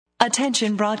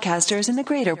Attention broadcasters in the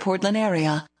greater Portland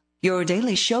area. Your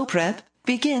daily show prep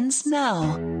begins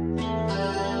now.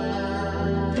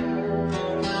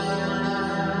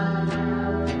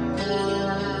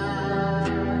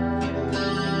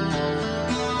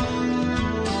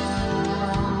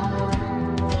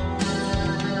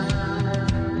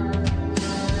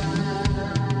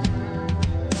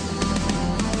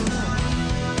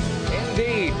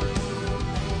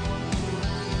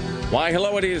 Why,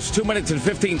 hello, it is 2 minutes and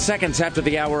 15 seconds after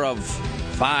the hour of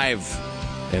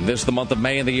 5. In this, the month of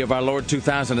May in the year of our Lord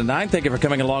 2009. Thank you for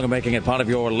coming along and making it part of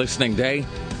your listening day.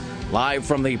 Live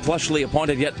from the plushly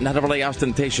appointed yet not overly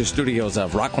ostentatious studios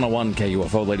of Rock 101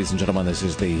 KUFO. Ladies and gentlemen, this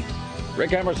is the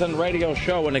Rick Emerson radio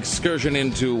show, an excursion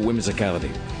into whimsicality.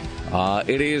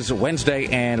 It is Wednesday,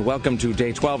 and welcome to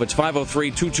day 12. It's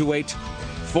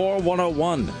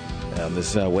 503-228-4101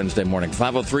 this Wednesday morning.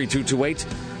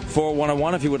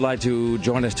 503-228-4101. If you would like to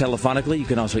join us telephonically, you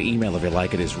can also email if you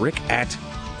like. It is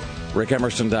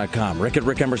rick@rickemerson.com. Rick at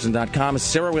rickemerson.com.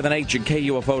 Sarah with an H at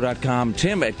KUFO.com.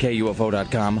 Tim at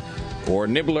KUFO.com. Or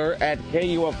Nibbler at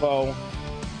KUFO.com.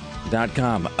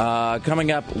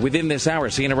 Coming up within this hour,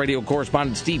 CNN radio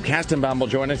correspondent Steve Kastenbaum will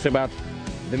join us about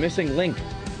the missing link,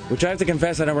 which I have to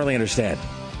confess I don't really understand.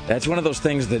 That's one of those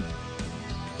things that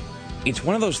It's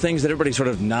one of those things that everybody sort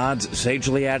of nods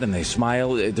sagely at and they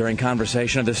smile during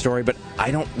conversation of this story, but I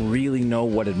don't really know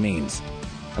what it means.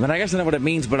 I mean, I guess I know what it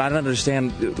means, but I don't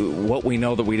understand what we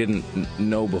know that we didn't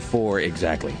know before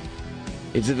exactly.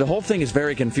 The whole thing is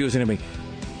very confusing to me,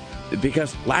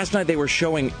 because last night they were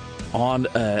showing on,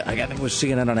 I think it was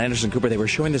CNN on Anderson Cooper, they were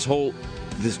showing this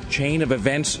chain of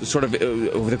events sort of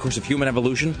over the course of human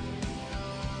evolution,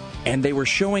 and they were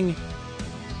showing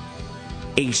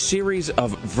a series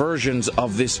of versions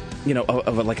of this,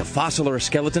 of like a fossil or a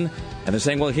skeleton. And they're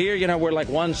saying, well, here, we're like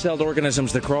one-celled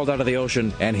organisms that crawled out of the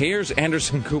ocean. And here's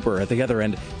Anderson Cooper at the other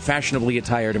end, fashionably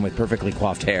attired and with perfectly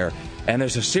coiffed hair. And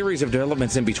there's a series of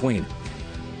developments in between.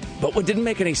 But what didn't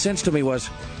make any sense to me was,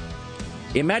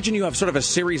 imagine you have sort of a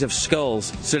series of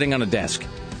skulls sitting on a desk,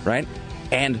 right?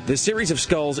 And the series of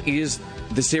skulls is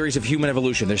the series of human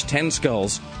evolution. There's 10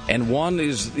 skulls, and one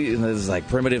is like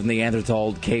primitive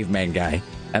Neanderthal caveman guy,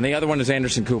 and the other one is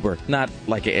Anderson Cooper, not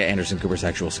like Anderson Cooper's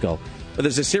actual skull. But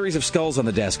there's a series of skulls on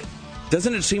the desk.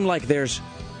 Doesn't it seem like there's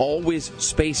always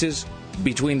spaces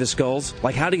between the skulls?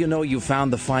 Like, how do you know you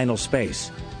found the final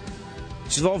space?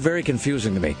 This is all very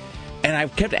confusing to me. And I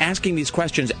kept asking these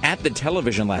questions at the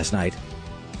television last night,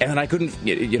 and I couldn't,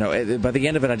 by the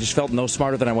end of it, I just felt no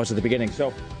smarter than I was at the beginning.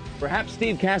 So perhaps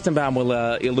Steve Kastenbaum will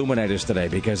illuminate us today,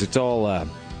 because it's all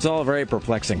very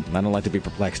perplexing. I don't like to be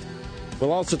perplexed.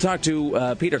 We'll also talk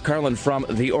to Peter Carlin from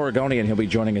The Oregonian. He'll be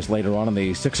joining us later on in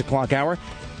the 6 o'clock hour.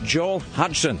 Joel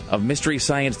Hodgson of Mystery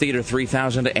Science Theater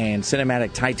 3000 and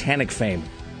Cinematic Titanic fame.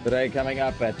 Today coming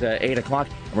up at 8 o'clock.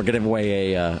 And we're giving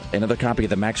away another copy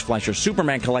of the Max Fleischer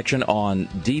Superman collection on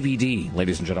DVD,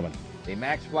 ladies and gentlemen. The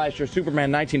Max Fleischer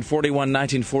Superman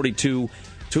 1941-1942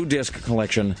 two-disc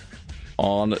collection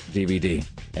on DVD.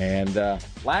 And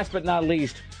last but not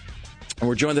least,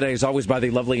 we're joined today, as always, by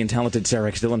the lovely and talented Sarah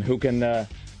X. Dillon, who can... who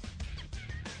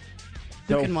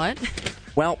can what?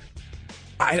 Well,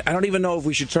 I don't even know if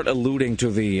we should start alluding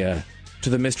to the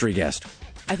mystery guest.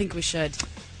 I think we should.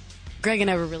 Greg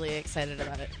and I were really excited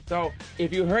about it. So,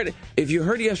 if you heard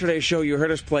yesterday's show, you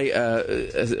heard us play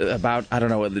about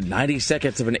 90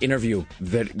 seconds of an interview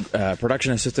that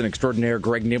production assistant extraordinaire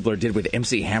Greg Nibbler did with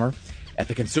MC Hammer at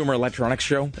the Consumer Electronics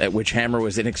Show, at which Hammer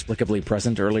was inexplicably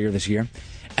present earlier this year.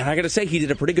 And I got to say, he did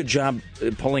a pretty good job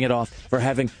pulling it off for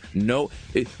having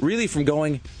from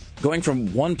going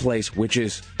from one place, which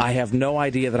is, I have no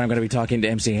idea that I'm going to be talking to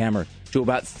MC Hammer, to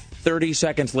about 30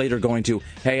 seconds later going to,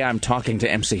 hey, I'm talking to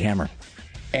MC Hammer.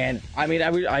 And, I mean,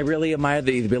 I really admire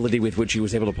the ability with which he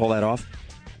was able to pull that off.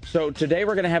 So today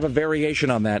we're going to have a variation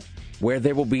on that, where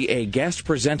there will be a guest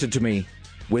presented to me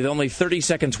with only 30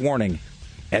 seconds warning.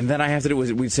 And then I have to do,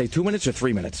 we'd say 2 minutes or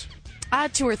 3 minutes?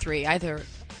 2 or 3, either.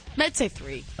 Let's say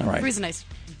 3. All right. 3 is a nice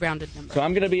rounded number. So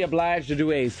I'm going to be obliged to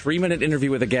do a 3-minute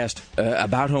interview with a guest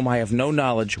about whom I have no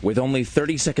knowledge, with only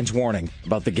 30 seconds warning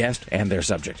about the guest and their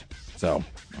subject. So, all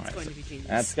right. Going to be genius.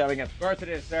 That's coming up. Of course it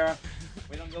is, Sarah.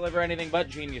 We don't deliver anything but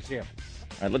genius here.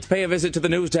 All right, let's pay a visit to the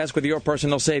news desk with your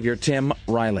personal savior, Tim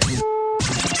Riley.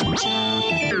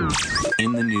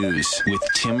 In the news with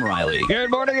Tim Riley. Good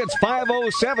morning. It's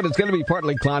 5:07. It's going to be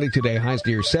partly cloudy today. Highs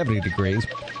near 70 degrees.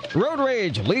 Road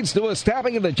rage leads to a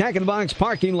stabbing in the Jack in the Box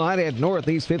parking lot at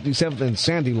Northeast 57th and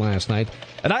Sandy last night.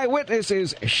 An eyewitness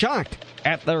is shocked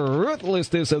at the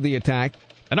ruthlessness of the attack.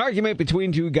 An argument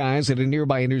between two guys at a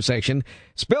nearby intersection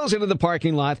spills into the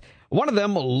parking lot. One of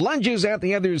them lunges at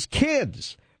the other's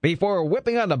kids. before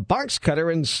whipping out a box cutter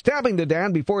and stabbing the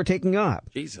dad before taking off.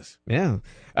 Jesus. Yeah.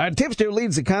 A tipster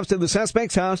leads the cops to the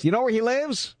suspect's house. You know where he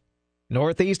lives?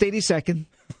 Northeast 82nd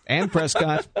and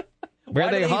Prescott,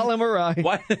 where they haul him a ride.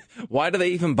 Why do they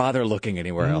even bother looking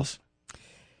anywhere else?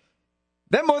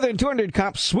 Then more than 200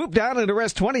 cops swooped down and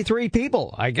arrest 23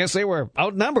 people. I guess they were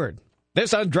outnumbered.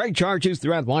 This on drug charges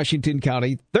throughout Washington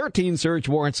County. 13 search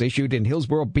warrants issued in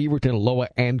Hillsborough, Beaverton, Loa,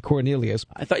 and Cornelius.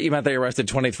 I thought you meant they arrested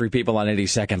 23 people on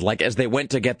 82nd, like as they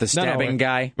went to get the stabbing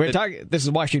guy. We're talking. This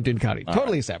is Washington County.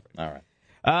 Totally separate. All right.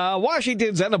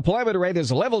 Washington's unemployment rate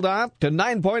has leveled off to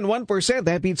 9.1%.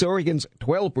 That beats Oregon's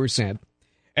 12%.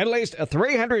 At least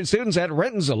 300 students at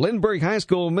Renton's Lindbergh High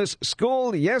School missed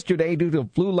school yesterday due to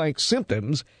flu-like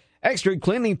symptoms. Extra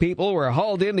cleaning people were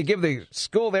hauled in to give the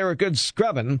school there a good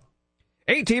scrubbing.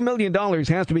 $18 million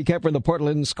has to be kept for the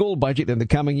Portland school budget in the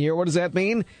coming year. What does that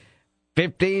mean?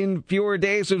 15 fewer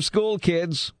days of school,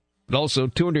 kids. But also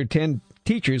 210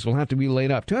 teachers will have to be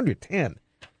laid off. 210.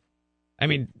 I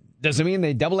mean, does it mean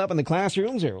they double up in the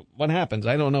classrooms or what happens?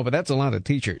 I don't know, but that's a lot of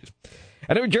teachers.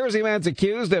 A New Jersey man's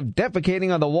accused of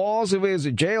defecating on the walls of his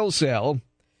jail cell.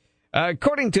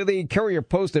 According to the Courier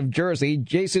Post of Jersey,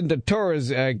 Jason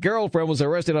DeTora's girlfriend was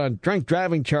arrested on drunk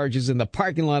driving charges in the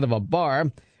parking lot of a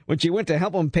bar when she went to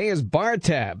help him pay his bar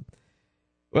tab.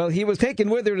 Well, he was taken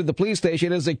with her to the police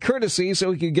station as a courtesy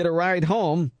so he could get a ride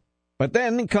home, but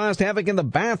then caused havoc in the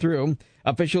bathroom.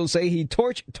 Officials say he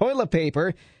torched toilet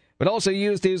paper, but also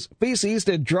used his feces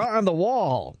to draw on the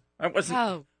wall. I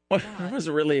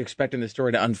wasn't really expecting the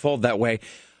story to unfold that way,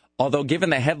 although given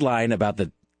the headline about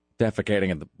the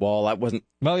defecating at the wall, I wasn't...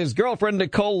 Well, his girlfriend,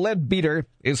 Nicole Leadbeater,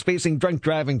 is facing drunk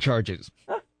driving charges.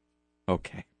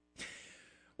 Okay.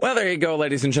 Well, there you go,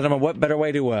 ladies and gentlemen. What better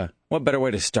way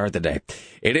to start the day?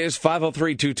 It is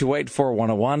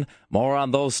 503-228-4101. More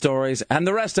on those stories and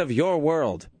the rest of your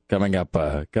world coming up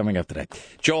today.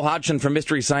 Joel Hodgson from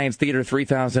Mystery Science Theater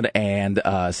 3000 and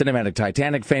Cinematic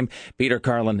Titanic fame, Peter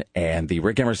Carlin, and the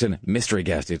Rick Emerson mystery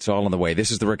guest. It's all on the way.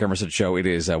 This is the Rick Emerson Show. It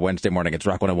is Wednesday morning. It's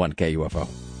Rock 101 KUFO.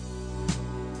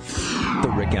 The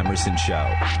Rick Emerson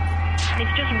Show.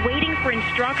 It's just waiting for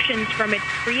instructions from its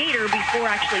creator before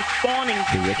actually spawning.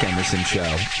 The Rick Emerson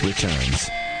Show returns.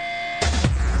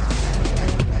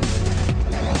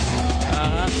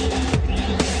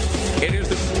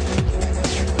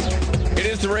 It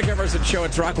is the Rick Emerson Show.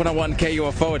 It's Rock 101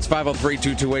 KUFO. It's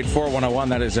 503-228-4101.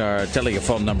 That is our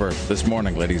telephone number this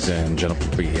morning, ladies and gentlemen.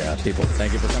 People,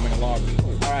 thank you for coming along.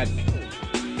 All right.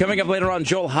 Coming up later on,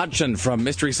 Joel Hodgson from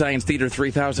Mystery Science Theater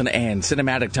 3000 and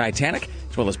Cinematic Titanic,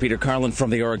 as well as Peter Carlin from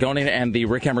The Oregonian and the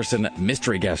Rick Emerson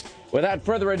mystery guest. Without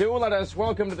further ado, let us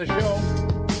welcome to the show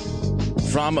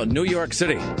from New York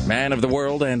City, man of the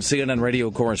world and CNN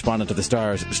radio correspondent to the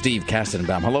stars, Steve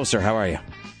Kastenbaum. Hello, sir. How are you?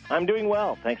 I'm doing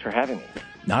well. Thanks for having me.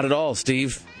 Not at all,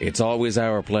 Steve. It's always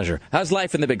our pleasure. How's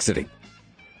life in the big city?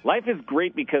 Life is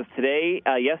great because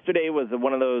yesterday was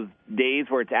one of those days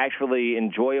where it's actually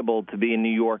enjoyable to be in New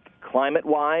York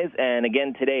climate-wise, and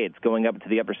again today it's going up to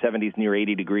the upper 70s, near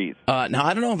 80 degrees. Now,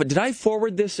 I don't know, but did I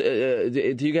forward this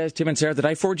to you guys, Tim and Sarah? Did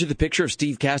I forward you the picture of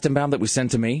Steve Kastenbaum that was sent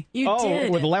to me? You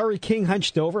did. With Larry King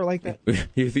hunched over like that?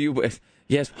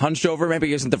 Yes, hunched over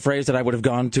maybe isn't the phrase that I would have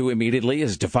gone to immediately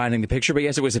as defining the picture, but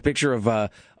yes, it was a picture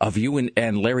of you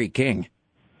and Larry King.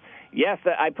 Yes,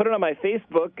 I put it on my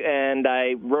Facebook, and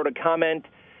I wrote a comment,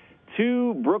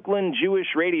 "Two Brooklyn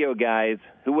Jewish radio guys,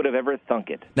 who would have ever thunk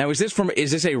it?" Now, is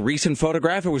this a recent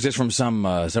photograph, or was this from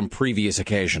some previous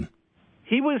occasion?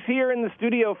 He was here in the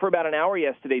studio for about an hour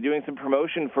yesterday doing some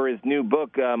promotion for his new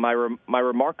book, My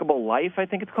Remarkable Life, I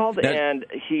think it's called, and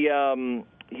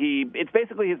it's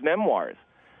basically his memoirs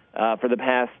for the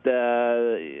past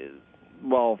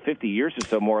 50 years or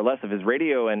so, more or less, of his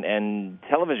radio and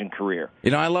television career. You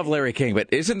know, I love Larry King, but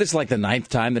isn't this like the 9th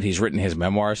time that he's written his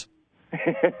memoirs?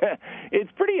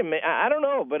 It's pretty amazing. I don't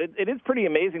know, but it is pretty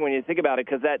amazing when you think about it,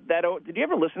 because did you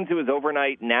ever listen to his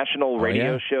overnight national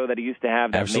radio show that he used to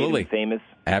have that made him famous?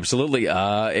 Absolutely.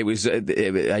 I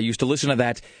used to listen to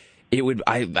that. I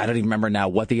don't even remember now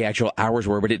what the actual hours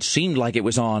were, but it seemed like it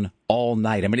was on all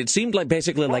night. I mean, it seemed like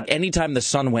basically like any time the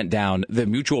sun went down, the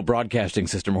Mutual Broadcasting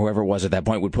System, or whoever it was at that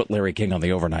point, would put Larry King on the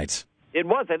overnights. It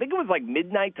was. I think it was like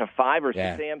midnight to 5 or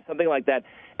 6 a.m., something like that.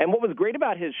 And what was great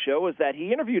about his show was that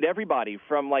he interviewed everybody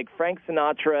from like Frank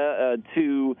Sinatra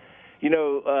to,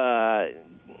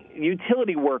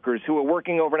 utility workers who were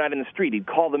working overnight in the street. He'd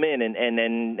call them in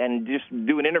and just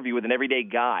do an interview with an everyday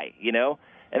guy,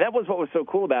 And that was what was so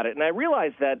cool about it. And I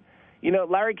realized that,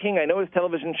 Larry King, I know his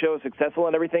television show is successful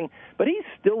and everything, but he's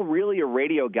still really a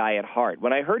radio guy at heart.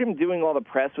 When I heard him doing all the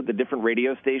press with the different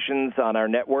radio stations on our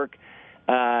network,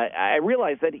 I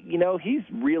realized that, he's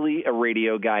really a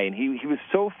radio guy, and he was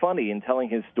so funny in telling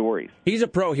his stories. He's a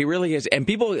pro. He really is. And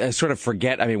people sort of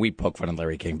forget. I mean, we poke fun at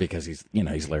Larry King because he's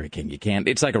Larry King. You can't.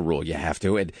 It's like a rule. You have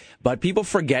to. But people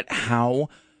forget how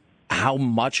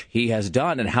much he has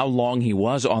done and how long he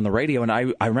was on the radio. And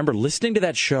I remember listening to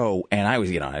that show, and I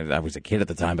was, I was a kid at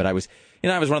the time, but I was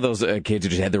one of those kids who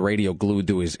just had the radio glued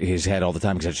to his head all the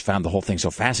time because I just found the whole thing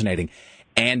so fascinating.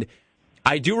 And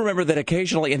I do remember that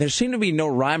occasionally, and there seemed to be no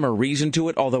rhyme or reason to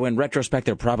it, although in retrospect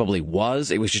there probably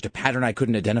was. It was just a pattern I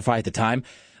couldn't identify at the time.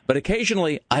 But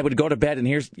occasionally I would go to bed, and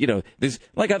here's, this,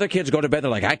 like other kids go to bed,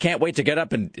 they're like, I can't wait to get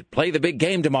up and play the big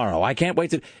game tomorrow. I can't wait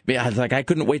to, I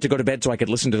couldn't wait to go to bed so I could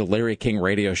listen to the Larry King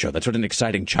radio show. That's what an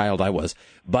exciting child I was.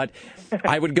 But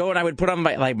I would go and I would put on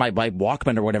my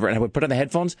Walkman or whatever, and I would put on the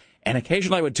headphones, and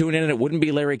occasionally I would tune in, and it wouldn't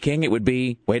be Larry King. It would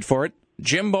be, wait for it,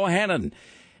 Jim Bohannon.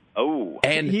 Oh,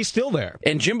 and he's still there.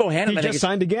 And Jim Bohannon, he just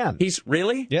signed again. He's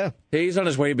really? Yeah. He's on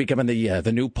his way to becoming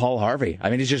the new Paul Harvey. I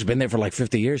mean, he's just been there for like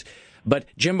 50 years. But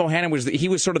Jim Bohannon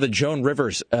was sort of the Joan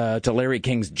Rivers to Larry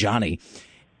King's Johnny,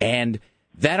 and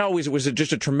that always was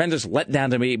just a tremendous letdown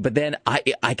to me. But then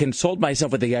I consoled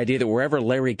myself with the idea that wherever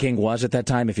Larry King was at that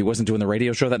time, if he wasn't doing the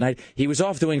radio show that night, he was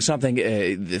off doing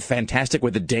something fantastic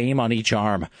with a dame on each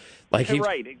arm.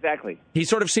 Right, exactly. He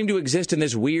sort of seemed to exist in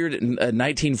this weird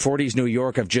 1940s New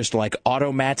York of just like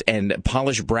automat and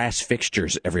polished brass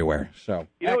fixtures everywhere. So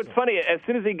it's funny. As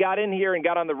soon as he got in here and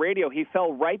got on the radio, he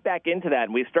fell right back into that.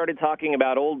 And we started talking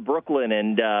about old Brooklyn,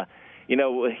 and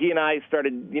he and I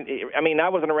started. I mean, I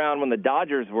wasn't around when the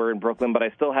Dodgers were in Brooklyn, but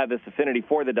I still have this affinity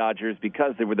for the Dodgers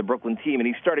because they were the Brooklyn team. And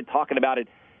he started talking about it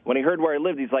when he heard where I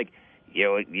lived. He's like,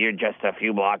 You're just a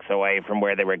few blocks away from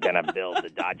where they were going to build the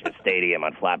Dodger Stadium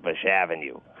on Flatbush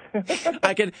Avenue.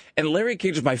 And Larry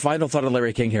King, just my final thought on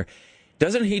Larry King here.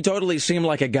 Doesn't he totally seem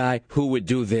like a guy who would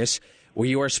do this, where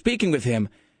you are speaking with him,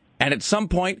 and at some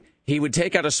point he would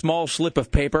take out a small slip of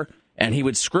paper, and he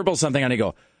would scribble something on it and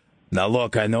go, now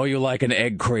look, I know you like an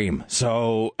egg cream,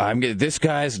 so this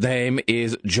guy's name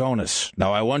is Jonas.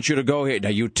 Now I want you to go here. Now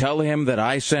you tell him that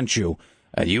I sent you.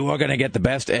 You are going to get the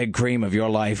best egg cream of your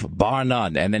life, bar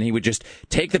none. And then he would just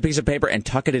take the piece of paper and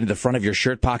tuck it into the front of your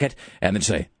shirt pocket and then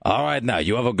say, all right, now,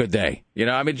 you have a good day.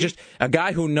 Just a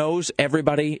guy who knows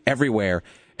everybody everywhere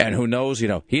and who knows,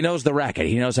 he knows the racket.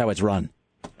 He knows how it's run.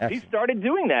 He started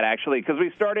doing that, actually, because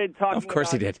we started talking Of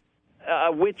course he did.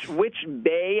 Which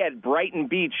bay at Brighton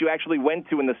Beach you actually went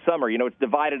to in the summer. It's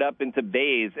divided up into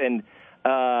bays, and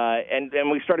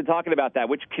we started talking about that.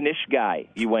 Which Knish guy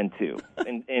you went to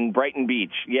in Brighton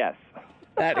Beach? Yes,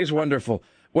 that is wonderful.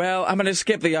 Well, I'm going to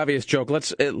skip the obvious joke.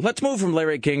 Let's move from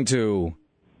Larry King to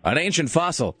an ancient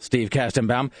fossil, Steve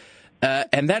Kastenbaum,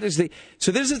 and that is this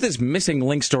is this missing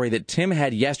link story that Tim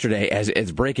had yesterday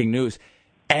as breaking news,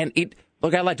 and it.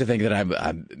 Look, I like to think that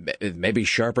I'm maybe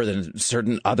sharper than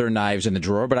certain other knives in the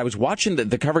drawer, but I was watching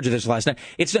the coverage of this last night.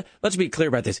 Let's be clear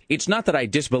about this. It's not that I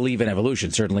disbelieve in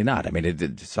evolution, certainly not. I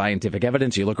mean, scientific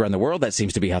evidence, you look around the world, that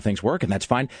seems to be how things work, and that's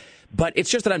fine. But it's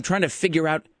just that I'm trying to figure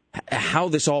out how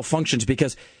this all functions,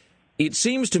 because it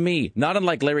seems to me, not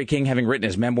unlike Larry King having written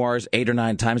his memoirs 8 or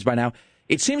 9 times by now,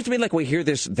 it seems to me like we hear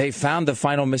this, they found the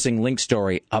final missing link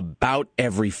story about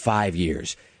every 5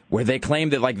 years, where they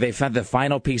claim that they found the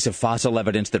final piece of fossil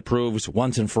evidence that proves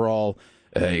once and for all,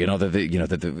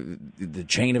 the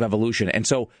chain of evolution. And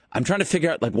so I'm trying to figure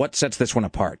out what sets this one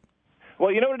apart. Well,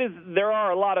 you know what it is? There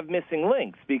are a lot of missing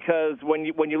links, because when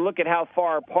you look at how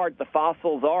far apart the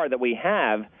fossils are that we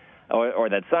have, or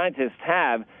that scientists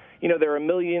have, there are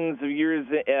millions of years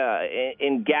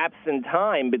in gaps in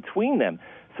time between them.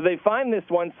 So they find this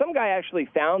one. Some guy actually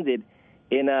found it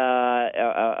in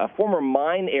a former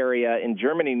mine area in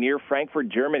Germany, near Frankfurt,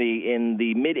 Germany, in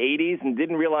the mid-'80s, and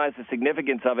didn't realize the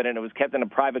significance of it, and it was kept in a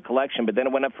private collection, but then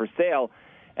it went up for sale,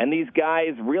 and these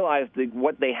guys realized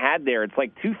what they had there. It's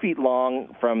like 2 feet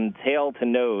long from tail to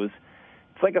nose.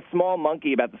 It's like a small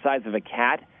monkey about the size of a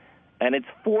cat, and it's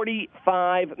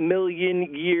 47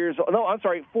 million years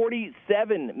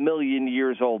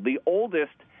old, the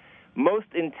oldest, most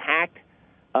intact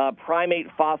primate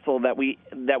fossil that we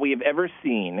have ever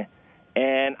seen.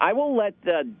 And I will let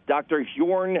Dr.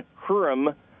 Hjorn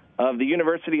Hurum of the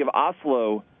University of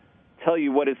Oslo tell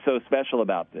you what is so special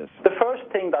about this. The first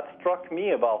thing that struck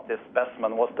me about this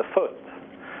specimen was the foot.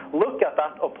 Look at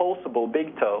that opposable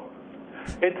big toe.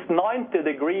 It's 90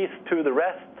 degrees to the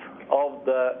rest of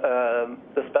the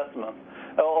specimen,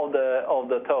 of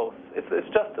the toes. It's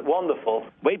just wonderful.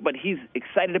 Wait, but he's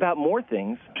excited about more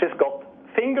things. She's got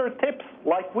fingertips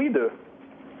like we do.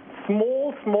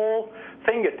 Small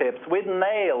fingertips with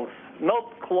nails,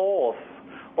 not claws,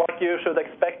 like you should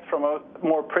expect from a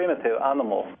more primitive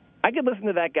animal. I could listen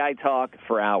to that guy talk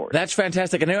for hours. That's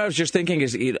fantastic. And I was just thinking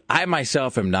I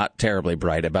myself am not terribly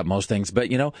bright about most things, but,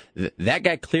 that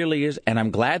guy clearly is, and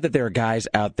I'm glad that there are guys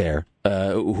out there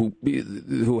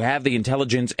who have the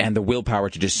intelligence and the willpower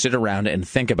to just sit around and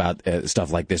think about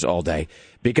stuff like this all day,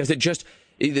 because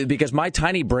my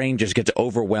tiny brain just gets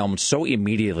overwhelmed so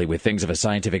immediately with things of a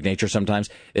scientific nature sometimes.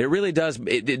 It really does.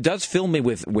 It does fill me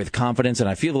with confidence, and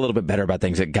I feel a little bit better about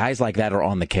things, that guys like that are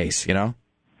on the case, Yeah,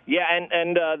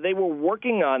 and they were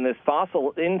working on this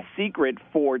fossil in secret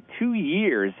for 2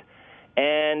 years,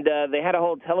 and they had a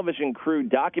whole television crew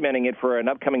documenting it for an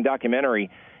upcoming documentary.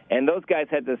 And those guys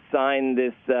had to sign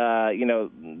this,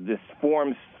 this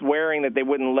form swearing that they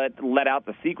wouldn't let out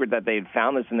the secret that they had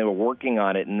found this and they were working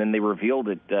on it, and then they revealed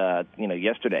it,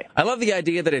 yesterday. I love the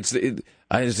idea that it's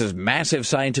this massive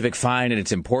scientific find, and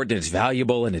it's important, and it's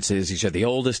valuable, and it's, as you said, the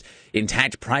oldest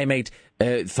intact primate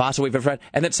fossil we've ever found,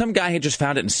 and that some guy had just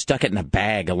found it and stuck it in a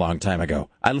bag a long time ago.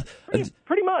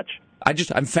 Pretty much.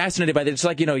 I'm fascinated by that. It's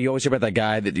like, you always hear about that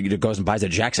guy that goes and buys a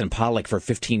Jackson Pollock for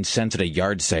 15 cents at a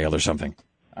yard sale or something.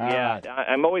 Yeah,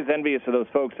 I'm always envious of those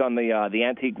folks on the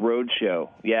Antique Roadshow.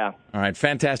 Yeah. All right,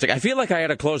 fantastic. I feel like I had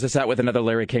to close this out with another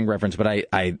Larry King reference, but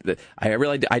I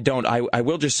really don't. I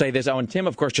will just say this. Oh, and Tim,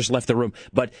 of course, just left the room,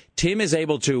 but Tim is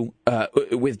able to,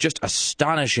 with just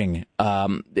astonishing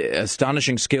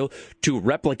skill, to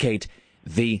replicate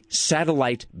the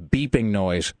satellite beeping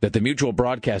noise that the Mutual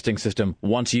Broadcasting System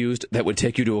once used that would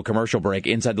take you to a commercial break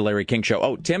inside the Larry King Show.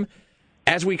 Oh, Tim,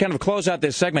 as we kind of close out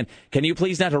this segment, can you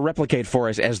please now to replicate for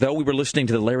us, as though we were listening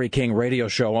to the Larry King radio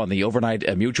show on the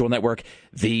overnight Mutual Network,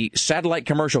 the satellite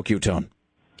commercial cue tone?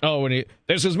 Oh,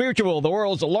 this is Mutual, the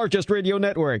world's largest radio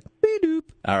network. Beep-doop.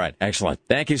 All right, excellent.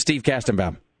 Thank you, Steve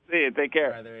Kastenbaum. See you. Take care.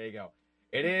 All right, there you go.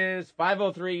 It is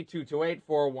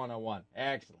 503-228-4101.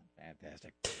 Excellent.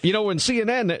 Fantastic. When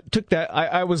CNN took that,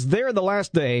 I was there the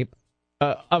last day.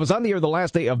 I was on the air the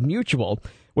last day of Mutual,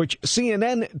 which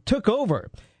CNN took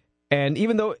over. And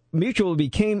even though Mutual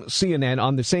became CNN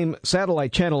on the same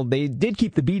satellite channel, they did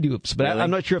keep the B-doops, but really?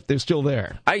 I'm not sure if they're still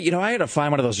there. I had to find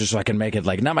one of those just so I can make it,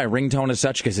 like, not my ringtone as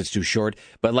such because it's too short,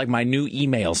 but like my new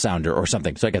email sounder or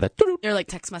something. So I got that. Or like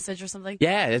text message or something?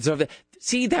 Yeah.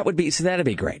 that'd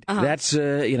be great. Uh-huh. That's,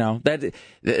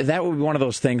 that would be one of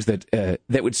those things that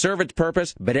would serve its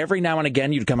purpose, but every now and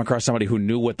again you'd come across somebody who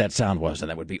knew what that sound was, and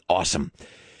that would be awesome.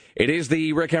 It is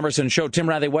the Rick Emerson Show. Tim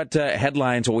Riley, what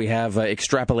headlines will we have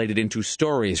extrapolated into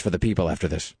stories for the people after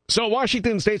this? So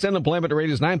Washington State's unemployment rate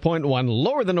is 9.1,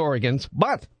 lower than Oregon's,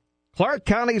 but Clark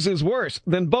County's is worse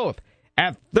than both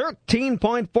at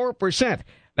 13.4%.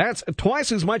 That's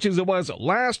twice as much as it was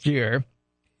last year.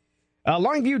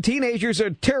 Longview teenagers are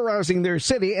terrorizing their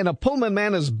city, and a Pullman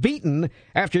man is beaten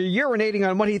after urinating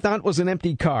on what he thought was an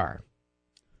empty car.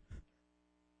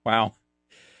 Wow.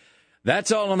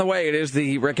 That's all on the way. It is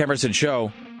the Rick Emerson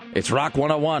Show. It's Rock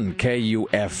 101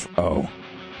 KUFO.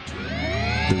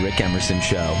 The Rick Emerson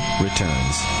Show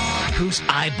returns. Whose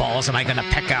eyeballs am I going to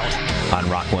peck out? On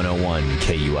Rock 101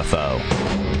 KUFO.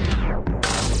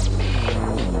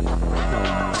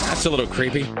 That's a little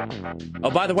creepy.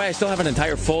 Oh, by the way, I still have an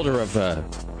entire folder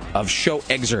of show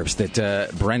excerpts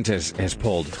that Brent has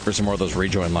pulled for some more of those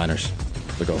rejoin liners.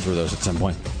 We'll go through those at some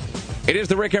point. It is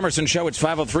the Rick Emerson Show. It's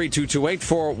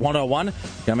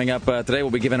 503-228-4101. Coming up today,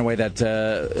 we'll be giving away that,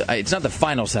 it's not the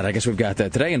final set. I guess we've got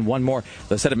today and one more.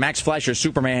 The set of Max Fleischer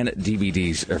Superman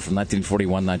DVDs from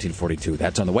 1941, 1942.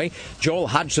 That's on the way. Joel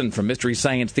Hodgson from Mystery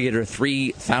Science Theater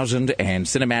 3000 and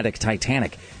Cinematic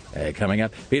Titanic coming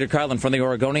up. Peter Carlin from the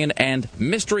Oregonian and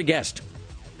mystery guest.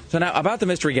 So now, about the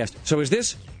mystery guest. So is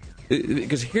this...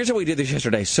 Because here's how we did this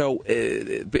yesterday. So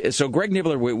Greg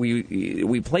Nibbler,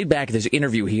 we played back this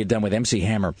interview he had done with MC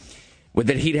Hammer,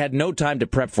 that he'd had no time to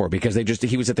prep for because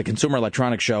he was at the Consumer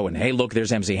Electronics Show, and hey, look,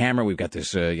 there's MC Hammer. We've got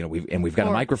this, we've got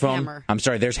a microphone. Hammer. I'm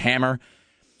sorry, there's Hammer.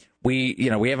 We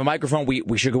have a microphone.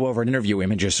 We should go over and interview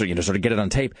him and just sort of get it on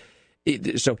tape.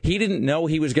 So he didn't know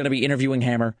he was going to be interviewing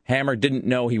Hammer. Hammer didn't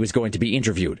know he was going to be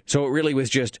interviewed. So it really was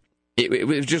just. It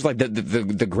was just like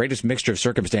the greatest mixture of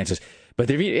circumstances. But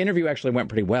the interview actually went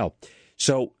pretty well.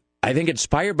 So I think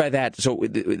inspired by that. So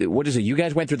what is it? You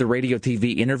guys went through the Radio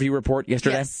TV interview report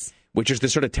yesterday? Yes. Which is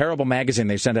this sort of terrible magazine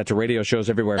they send out to radio shows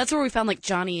everywhere. That's where we found like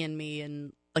Johnny and me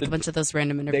and like a bunch of those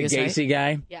random interviews, the Gacy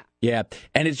guy? Yeah. Yeah.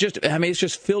 And it's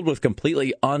just filled with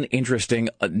completely uninteresting,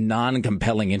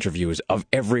 non-compelling interviews of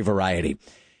every variety.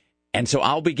 And so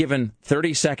I'll be given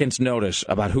 30 seconds notice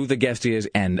about who the guest is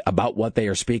and about what they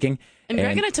are speaking. And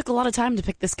Greg and I took a lot of time to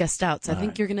pick this guest out, so I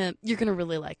think you're gonna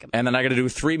really like him. And then I got to do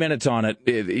 3 minutes on it,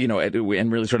 and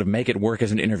really sort of make it work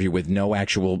as an interview with no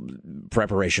actual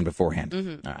preparation beforehand.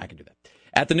 Mm-hmm. I can do that.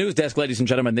 At the news desk, ladies and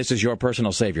gentlemen, this is your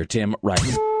personal savior, Tim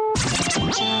Riley.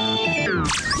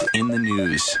 In the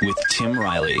news with Tim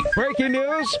Riley. Breaking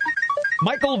news.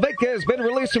 Michael Vick has been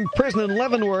released from prison in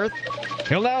Leavenworth.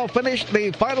 He'll now finish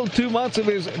the final 2 months of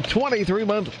his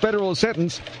 23-month federal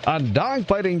sentence on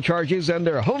dogfighting charges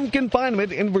under home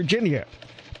confinement in Virginia.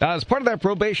 Now, as part of that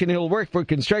probation, he'll work for a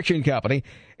construction company.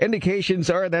 Indications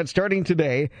are that starting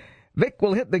today, Vick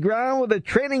will hit the ground with a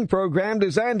training program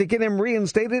designed to get him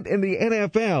reinstated in the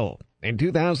NFL. In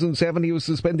 2007, he was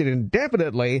suspended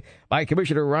indefinitely by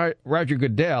Commissioner Roger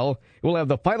Goodell, who will have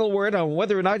the final word on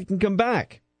whether or not he can come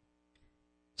back.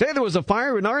 Say there was a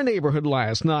fire in our neighborhood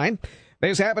last night.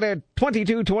 This happened at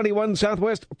 2221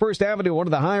 Southwest 1st Avenue, one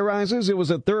of the high-rises. It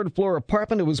was a third-floor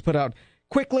apartment. It was put out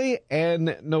quickly,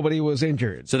 and nobody was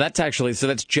injured. So that's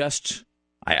just,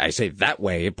 I say that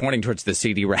way, pointing towards the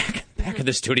CD rack back of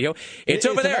the studio. It's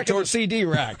over there towards the CD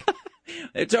rack.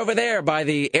 It's over there by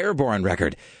the Airborne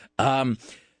record.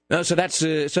 No, so that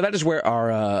is where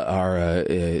our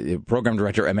program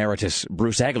director emeritus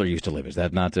Bruce Agler used to live. Is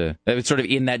that not? It's sort of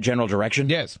in that general direction.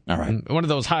 Yes. All right. One of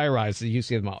those high rises. You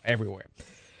see them all everywhere.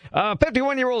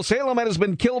 51-year-old Salem man has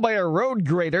been killed by a road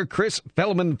grader. Chris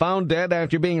Fellman found dead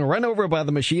after being run over by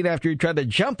the machine after he tried to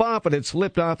jump off and it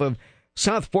slipped off of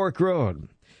South Fork Road.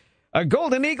 A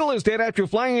golden eagle is dead after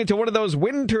flying into one of those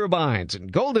wind turbines in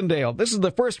Goldendale. This is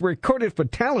the first recorded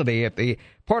fatality at the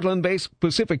Portland-based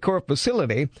Pacific Corp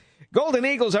facility. Golden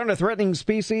eagles aren't a threatened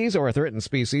species, so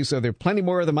there are plenty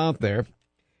more of them out there.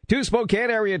 2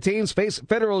 Spokane area teens face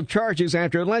federal charges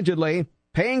after allegedly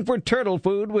paying for turtle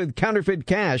food with counterfeit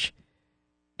cash.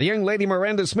 The young lady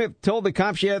Miranda Smith told the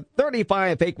cops she had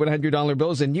 35 fake $100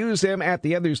 bills and used them at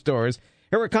the other stores.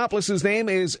 Her accomplice's name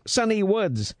is Sonny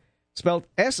Woods. Spelled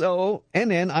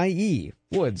S-O-N-N-I-E,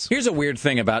 Woods. Here's a weird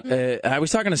thing about, I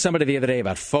was talking to somebody the other day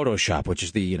about Photoshop, which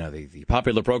is the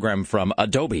popular program from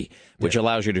Adobe, which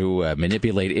allows you to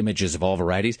manipulate images of all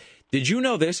varieties. Did you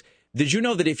know this? Did you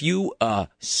know that if you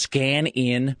scan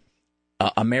in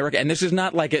America, and this is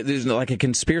not like a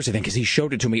conspiracy thing, because he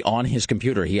showed it to me on his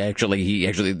computer. He actually,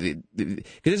 because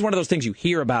it's one of those things you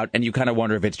hear about, and you kind of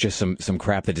wonder if it's just some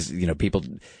crap that is,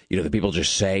 people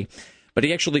just say. But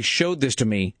he actually showed this to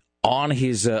me on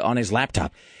his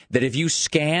laptop, that if you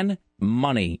scan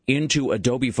money into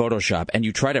Adobe Photoshop and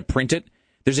you try to print it,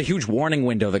 there's a huge warning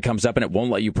window that comes up and it won't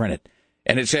let you print it.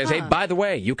 And it says, hey, by the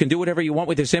way, you can do whatever you want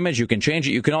with this image. You can change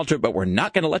it. You can alter it, but we're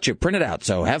not going to let you print it out.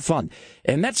 So have fun.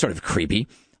 And that's sort of creepy.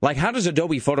 Like, how does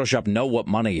Adobe Photoshop know what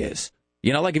money is?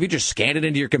 Like if you just scan it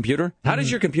into your computer, how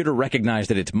does your computer recognize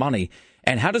that it's money?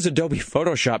 And how does Adobe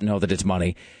Photoshop know that it's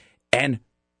money? And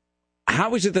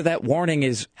how is it that warning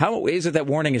is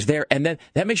there? And then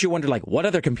that makes you wonder, like, what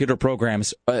other computer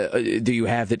programs do you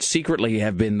have that secretly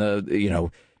have been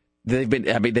they've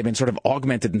been sort of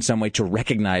augmented in some way to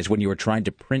recognize when you are trying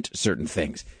to print certain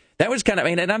things. That was kind of,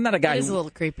 and I'm not a guy. It is a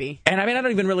little creepy. And I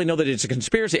don't even really know that it's a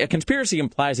conspiracy. A conspiracy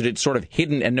implies that it's sort of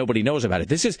hidden and nobody knows about it.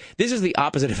 This is the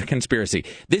opposite of a conspiracy.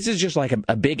 This is just like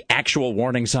a big actual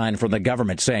warning sign from the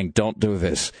government saying, don't do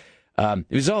this. It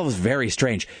was all very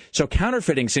strange. So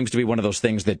counterfeiting seems to be one of those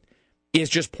things that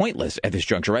is just pointless at this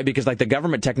juncture, right? Because like the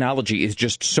government technology is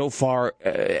just so far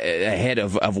ahead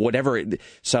of whatever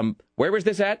where was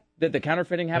this at? Did the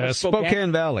counterfeiting happen?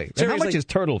 Spokane Valley. And how much is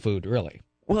turtle food, really?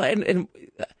 Well, and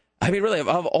I mean, really,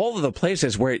 of all of the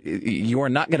places where you are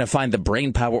not going to find the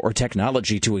brain power or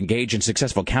technology to engage in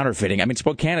successful counterfeiting, I mean,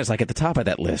 Spokane is like at the top of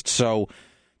that list. So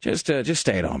just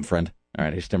stay at home, friend. All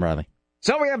right, here's Tim Riley.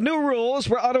 So we have new rules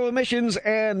for auto emissions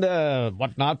and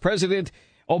whatnot. President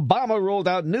Obama rolled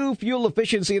out new fuel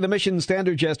efficiency and emission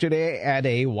standards yesterday at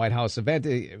a White House event.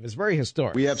 It was very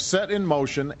historic. We have set in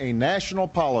motion a national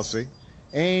policy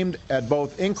aimed at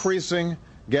both increasing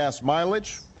gas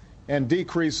mileage and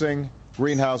decreasing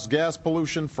greenhouse gas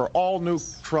pollution for all new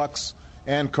trucks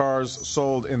and cars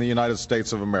sold in the United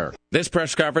States of America. This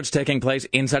press conference taking place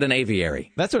inside an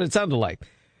aviary. That's what it sounded like.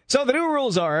 So the new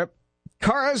rules are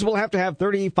cars will have to have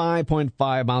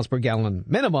 35.5 miles per gallon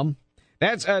minimum.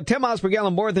 That's 10 miles per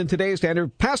gallon more than today's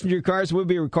standard. Passenger cars will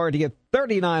be required to get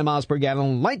 39 miles per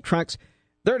gallon. Light trucks,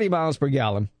 30 miles per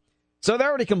gallon. So there are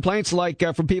already complaints like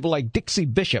from people like Dixie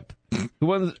Bishop,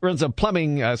 who runs a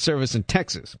plumbing service in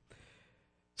Texas.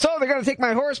 So they're going to take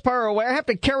my horsepower away. I have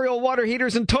to carry all water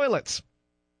heaters and toilets.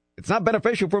 It's not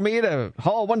beneficial for me to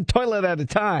haul one toilet at a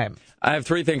time. I have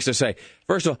 3 things to say.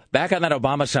 First of all, back on that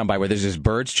Obama soundbite where there's just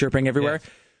birds chirping everywhere.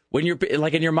 Yes. When you're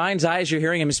like in your mind's eyes, you're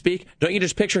hearing him speak. Don't you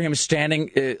just picture him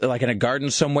standing like in a garden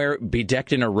somewhere,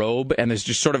 bedecked in a robe, and there's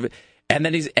just sort of, And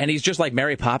then he's just like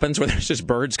Mary Poppins, where there's just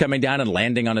birds coming down and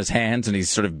landing on his hands, and he's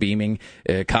sort of beaming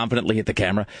confidently at the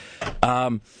camera.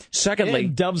 Secondly,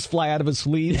 and doves fly out of his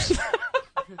sleeves.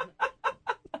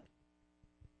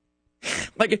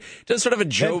 Like just sort of a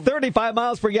Joe... At 35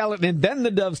 miles per gallon, and then the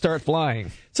doves start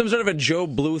flying. Some sort of a Joe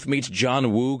Bluth meets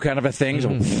John Woo kind of a thing.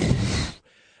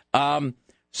 Mm-hmm.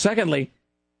 Secondly,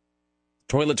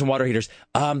 toilets and water heaters.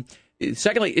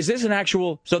 Secondly, is this an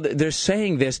actual... So they're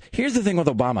saying this. Here's the thing with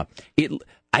Obama.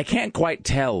 I can't quite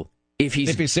tell if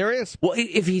he's serious? Well,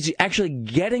 if he's actually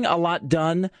getting a lot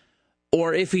done,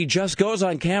 or if he just goes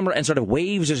on camera and sort of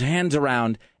waves his hands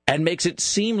around and makes it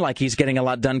seem like he's getting a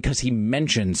lot done because he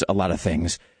mentions a lot of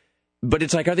things. But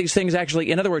it's like, are these things actually...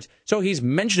 In other words, so he's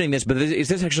mentioning this, but is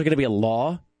this actually going to be a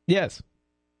law? Yes.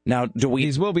 Now,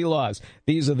 These will be laws.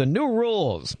 These are the new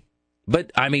rules.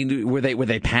 But, I mean, were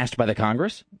they passed by the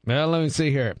Congress? Well, let me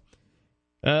see here.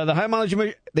 The high mileage,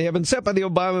 they have been set by the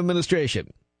Obama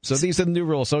administration. So these are the new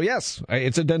rules. So, yes,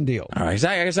 it's a done deal. All right.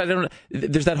 I guess I don't know.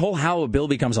 There's that whole how a bill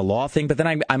becomes a law thing, but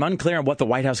then I'm unclear on what the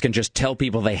White House can just tell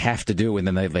people they have to do, and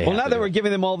then they well, now that we're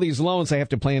giving them all these loans, they have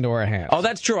to play into our hands. Oh,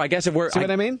 that's true. I guess if we're... See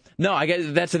what I mean? No, I guess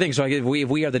that's the thing. So if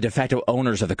we are the de facto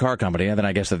owners of the car company, then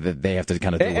I guess that they have to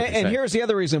kind of do what they say. And here's the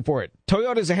other reason for it.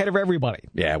 Toyota's ahead of everybody.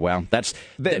 Yeah, well, that's...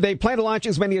 They plan to launch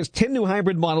as many as 10 new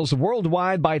hybrid models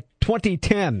worldwide by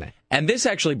 2010. And this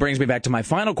actually brings me back to my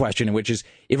final question, which is,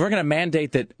 if we're going to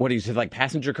mandate that, what do you say, like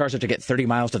passenger cars have to get 30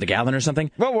 miles to the gallon or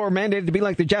something? Well, we're mandated to be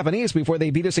like the Japanese before they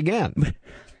beat us again.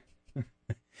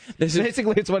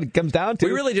 Basically, it's what it comes down to.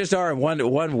 We really just are one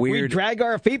weird... We drag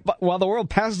our feet while the world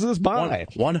passes us by.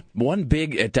 One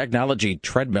big technology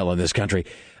treadmill in this country.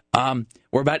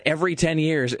 We're about every 10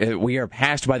 years, we are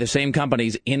passed by the same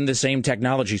companies in the same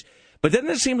technologies. But then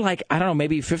it seemed like, I don't know,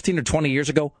 maybe 15 or 20 years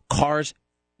ago, cars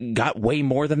got way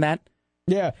more than that.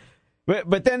 Yeah,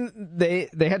 but then they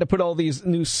had to put all these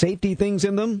new safety things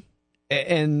in them,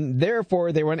 and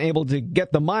therefore they weren't able to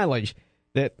get the mileage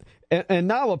that. And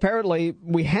now apparently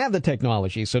we have the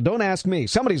technology, so don't ask me.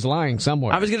 Somebody's lying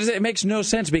somewhere. I was going to say it makes no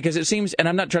sense because it seems, and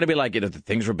I'm not trying to be like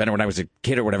things were better when I was a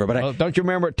kid or whatever. But don't you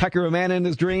remember Tucker, a Man in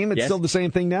His Dream? It's yes. Still the same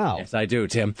thing now. Yes, I do,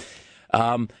 Tim.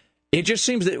 It just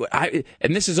seems that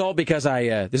this is all because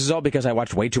I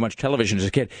watched way too much television as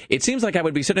a kid. It seems like I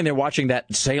would be sitting there watching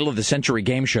that Sale of the Century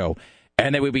game show,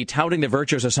 and they would be touting the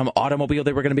virtues of some automobile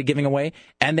they were going to be giving away,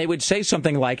 and they would say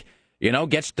something like,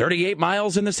 gets 38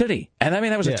 miles in the city. And I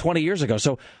mean, that was 20 years ago.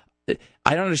 So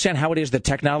I don't understand how it is that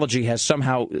technology has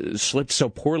somehow slipped so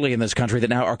poorly in this country that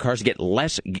now our cars get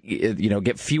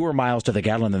get fewer miles to the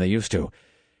gallon than they used to.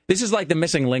 This is like the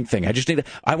missing link thing.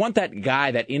 I want that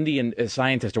guy, that Indian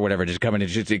scientist or whatever, to come in and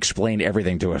just explain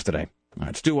everything to us today. All right,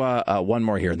 let's do one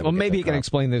more here. And then well, maybe he can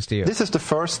explain this to you. This is the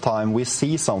first time we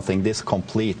see something this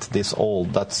complete, this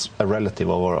old, that's a relative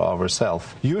of ourselves.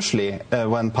 Usually,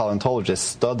 when paleontologists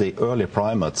study early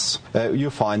primates, you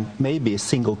find maybe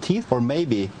single teeth or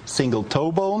maybe single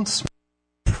toe bones.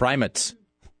 Primates.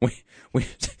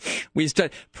 We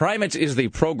study primates is the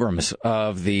programs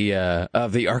of the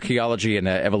archaeology and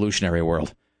evolutionary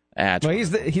world. Well,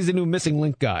 he's the new missing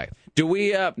link guy. Do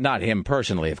we? Not him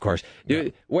personally, of course.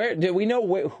 Do we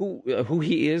know who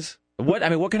he is? What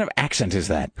kind of accent is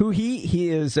that? Who he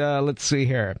is? Let's see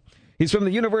here. He's from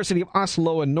the University of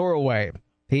Oslo in Norway.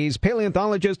 He's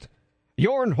paleontologist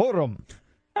Jorn Horum.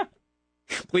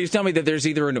 Please tell me that there's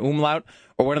either an umlaut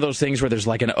or one of those things where there's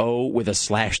like an O with a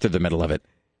slash through the middle of it.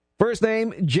 First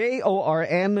name,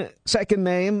 Jorn. Second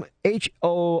name,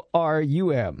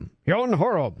 Horum. Jorn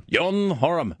Horum. Jorn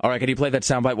Horum. All right, can you play that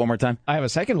soundbite one more time? I have a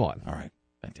second one. All right,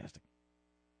 fantastic.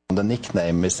 The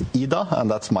nickname is Ida, and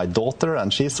that's my daughter,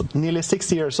 and she's nearly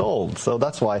 6 years old, so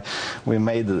that's why we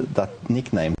made that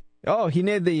nickname. Oh, he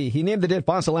named the dead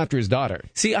fossil after his daughter.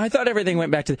 See, I thought everything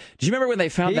went back to... Do you remember when they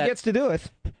found that... He gets to do it.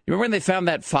 You remember when they found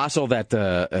that fossil,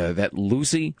 that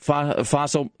Lucy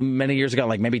fossil many years ago,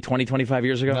 like maybe 20, 25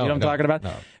 years ago? You know what I'm talking about?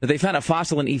 No. They found a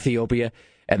fossil in Ethiopia,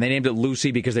 and they named it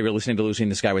Lucy because they were listening to Lucy in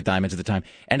the Sky with Diamonds at the time.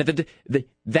 And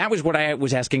that was what I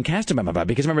was asking Castellan about,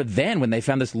 because remember then when they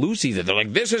found this Lucy, they're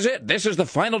like, this is it. This is the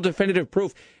final definitive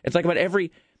proof. It's like about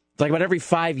every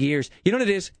 5 years. You know what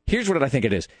it is? Here's what I think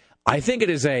it is. I think it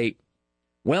is a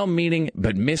well-meaning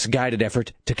but misguided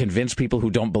effort to convince people who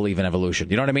don't believe in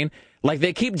evolution. You know what I mean? Like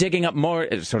they keep digging up more,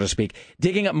 so to speak,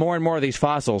 more and more of these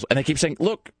fossils, and they keep saying,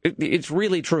 look, it's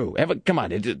really true. Come on,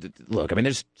 look, I mean,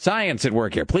 there's science at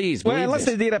work here. Please believe unless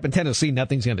they dig it up in Tennessee,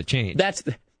 nothing's going to change. That's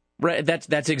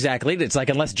exactly it. It's like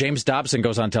unless James Dobson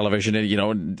goes on television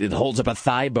and, it holds up a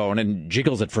thigh bone and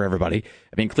jiggles it for everybody.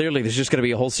 I mean, clearly there's just going to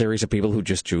be a whole series of people who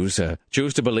just choose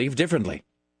to believe differently.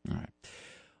 All right.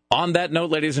 On that note,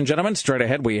 ladies and gentlemen, straight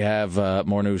ahead we have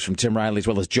more news from Tim Riley as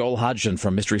well as Joel Hodgson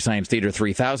from Mystery Science Theater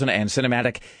 3000 and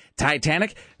Cinematic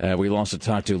Titanic. We'll also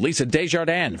talk to Lisa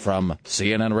Desjardins from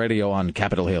CNN Radio on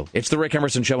Capitol Hill. It's the Rick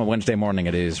Emerson Show on Wednesday morning.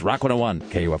 It is Rock 101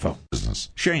 KUFO. Business.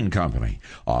 Shane Company,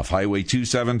 off Highway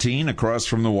 217 across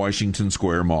from the Washington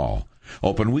Square Mall.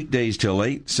 Open weekdays till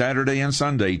 8, Saturday and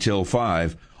Sunday till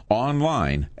 5.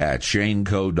 Online at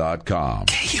shaneco.com.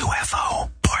 KUFO,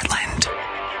 Portland.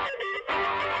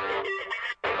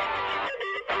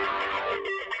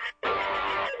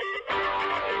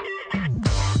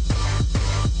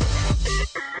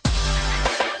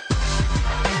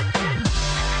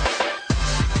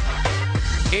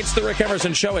 It's the Rick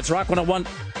Emerson Show. It's Rock 101.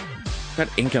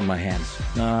 Got ink on my hands.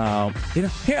 No.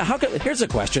 Here's a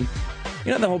question.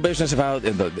 You know the whole business about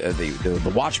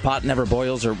the watch pot never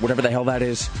boils or whatever the hell that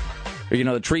is? Or,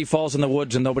 the tree falls in the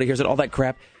woods and nobody hears it, all that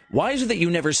crap. Why is it that you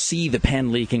never see the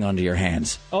pen leaking onto your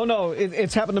hands? Oh, no,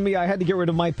 it's happened to me. I had to get rid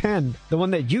of my pen, the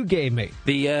one that you gave me.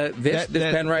 This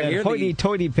pen right here?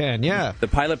 Hoity-toity pen, yeah. The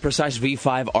Pilot Precise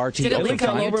V5 RT. Did it leak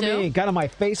all over me? It got on my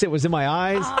face. It was in my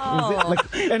eyes. Oh.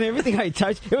 And everything I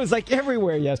touched, it was like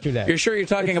everywhere yesterday. You're sure you're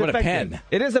talking about affected. a pen?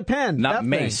 It is a pen. Not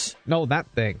mace. Thing. No, that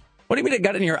thing. What do you mean it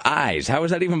got in your eyes? How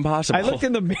is that even possible? I looked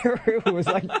in the mirror. It was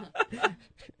like...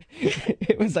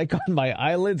 It was like on my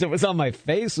eyelids. It was on my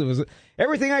face. It was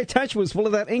everything I touched was full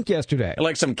of that ink yesterday.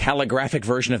 Like some calligraphic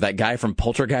version of that guy from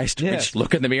Poltergeist. Yeah. Just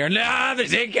look in the mirror. Nah,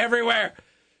 there's ink everywhere.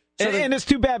 And it's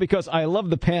too bad because I love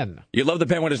the pen. You love the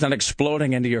pen when it's not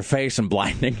exploding into your face and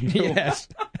blinding you. Yes.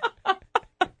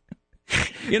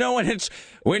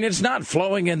 when it's not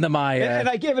flowing into my... And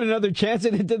I gave it another chance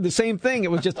and it did the same thing.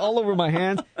 It was just all over my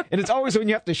hands. And it's always when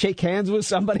you have to shake hands with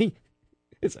somebody.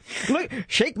 It's look,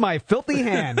 shake my filthy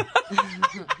hand.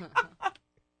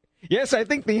 Yes, I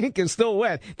think the ink is still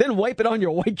wet. Then wipe it on your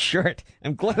white shirt.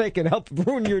 I'm glad I can help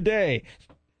ruin your day.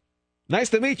 Nice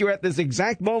to meet you at this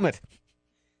exact moment.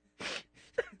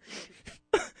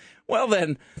 Well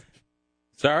then,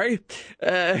 sorry.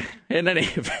 In any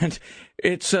event,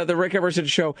 it's the Rick Emerson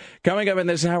Show. Coming up in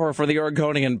this hour for the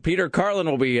Oregonian, Peter Carlin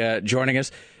will be joining us.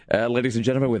 Ladies and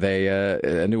gentlemen, with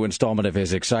a new installment of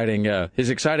his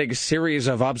exciting series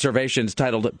of observations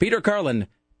titled Peter Carlin,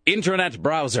 Internet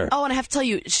Browser. Oh, and I have to tell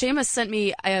you, Seamus sent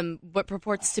me what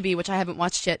purports to be, which I haven't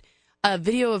watched yet, a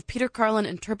video of Peter Carlin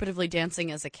interpretively dancing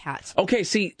as a cat. Okay,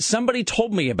 see, somebody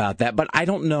told me about that, but I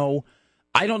don't know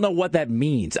what that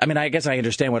means. I mean, I guess I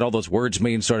understand what all those words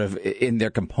mean sort of in their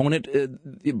component,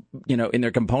 in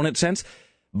their component sense,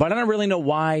 but I don't really know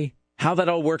how that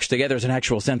all works together as an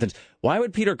actual sentence. Why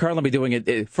would Peter Carlin be doing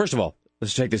it? First of all,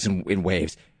 let's take this in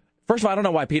waves. First of all, I don't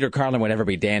know why Peter Carlin would ever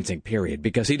be dancing, period,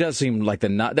 because he does seem like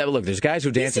look, there's guys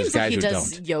who dance, there's guys who don't. He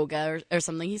does yoga or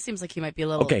something. He seems like he might be a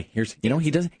little... Okay,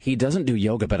 he doesn't do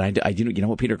yoga, but I do, you know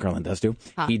what Peter Carlin does do?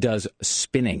 Huh. He does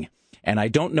spinning. And I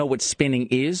don't know what spinning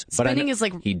is, but spinning is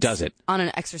like he does it on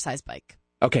an exercise bike.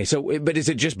 Okay, so but is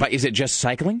it just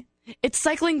cycling? It's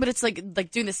cycling, but it's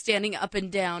like doing the standing up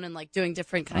and down and like doing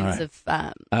different kinds of.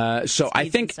 So I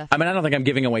think I don't think I'm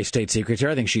giving away state secrets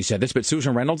here. I think she said this, but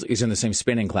Susan Reynolds is in the same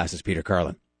spinning class as Peter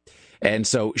Carlin, and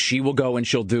so she will go and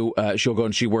she'll go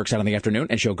and she works out in the afternoon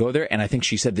and she'll go there, and I think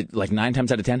she said that like 9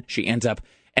 times out of 10 she ends up,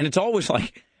 and it's always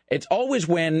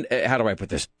when how do I put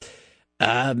this?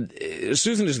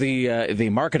 Susan is the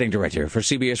marketing director for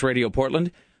CBS Radio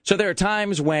Portland. So there are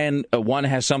times when one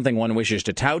has something one wishes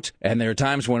to tout, and there are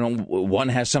times when one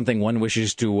has something one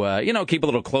wishes to, keep a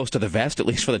little close to the vest, at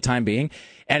least for the time being.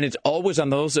 And it's always on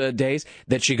those days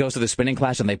that she goes to the spinning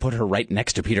class and they put her right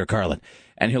next to Peter Carlin.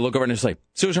 And he'll look over and he'll say,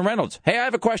 Susan Reynolds, hey, I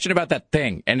have a question about that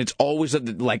thing. And it's always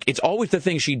the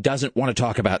thing she doesn't want to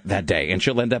talk about that day. And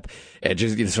she'll end up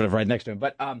just sort of right next to him.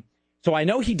 But, so I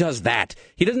know he does that.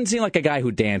 He doesn't seem like a guy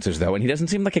who dances, though, and he doesn't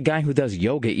seem like a guy who does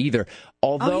yoga either.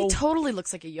 Although he totally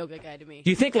looks like a yoga guy to me. Do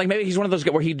you think like maybe he's one of those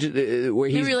guys where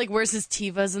maybe like wears his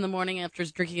tivas in the morning after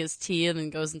drinking his tea, and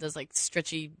then goes and does like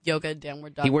stretchy yoga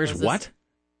downward dog. He wears poses. What?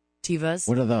 Tivas.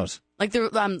 What are those? Like they're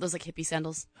those like hippie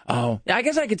sandals. Oh, I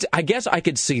guess I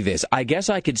could see this. I guess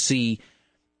I could see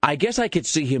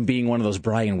him being one of those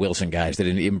Brian Wilson guys that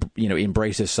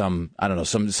embraces some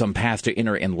path to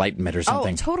inner enlightenment or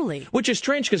something. Oh, totally. Which is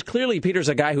strange because clearly Peter's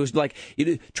a guy who's like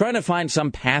trying to find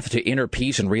some path to inner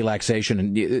peace and relaxation,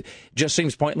 and it just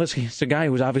seems pointless. He's a guy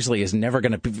who obviously is never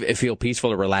going to feel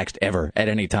peaceful or relaxed ever at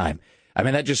any time. I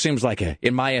mean, that just seems like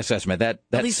in my assessment, that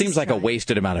seems like a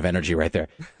wasted amount of energy right there.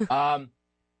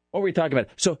 What were we talking about?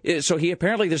 So he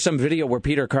apparently there's some video where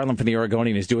Peter Carlin from the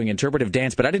Oregonian is doing interpretive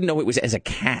dance, but I didn't know it was as a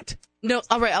cat. No,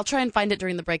 all right, I'll try and find it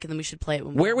during the break, and then we should play it.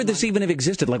 Where would this even have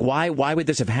existed? Like, why would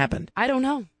this have happened? I don't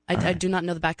know. I do not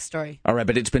know the backstory. All right,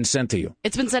 but it's been sent to you.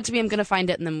 It's been sent to me. I'm going to find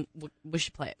it, and then we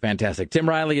should play it. Fantastic. Tim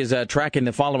Riley is tracking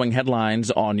the following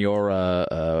headlines on your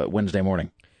Wednesday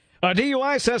morning. A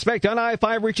DUI suspect on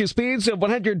I-5 reaches speeds of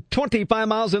 125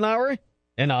 miles an hour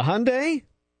in a Hyundai?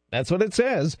 That's what it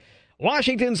says.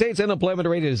 Washington State's unemployment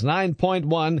rate is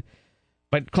 9.1,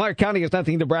 but Clark County has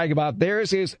nothing to brag about.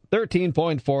 Theirs is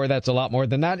 13.4. That's a lot more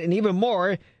than that, and even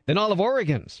more than all of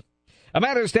Oregon's. A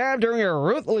man was stabbed during a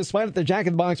ruthless fight at the Jack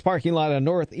in the Box parking lot on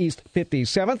Northeast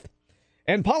 57th.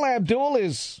 And Paula Abdul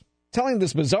is telling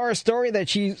this bizarre story that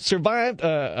she survived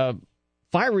a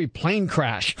fiery plane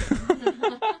crash.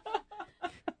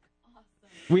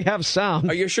 We have sound.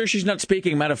 Are you sure she's not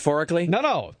speaking metaphorically?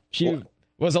 No. She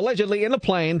was allegedly in a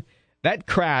plane that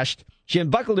crashed. She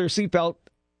unbuckled her seatbelt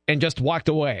and just walked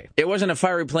away. It wasn't a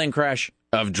fiery plane crash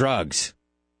of drugs.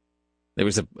 It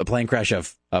was a plane crash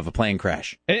of a plane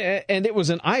crash. And it was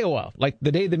in Iowa, like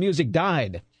the day the music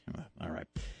died. All right.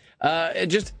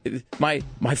 Just my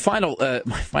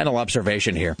final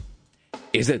observation here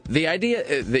is that the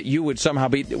idea that you would somehow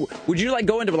be... Would you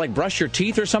go into brush your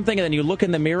teeth or something, and then you look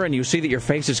in the mirror and you see that your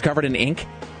face is covered in ink?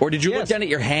 Or did you look down at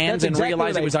your hands and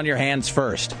realize it was on your hands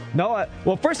first? No,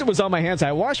 well, first it was on my hands.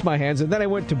 I washed my hands, and then I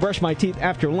went to brush my teeth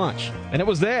after lunch, and it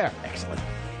was there. Excellent.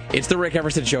 It's the Rick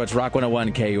Emerson Show. It's Rock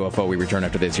 101 KUFO. We return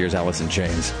after this. Here's Alice in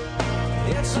Chains.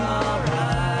 It's all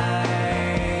right.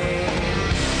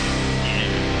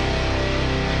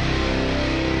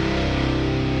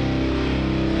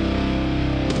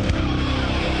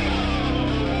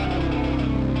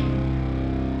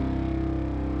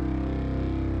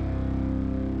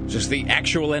 Just the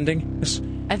actual ending?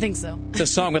 I think so. It's a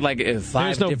song with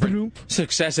 5 different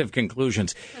successive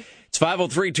conclusions. It's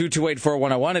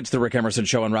 503-228-4101. It's the Rick Emerson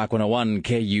Show on Rock 101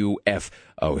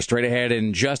 KUFO. Straight ahead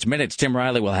in just minutes, Tim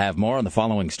Riley will have more on the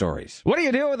following stories. What do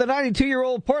you do with a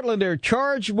 92-year-old Portlander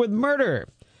charged with murder?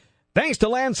 Thanks to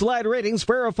landslide ratings,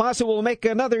 Farrah Fawcett will make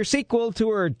another sequel to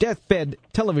her deathbed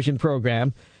television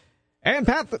program. And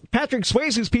Patrick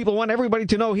Swayze's people want everybody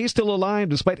to know he's still alive,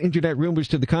 despite internet rumors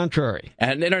to the contrary.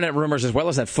 And internet rumors, as well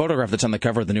as that photograph that's on the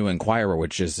cover of the New Enquirer,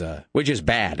 which is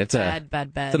bad. It's bad.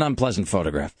 It's an unpleasant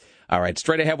photograph. All right,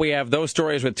 straight ahead we have those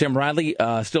stories with Tim Riley.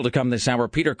 Still to come this hour,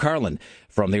 Peter Carlin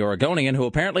from the Oregonian, who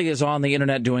apparently is on the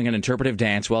internet doing an interpretive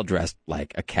dance while dressed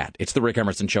like a cat. It's the Rick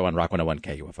Emerson Show on Rock 101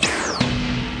 KUFO.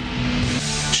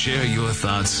 Share your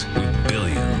thoughts with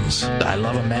billions. I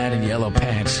love a man in yellow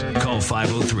pants. Call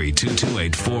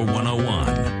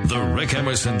 503-228-4101. The Rick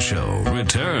Emerson Show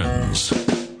returns.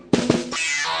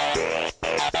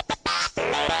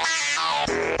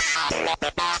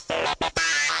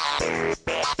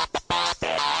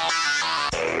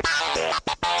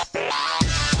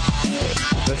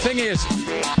 The thing is,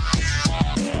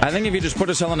 I think if you just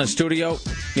put us all in a studio,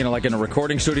 like in a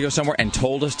recording studio somewhere, and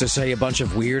told us to say a bunch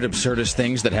of weird, absurdist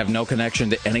things that have no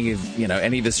connection to any of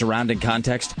the surrounding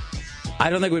context, I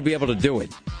don't think we'd be able to do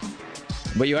it.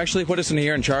 But you actually put us in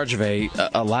here in charge of a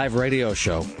live radio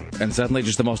show, and suddenly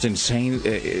just the most insane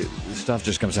stuff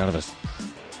just comes out of us.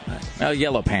 Well,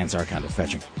 yellow pants are kind of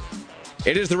fetching.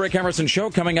 It is the Rick Emerson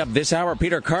Show. Coming up this hour,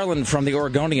 Peter Carlin from the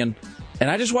Oregonian. And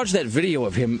I just watched that video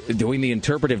of him doing the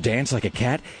interpretive dance like a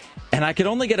cat, and I could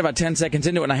only get about 10 seconds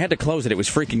into it, and I had to close it. It was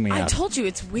freaking me out. I told you,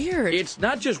 it's weird. It's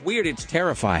not just weird, it's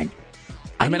terrifying.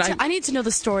 I need to know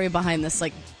the story behind this,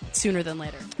 sooner than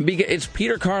later. It's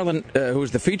Peter Carlin,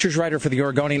 who's the features writer for the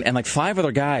Oregonian, and 5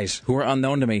 other guys who are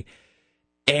unknown to me.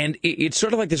 And it's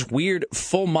sort of like this weird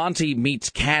Full Monty meets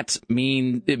Cats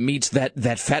meets that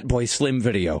Fatboy Slim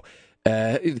video.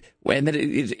 And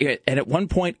at one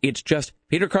point, it's just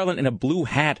Peter Carlin in a blue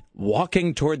hat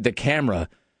walking toward the camera,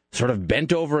 sort of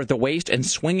bent over at the waist and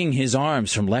swinging his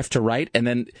arms from left to right, and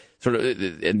then sort of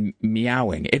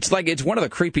meowing. It's one of the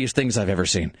creepiest things I've ever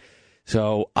seen.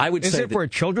 So I would say, is it for a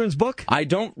children's book? I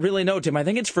don't really know, Tim. I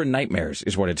think it's for nightmares,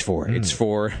 is what it's for. It's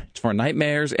for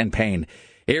nightmares and pain.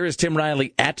 Here is Tim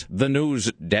Riley at the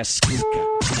news desk.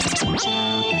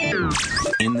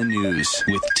 In the news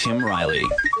with Tim Riley.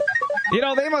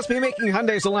 They must be making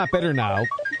Hyundais a lot better now,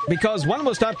 because one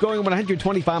will stop going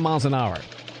 125 miles an hour,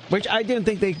 which I didn't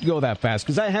think they could go that fast,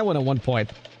 because I had one at one point.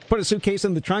 Put a suitcase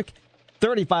in the trunk,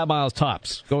 35 miles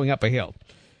tops, going up a hill.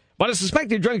 But a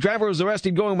suspected drunk driver was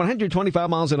arrested going 125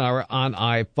 miles an hour on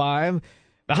I-5.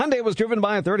 The Hyundai was driven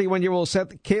by a 31-year-old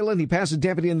Seth Kalin. He passed a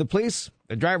deputy and the police.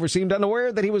 The driver seemed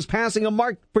unaware that he was passing a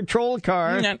marked patrol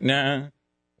car. Nah.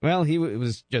 Well, he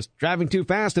was just driving too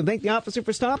fast and thanked the officer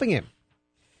for stopping him.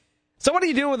 So what do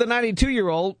you do with a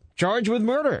 92-year-old charged with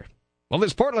murder? Well,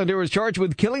 this Portlander was charged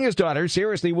with killing his daughter,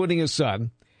 seriously wounding his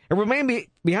son, and remain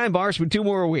behind bars for 2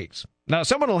 more weeks. Now,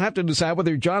 someone will have to decide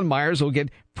whether John Myers will get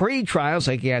pre-trial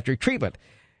psychiatric treatment.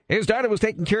 His daughter was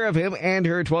taking care of him and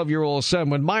her 12-year-old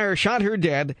son when Myers shot her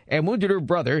dead and wounded her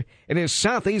brother in his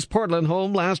southeast Portland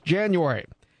home last January.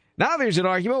 Now there's an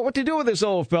argument what to do with this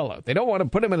old fellow. They don't want to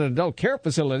put him in an adult care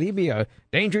facility, be a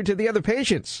danger to the other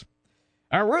patients.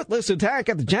 A ruthless attack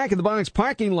at the Jack in the Box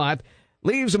parking lot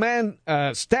leaves a man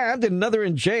stabbed and another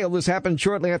in jail. This happened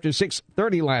shortly after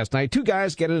 6:30 last night. 2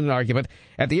 guys get in an argument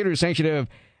at the intersection of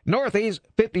Northeast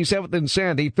 57th and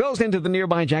Sandy, fills into the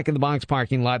nearby Jack in the Box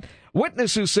parking lot.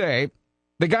 Witnesses say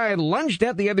the guy had lunged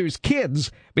at the other's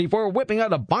kids before whipping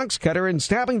out a box cutter and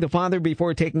stabbing the father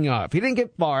before taking off. He didn't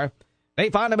get far. They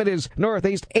found him at his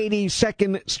Northeast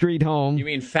 82nd Street home. You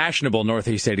mean fashionable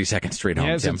Northeast 82nd Street home,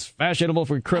 Yes, Tim. it's fashionable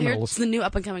for criminals. It's the new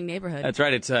up-and-coming neighborhood. That's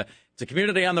right. It's a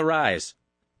community on the rise.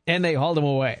 And they hauled him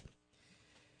away.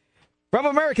 From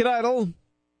American Idol,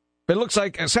 it looks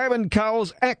like Simon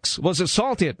Cowell's ex was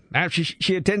assaulted after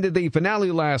she attended the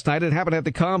finale last night. It happened at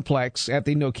the complex at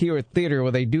the Nokia Theater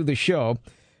where they do the show.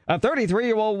 A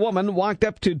 33-year-old woman walked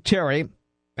up to Terry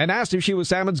and asked if she was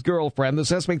Simon's girlfriend. The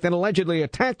suspect then allegedly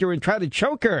attacked her and tried to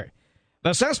choke her.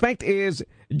 The suspect is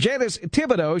Janice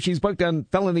Thibodeau. She's booked on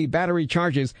felony battery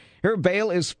charges. Her bail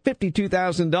is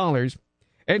 $52,000.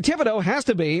 And Thibodeau has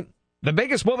to be the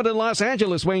biggest woman in Los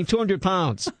Angeles, weighing 200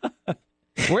 pounds.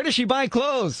 Where does she buy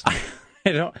clothes?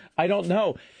 I don't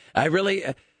know. I really,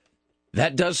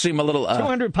 that does seem a little...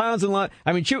 200 pounds in lot.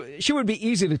 I mean, she would be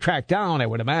easy to track down, I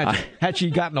would imagine, had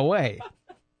she gotten away.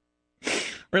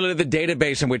 Really, the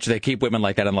database in which they keep women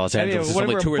like that in Los Angeles is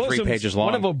only 2 or 3 pages long.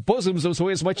 One of her bosoms was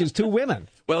weigh as much as 2 women.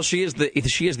 Well, she is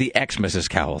the ex Mrs.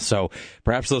 Cowell, so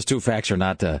perhaps those 2 facts are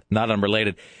not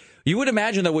unrelated. You would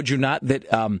imagine, though, would you not, that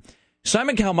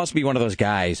Simon Cowell must be one of those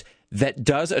guys that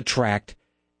does attract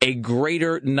a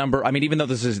greater number. I mean, even though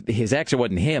this is his ex, it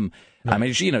wasn't him. No. I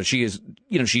mean, she's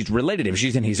related to him.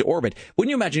 She's in his orbit.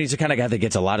 Wouldn't you imagine he's the kind of guy that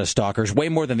gets a lot of stalkers, way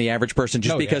more than the average person,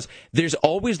 just because there's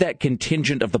always that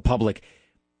contingent of the public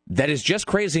that is just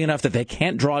crazy enough that they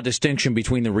can't draw a distinction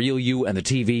between the real you and the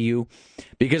TV you.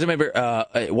 Because I remember,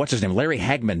 what's his name? Larry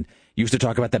Hagman used to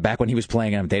talk about that back when he was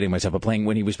playing, I'm dating myself, but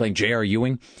when he was playing J.R.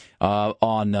 Ewing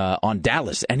on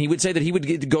Dallas. And he would say that he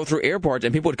would go through airports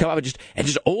and people would come up and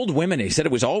just old women. He said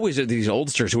it was always these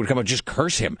oldsters who would come up and just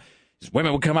curse him.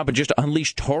 Women would come up and just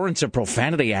unleash torrents of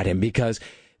profanity at him because,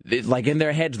 like, in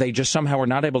their heads, they just somehow were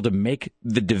not able to make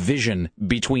the division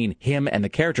between him and the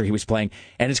character he was playing.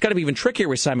 And it's got to be even trickier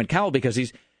with Simon Cowell because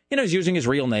he's using his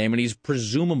real name and he's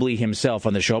presumably himself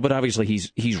on the show, but obviously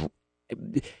he's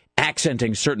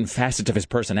accenting certain facets of his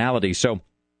personality. So,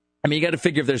 I mean, you got to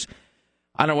figure if there's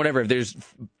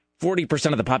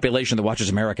 40% of the population that watches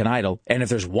American Idol, and if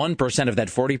there's 1% of that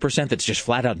 40% that's just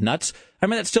flat out nuts, I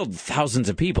mean, that's still thousands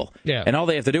of people. Yeah. And all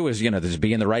they have to do is, just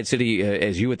be in the right city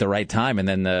as you at the right time, and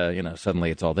then,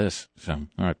 suddenly it's all this. So,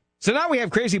 all right. So now we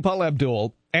have Crazy Paula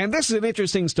Abdul, and this is an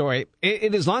interesting story.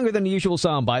 It is longer than the usual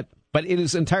soundbite, but it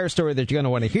is an entire story that you're going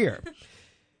to want to hear.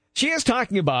 She is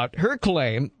talking about her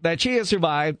claim that she has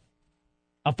survived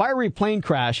a fiery plane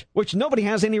crash, which nobody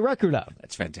has any record of.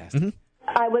 That's fantastic. Mm-hmm.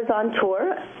 I was on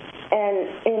tour, and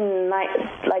in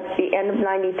the end of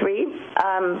 '93,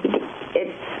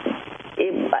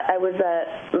 I was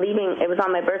leaving. It was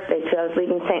on my birthday too. I was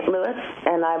leaving St. Louis,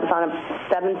 and I was on a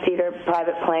 7-seater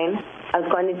private plane. I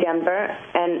was going to Denver,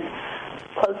 and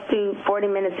close to 40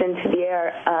 minutes into the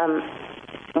air,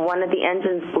 one of the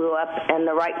engines blew up, and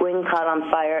the right wing caught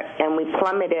on fire, and we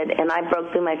plummeted, and I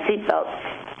broke through my seatbelt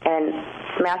and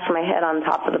smashed my head on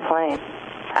top of the plane.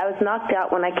 I was knocked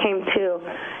out. When I came to,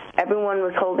 everyone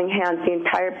was holding hands. The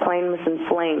entire plane was in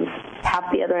flames.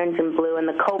 Half the other engine blew, and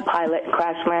the co-pilot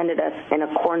crash-landed us in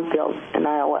a cornfield in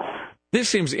Iowa. This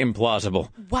seems implausible.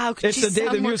 Wow, it's the day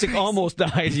the music crazy. Almost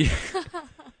died.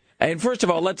 And first of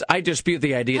all, I dispute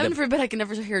the idea Heaven forbid I can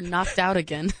never hear knocked out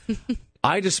again.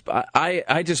 I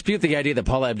dispute the idea that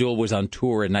Paula Abdul was on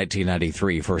tour in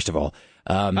 1993, first of all.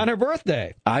 On her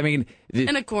birthday. I mean...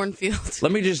 in a cornfield.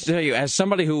 Let me just tell you, as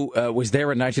somebody who was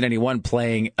there in 1991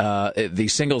 playing the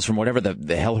singles from whatever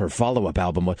the hell her follow-up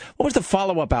album was. What was the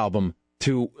follow-up album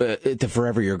to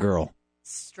Forever Your Girl?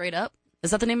 Straight Up?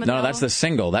 Is that the name of the album? No, that's the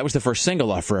single. That was the first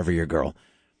single off Forever Your Girl.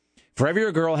 Forever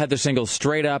Your Girl had the single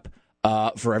Straight Up,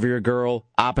 Forever Your Girl,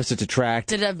 Opposites Attract.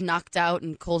 Did it have Knocked Out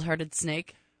and Cold Hearted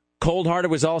Snake? Cold Hearted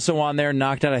was also on there,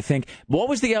 Knocked Out, I think. What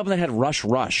was the album that had Rush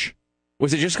Rush?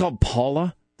 Was it just called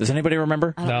Paula? Does anybody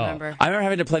remember? I don't remember. I remember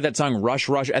having to play that song Rush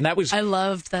Rush, and that was... I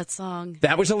loved that song.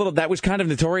 That was kind of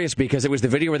notorious because it was the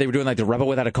video where they were doing like the Rebel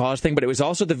Without a Cause thing, but it was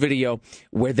also the video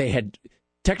where they had...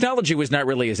 Technology was not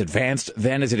really as advanced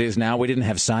then as it is now. We didn't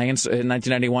have science in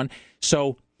 1991.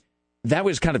 So that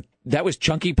was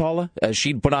chunky Paula.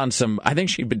 She'd put on some... I think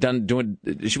she was doing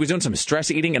some stress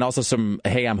eating and also some,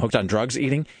 hey, I'm hooked on drugs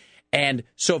eating. And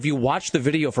so if you watch the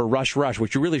video for Rush Rush,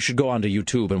 which you really should go onto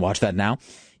YouTube and watch that now...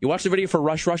 You watch the video for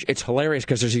Rush Rush, it's hilarious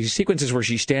because there's these sequences where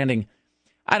she's standing,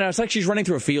 I don't know, it's like she's running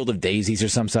through a field of daisies or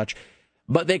some such,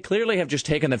 but they clearly have just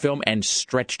taken the film and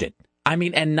stretched it. I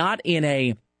mean, and not in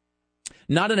a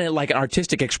like an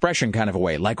artistic expression kind of a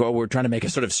way, like we're trying to make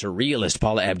a sort of surrealist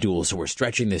Paula Abdul, so we're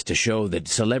stretching this to show that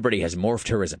celebrity has morphed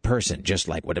her as a person, just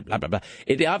like what blah, blah, blah.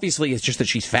 It obviously is just that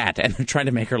she's fat and they're trying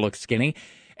to make her look skinny.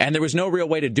 And there was no real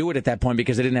way to do it at that point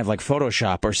because they didn't have like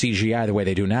Photoshop or CGI the way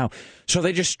they do now. So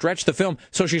they just stretched the film.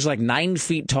 So she's like 9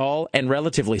 feet tall and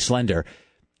relatively slender.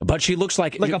 But she looks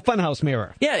like... Like a funhouse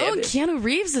mirror. Yeah. Oh, Keanu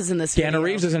Reeves is in this video. Keanu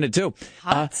Reeves is in it too.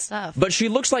 Hot stuff. But she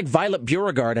looks like Violet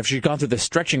Beauregard after she's gone through the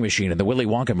stretching machine in the Willy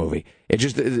Wonka movie.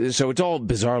 So it's all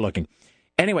bizarre looking.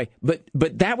 Anyway, but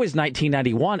that was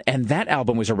 1991, and that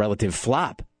album was a relative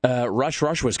flop. Rush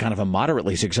Rush was kind of a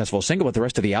moderately successful single, but the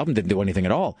rest of the album didn't do anything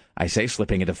at all. I say,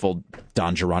 slipping into full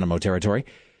Don Geronimo territory.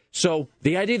 So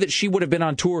the idea that she would have been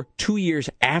on tour 2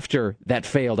 years after that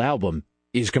failed album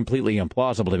is completely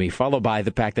implausible to me, followed by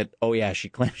the fact that, oh yeah, she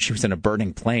claimed she was in a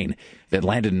burning plane that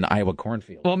landed in an Iowa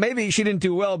cornfield. Well, maybe she didn't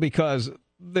do well because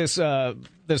this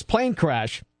plane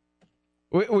crash,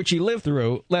 which she lived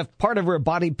through, left part of her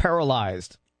body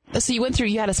paralyzed. So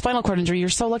you had a spinal cord injury. You're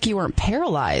so lucky you weren't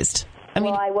paralyzed.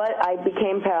 I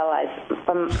became paralyzed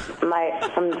from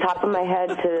the top of my head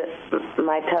to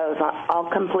my toes, all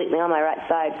completely on my right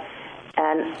side.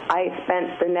 And I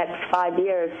spent the next 5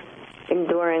 years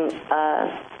enduring around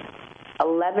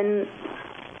 11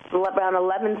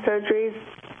 surgeries,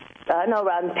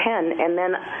 around 10. And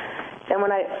then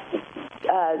when I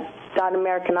got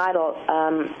American Idol,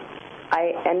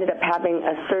 I ended up having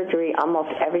a surgery almost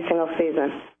every single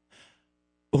season.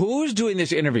 Who's doing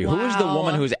this interview? Wow. Who is the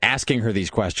woman who's asking her these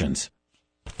questions?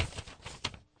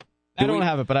 I don't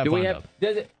have it, but I found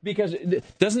it. Because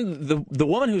doesn't the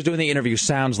woman who's doing the interview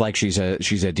sounds like she's a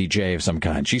DJ of some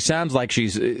kind? She sounds like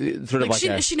she's sort of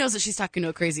like she knows that she's talking to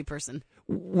a crazy person.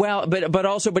 Well,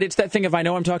 but it's that thing of I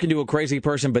know I'm talking to a crazy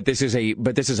person, but this is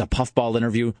a puffball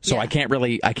interview, so yeah. I can't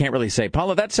really say,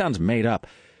 Paula, that sounds made up.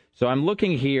 So I'm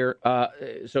looking here.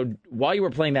 So while you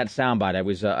were playing that soundbite,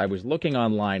 I was looking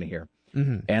online here.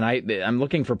 Mm-hmm. And I'm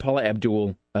looking for Paula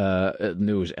Abdul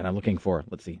news, and I'm looking for,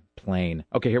 let's see, plane.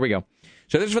 Okay, here we go.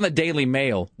 So this is from the Daily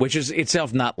Mail, which is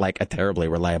itself not like a terribly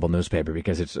reliable newspaper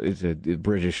because it's a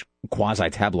British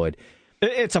quasi-tabloid.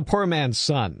 It's a poor man's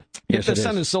Sun. Yes, if the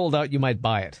Sun is sold out, you might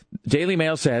buy it. Daily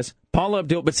Mail says, Paula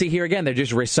Abdul, but see here again, they're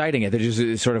just reciting it. They're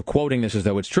just sort of quoting this as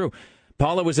though it's true.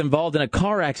 Paula was involved in a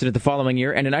car accident the following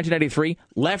year, and in 1993,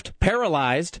 left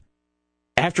paralyzed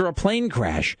after a plane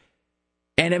crash.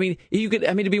 And I mean,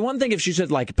 it'd be one thing if she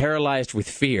said like paralyzed with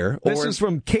fear. This is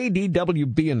from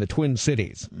KDWB in the Twin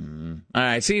Cities. All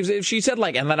right. See, if she said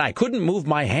like, and then I couldn't move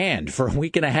my hand for a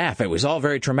week and a half. It was all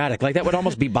very traumatic. Like that would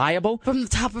almost be buyable. From the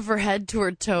top of her head to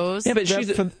her toes. Yeah, but she's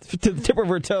to the tip of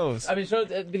her toes. I mean, so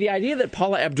the idea that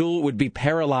Paula Abdul would be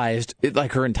paralyzed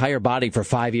like her entire body for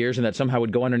 5 years and that somehow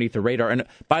would go underneath the radar. And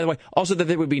by the way, also that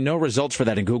there would be no results for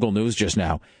that in Google News just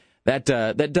now. That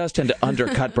does tend to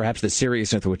undercut perhaps the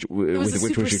seriousness with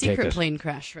which we should take this. Plane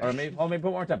crash, right? Or maybe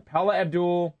put more time. Paula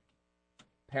Abdul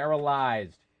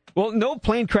paralyzed. Well, no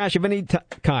plane crash of any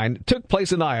kind took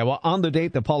place in Iowa on the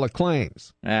date that Paula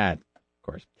claims. Of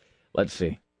course. Let's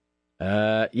see.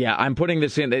 Yeah, I'm putting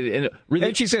this in. Really,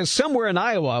 and she says somewhere in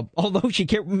Iowa, although she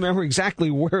can't remember exactly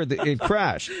where it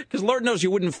crashed. Because Lord knows you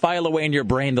wouldn't file away in your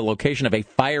brain the location of a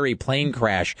fiery plane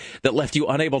crash that left you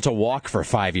unable to walk for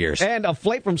 5 years. And a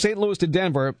flight from St. Louis to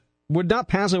Denver would not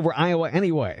pass over Iowa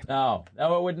anyway. No,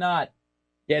 it would not.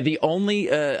 Yeah, the only...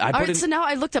 So now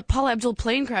I looked at Paula Abdul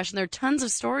plane crash, and there are tons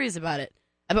of stories about it.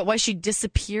 About why she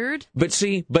disappeared.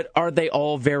 But are they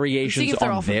all variations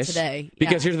on all this? From today.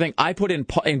 Because here's the thing. I put in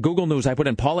Google News, I put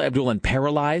in Paula Abdul and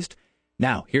paralyzed.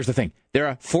 Now, here's the thing. There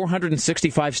are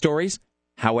 465 stories.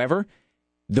 However,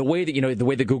 the way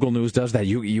that Google News does that,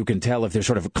 you can tell if they're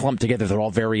sort of clumped together, they're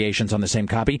all variations on the same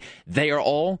copy. They are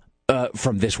all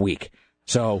from this week.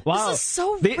 So wow, this is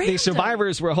so the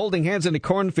survivors were holding hands in a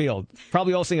cornfield,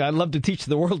 probably all singing "I'd love to teach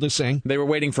the world to sing." They were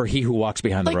waiting for He Who Walks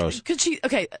Behind the Rose. Could she?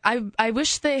 Okay, I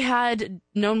wish they had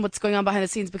known what's going on behind the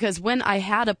scenes because when I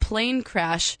had a plane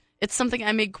crash, it's something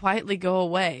I made quietly go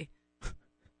away.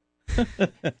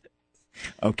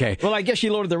 Okay. Well, I guess she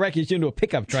loaded the wreckage into a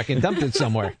pickup truck and dumped it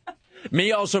somewhere.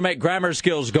 Me also make grammar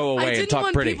skills go away and talk I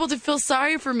didn't pretty. want people to feel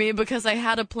sorry for me because I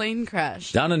had a plane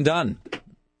crash. Done and done.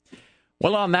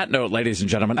 Well, on that note, ladies and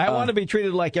gentlemen, I want to be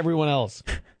treated like everyone else.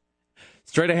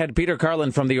 Straight ahead, Peter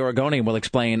Carlin from the Oregonian will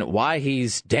explain why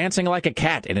he's dancing like a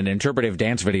cat in an interpretive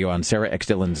dance video on Sarah X.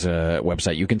 Dillon's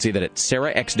website. You can see that at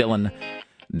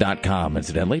sarahxdillon.com,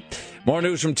 incidentally. More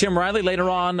news from Tim Riley later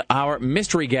on, our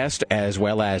mystery guest, as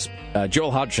well as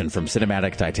Joel Hodgson from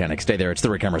Cinematic Titanic. Stay there. It's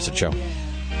The Rick Emerson Show.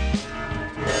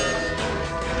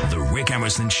 The Rick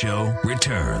Emerson Show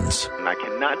returns. And I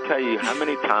cannot tell you how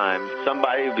many times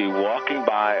somebody will be walking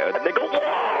by and they go,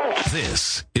 whoa!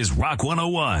 This is Rock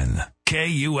 101,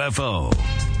 KUFO.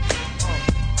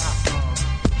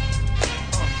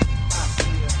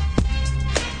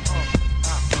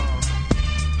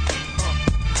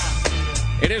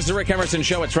 It is the Rick Emerson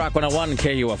Show. It's Rock 101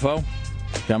 KUFO.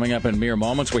 Coming up in mere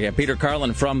moments, we have Peter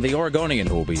Carlin from the Oregonian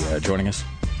who will be joining us.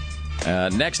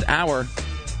 Next hour,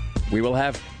 we will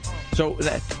have...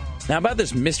 now about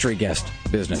this mystery guest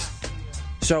business.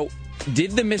 So,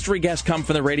 did the mystery guest come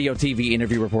from the radio TV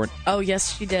interview report? Oh,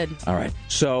 yes, she did. All right.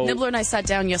 So Nibbler and I sat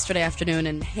down yesterday afternoon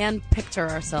and handpicked her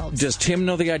ourselves. Does Tim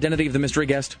know the identity of the mystery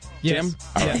guest? Yes. Tim?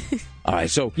 All right. All right,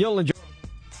 so... You'll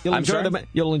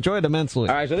enjoy it immensely.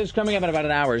 All right, so this is coming up in about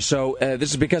an hour. So this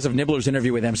is because of Nibbler's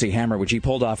interview with MC Hammer, which he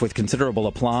pulled off with considerable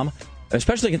aplomb,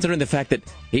 especially considering the fact that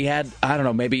he had, I don't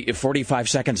know, maybe 45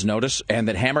 seconds notice, and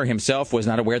that Hammer himself was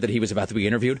not aware that he was about to be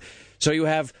interviewed. So you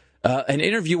have an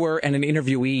interviewer and an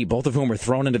interviewee, both of whom were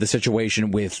thrown into the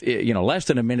situation with, less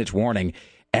than a minute's warning.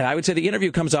 And I would say the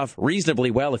interview comes off reasonably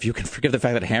well if you can forgive the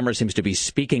fact that Hammer seems to be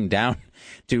speaking down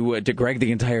to Greg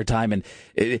the entire time. And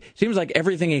it seems like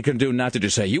everything he can do not to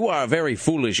just say, you are a very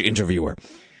foolish interviewer.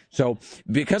 So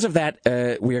because of that,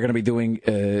 we are going to be doing,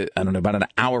 about an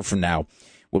hour from now,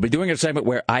 we'll be doing a segment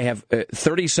where I have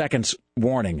 30 seconds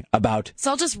warning about...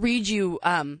 So I'll just read you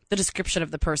the description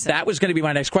of the person. That was going to be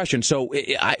my next question. So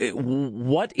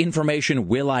what information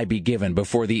will I be given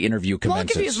before the interview commences? Well, I'll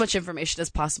give you as much information as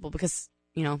possible because...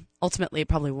 ultimately it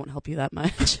probably won't help you that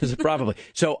much. Probably.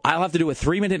 So I'll have to do a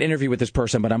 3-minute interview with this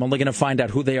person, but I'm only going to find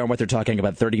out who they are and what they're talking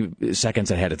about 30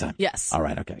 seconds ahead of time. Yes. All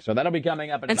right, okay. So that'll be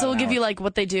coming up in and so we'll give hour. you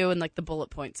what they do and the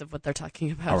bullet points of what they're talking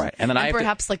about. All right. And then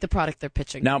perhaps the product they're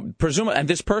pitching. Now, and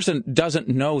this person doesn't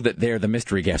know that they're the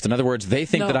mystery guest. In other words, they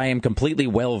think that I am completely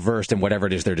well-versed in whatever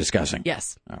it is they're discussing.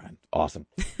 Yes. All right. Awesome.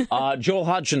 Joel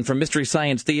Hodgson from Mystery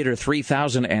Science Theater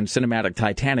 3000 and Cinematic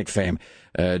Titanic fame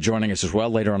joining us as well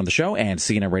later on in the show, and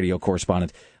CNN radio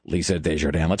correspondent Lisa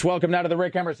Desjardins. Let's welcome now to the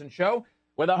Rick Emerson Show,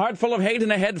 with a heart full of hate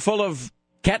and a head full of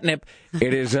catnip,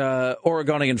 it is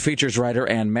Oregonian features writer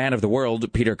and man of the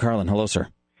world, Peter Carlin. Hello, sir.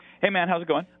 Hey, man, how's it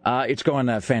going? It's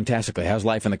going fantastically. How's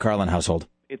life in the Carlin household?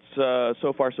 It's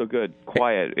so far so good.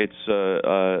 Quiet.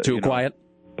 It's too quiet?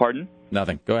 Pardon?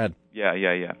 Nothing. Go ahead.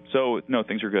 Yeah. So, no,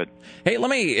 things are good. Hey, let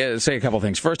me say a couple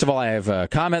things. First of all, I have a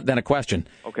comment, then a question.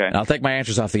 Okay. And I'll take my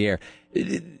answers off the air.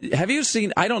 Have you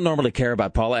seen, I don't normally care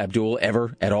about Paula Abdul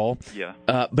ever, at all. Yeah.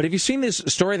 But have you seen this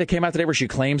story that came out today where she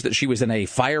claims that she was in a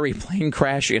fiery plane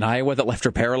crash in Iowa that left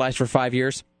her paralyzed for 5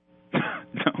 years?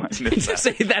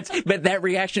 But that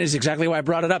reaction is exactly why I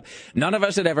brought it up. None of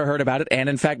us had ever heard about it, and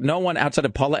in fact, no one outside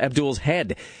of Paula Abdul's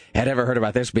head had ever heard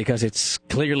about this because it's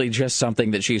clearly just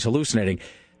something that she's hallucinating.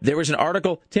 There was an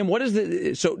article. Tim,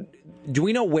 so do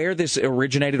we know where this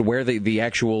originated, where the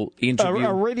actual interview?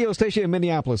 A radio station in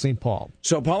Minneapolis, St. Paul.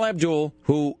 So Paula Abdul,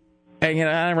 who... And,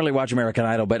 I don't really watch American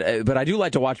Idol, but I do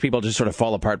like to watch people just sort of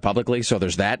fall apart publicly, so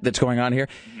there's that's going on here.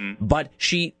 Mm-hmm. But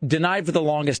she denied for the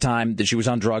longest time that she was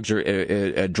on drugs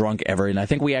or drunk ever, and I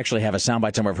think we actually have a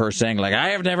soundbite somewhere of her saying, I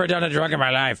have never done a drug in my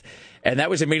life. And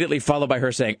that was immediately followed by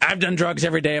her saying, I've done drugs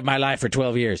every day of my life for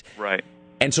 12 years. Right.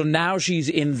 And so now she's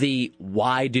in the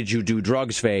why did you do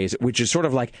drugs phase, which is sort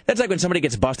of that's like when somebody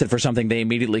gets busted for something, they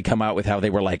immediately come out with how they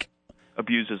were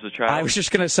abused as a child. I was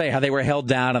just going to say how they were held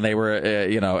down and they were,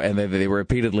 and they were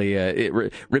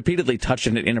repeatedly touched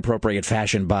in an inappropriate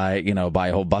fashion by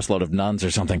a whole busload of nuns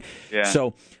or something. Yeah.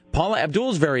 So Paula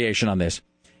Abdul's variation on this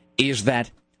is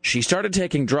that she started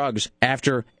taking drugs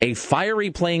after a fiery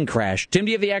plane crash. Tim,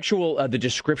 do you have the actual the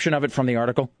description of it from the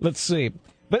article? Let's see.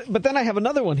 But then I have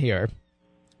another one here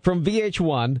from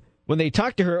VH1. When they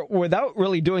talked to her without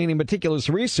really doing any meticulous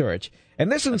research. In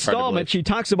this installment, she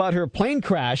talks about her plane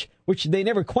crash, which they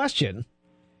never question,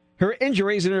 her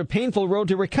injuries, and her painful road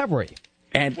to recovery.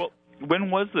 And when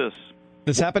was this?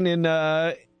 This happened in,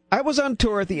 I was on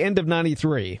tour at the end of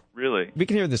 93. Really? We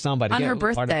can hear the soundbite again. On her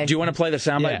birthday. Do you want to play the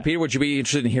soundbite? Yeah. Peter, would you be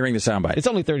interested in hearing the soundbite? It's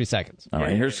only 30 seconds. All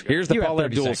right, here's the Paula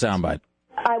Abdul soundbite.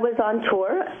 I was on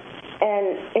tour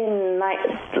And in like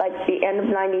the end of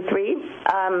 '93,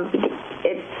 I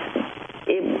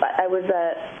was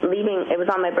leaving. It was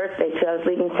on my birthday too. I was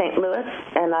leaving St. Louis,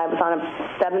 and I was on a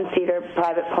 7-seater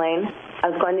private plane. I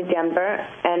was going to Denver,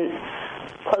 and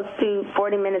close to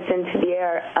 40 minutes into the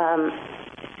air,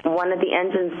 one of the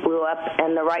engines blew up,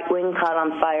 and the right wing caught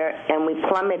on fire, and we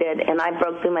plummeted, and I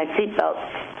broke through my seatbelt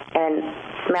and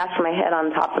smashed my head on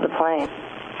top of the plane.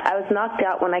 I was knocked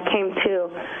out. When I came to,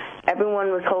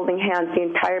 everyone was holding hands. The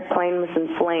entire plane was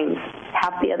in flames.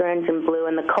 Half the other engine blew,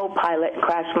 and the co-pilot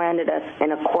crash-landed us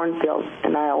in a cornfield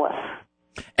in Iowa.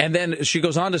 And then she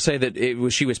goes on to say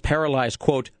that she was paralyzed,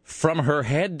 quote, from her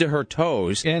head to her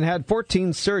toes. And had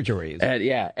 14 surgeries.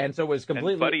 And so was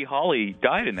completely... And Buddy Holly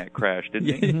died in that crash,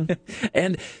 didn't he?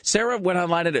 And Sarah went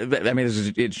online,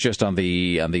 it's just on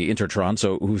the Intertron,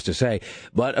 so who's to say.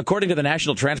 But according to the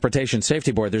National Transportation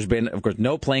Safety Board, there's been, of course,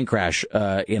 no plane crash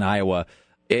in Iowa.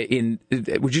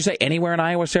 Would you say anywhere in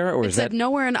Iowa, Sarah? Or it said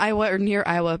nowhere in Iowa or near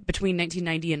Iowa between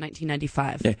 1990 and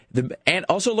 1995. Yeah, and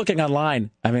also looking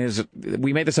online,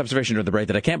 we made this observation during the break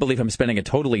that I can't believe I'm spending a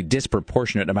totally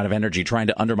disproportionate amount of energy trying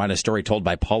to undermine a story told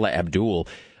by Paula Abdul.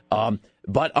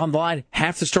 But online,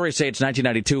 half the stories say it's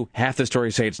 1992, half the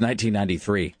stories say it's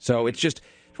 1993. So it's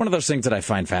one of those things that I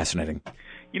find fascinating.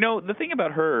 You know, the thing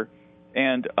about her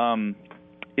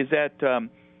is that...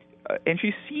 and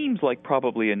she seems like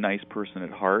probably a nice person at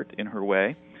heart in her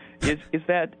way, is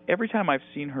that every time I've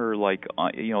seen her like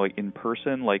in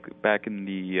person, like back in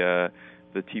the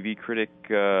TV Critic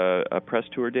press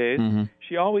tour days,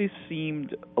 she always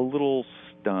seemed a little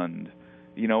stunned,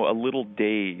 a little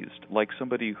dazed, like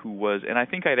somebody who was, and I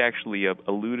think I'd actually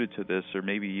alluded to this or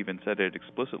maybe even said it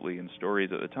explicitly in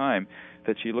stories at the time,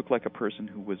 that she looked like a person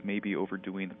who was maybe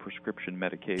overdoing the prescription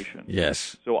medication.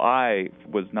 Yes. So I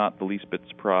was not the least bit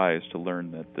surprised to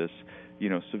learn that this,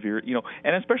 severe,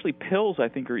 and especially pills I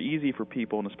think are easy for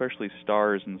people, and especially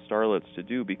stars and starlets to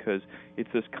do, because it's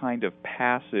this kind of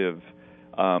passive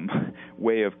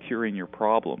way of curing your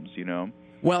problems,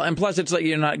 Well, and plus, it's like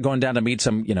you're not going down to meet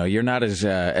some, you're not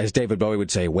as David Bowie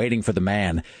would say, waiting for the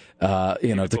man, David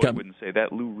to Bowie come. wouldn't say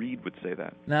that. Lou Reed would say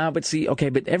that. No, but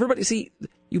but everybody,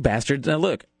 you bastards. Now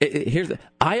look,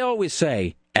 I always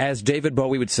say, as David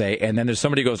Bowie would say, and then there's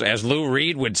somebody who goes, as Lou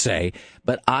Reed would say,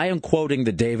 but I am quoting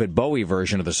the David Bowie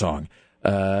version of the song,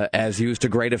 as used to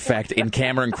great effect in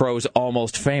Cameron Crowe's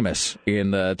Almost Famous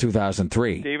in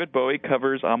 2003. David Bowie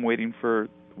covers I'm Waiting for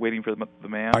the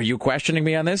Man. Are you questioning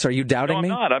me on this? Are you doubting me?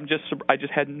 No, I'm not. I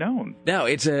just hadn't known. No,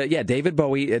 it's David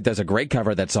Bowie does a great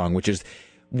cover of that song, which is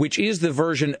the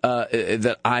version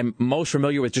that I'm most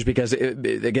familiar with, just because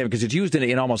because it's used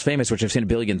in Almost Famous, which I've seen a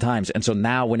billion times, and so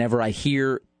now whenever I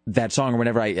hear that song or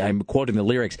whenever I'm quoting the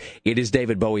lyrics, it is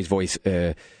David Bowie's voice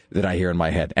that I hear in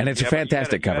my head, and it's a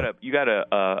fantastic cover. You got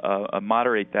to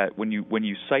moderate that when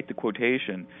you cite the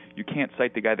quotation. You can't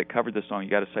cite the guy that covered the song. You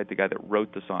got to cite the guy that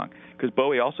wrote the song, because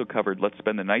Bowie also covered "Let's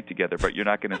Spend the Night Together," but you're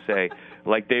not going to say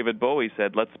like David Bowie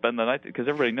said, "Let's spend the night," because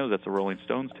everybody knows that's a Rolling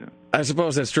Stones tune. I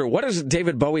suppose that's true. What does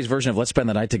David Bowie's version of "Let's Spend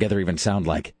the Night Together" even sound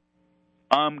like?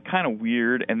 Kind of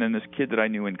weird. And then this kid that I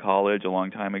knew in college a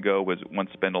long time ago once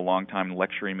spent a long time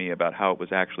lecturing me about how it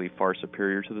was actually far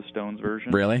superior to the Stones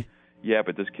version. Really? Yeah,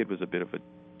 but this kid was a bit of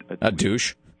a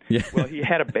douche. Yeah. Well, he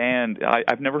had a band.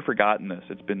 I've never forgotten this.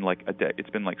 It's been like it's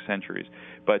been like centuries.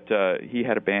 But he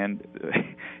had a band.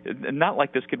 Not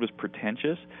like this kid was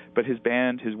pretentious, but his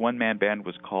one-man band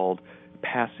was called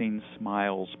Passing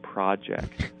Smiles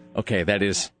Project. Okay,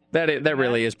 that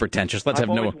really is pretentious. I've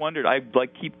always wondered. I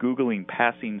keep Googling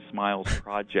Passing Smiles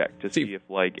Project to see if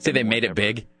they made it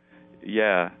big.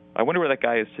 Yeah, I wonder where that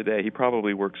guy is today. He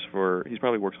probably works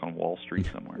on Wall Street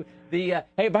somewhere.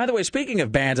 Hey, by the way, speaking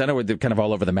of bands, I know we're kind of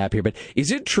all over the map here, but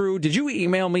is it true? Did you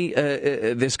email me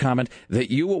this comment that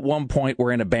you at one point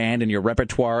were in a band and your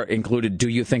repertoire included "Do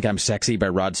You Think I'm Sexy" by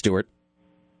Rod Stewart?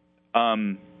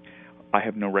 I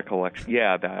have no recollection.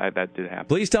 Yeah, that did happen.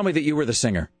 Please tell me that you were the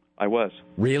singer. I was.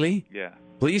 Really? Yeah.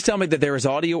 Please tell me that there is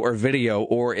audio or video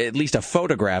or at least a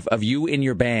photograph of you in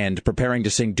your band preparing to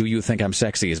sing "Do You Think I'm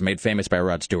Sexy" as made famous by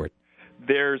Rod Stewart.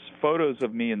 There's photos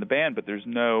of me in the band, but there's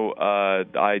no.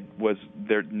 I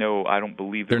don't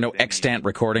believe there are no extant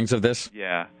recordings of this.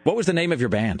 Yeah. What was the name of your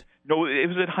band? No, it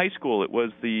was at high school. It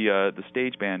was the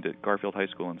stage band at Garfield High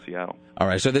School in Seattle. All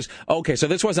right. So this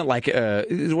wasn't like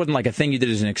a thing you did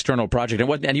as an external project. It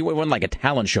wasn't like a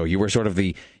talent show. You were sort of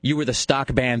the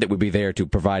stock band that would be there to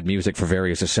provide music for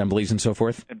various assemblies and so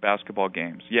forth. And basketball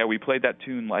games. Yeah, we played that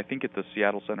tune. I think at the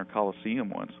Seattle Center Coliseum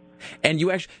once. And you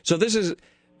actually. So this is.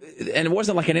 And it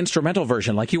wasn't like an instrumental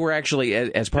version, like you were actually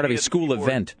as part of a school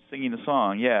event singing the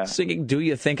song. Yeah, singing "Do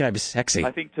You Think I'm Sexy?"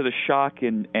 I think to the shock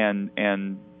and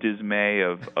dismay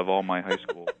of all my high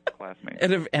school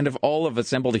classmates and of all of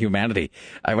assembled humanity,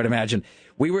 I would imagine.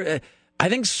 We were. I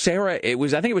think Sarah. It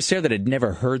was Sarah that had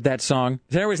never heard that song.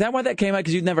 Sarah, was that why that came out?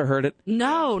 Because you'd never heard it?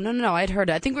 No. I'd heard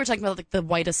it. I think we were talking about like the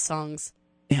whitest songs.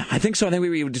 Yeah, I think so. I think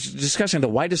we were discussing the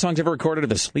whitest songs ever recorded, or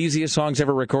the sleaziest songs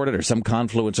ever recorded, or some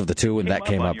confluence of the two, and that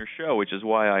came up on your show, which is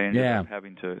why I ended up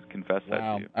having to confess that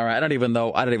to you. All right, I don't even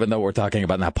know what we're talking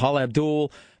about now. Paula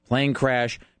Abdul, plane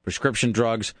crash, prescription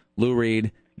drugs, Lou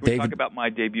Reed. Can we talk about my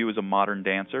debut as a modern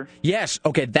dancer? Yes.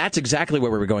 Okay, that's exactly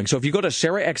where we were going. So if you go to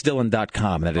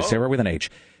sarahxdillon.com, that is Sarah with an H.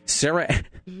 Sarah,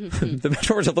 the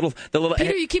metaphor is the little.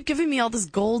 Peter, you keep giving me all this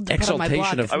gold to put on my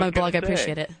blog. I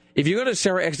appreciate it. If you go to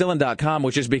sarahxdillon.com,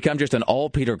 which has become just an all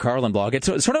Peter Carlin blog, it's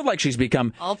sort of like she's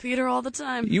become all Peter all the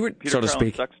time. You were, so to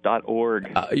speak.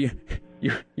 PeterCarlinSucks.org.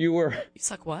 You were. You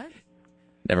suck what?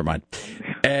 Never mind.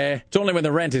 It's only when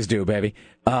the rent is due, baby.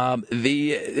 But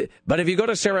if you go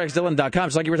to sarahxdillon.com,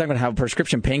 it's like you were talking about how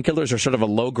prescription painkillers are sort of a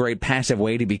low-grade passive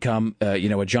way to become, a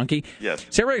junkie. Yes.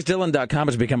 sarahxdillon.com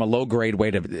has become a low-grade way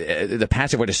the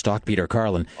passive way to stalk Peter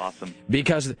Carlin. Awesome.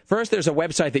 Because first there's a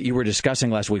website that you were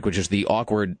discussing last week, which is the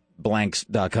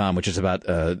awkwardblanks.com, which is about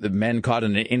the men caught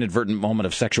in an inadvertent moment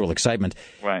of sexual excitement.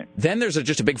 Right. Then there's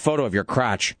just a big photo of your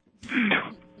crotch.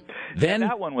 Then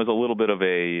that one was a little bit of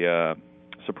a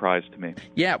surprise to me.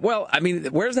 Yeah, well, I mean,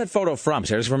 where's that photo from?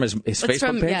 Sarah? Is it from his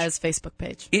Facebook page? Yeah, his Facebook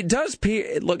page. It does.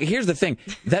 Look, here's the thing.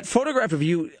 That photograph of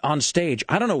you on stage,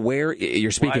 I don't know where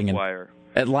you're speaking. Livewire.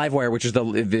 At Livewire, which is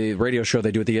the radio show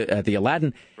they do at the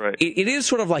Aladdin. Right. It is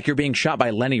sort of like you're being shot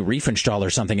by Lenny Riefenstahl or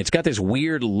something. It's got this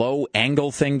weird low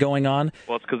angle thing going on.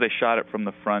 Well, it's because they shot it from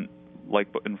the front, like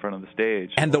in front of the stage.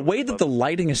 And the way that the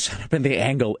lighting is set up in the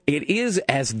angle, it is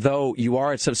as though you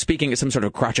are speaking at some sort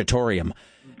of crotchatorium.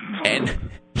 And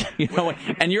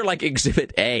and you're like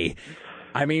Exhibit A.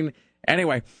 I mean,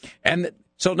 anyway, and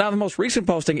so now the most recent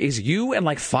posting is you and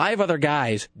like 5 other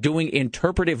guys doing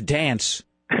interpretive dance,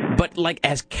 but like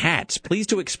as cats. Please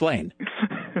do explain.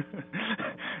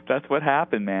 That's what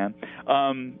happened, man.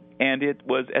 And it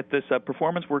was at this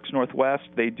Performance Works Northwest.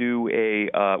 They do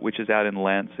which is out in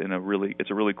Lentz,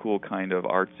 it's a really cool kind of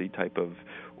artsy type of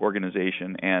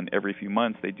organization. And every few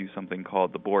months they do something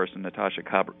called the Boris and Natasha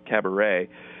Cabaret.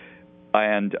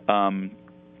 And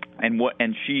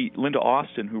Linda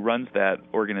Austin, who runs that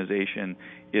organization,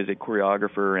 is a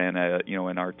choreographer and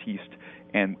an artiste.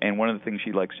 And one of the things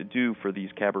she likes to do for these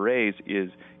cabarets is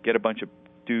get a bunch of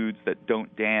dudes that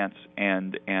don't dance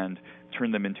and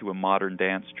turn them into a modern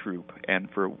dance troupe, and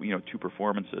for 2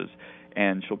 performances,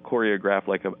 and she'll choreograph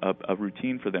like a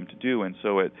routine for them to do, and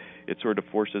so it sort of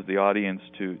forces the audience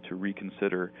to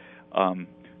reconsider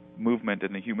movement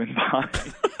in the human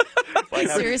body.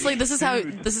 Seriously, this is how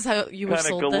you were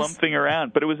sold kind of this? galumphing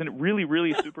around, but it was a really,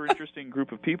 really super interesting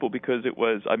group of people because it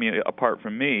was, I mean, apart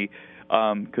from me,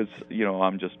 because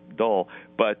I'm just dull.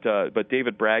 But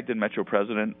David Bragdon, Metro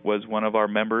President, was one of our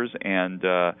members, and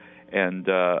Scott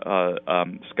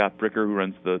Bricker, who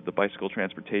runs the Bicycle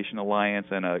Transportation Alliance,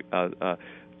 and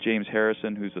James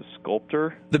Harrison, who's a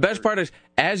sculptor. The best part is,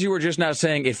 as you were just now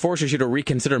saying, it forces you to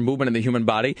reconsider movement in the human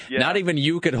body. Yeah. Not even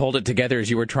you could hold it together as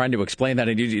you were trying to explain that,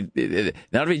 and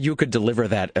not even you could deliver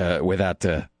that without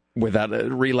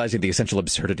realizing the essential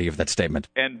absurdity of that statement.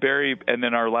 And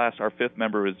then our 5th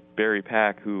member is Barry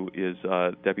Pack, who is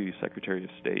Deputy Secretary of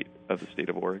State of the state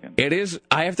of Oregon. It is,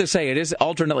 I have to say, it is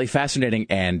alternately fascinating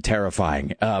and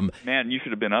terrifying. Man, you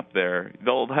should have been up there.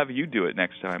 They'll have you do it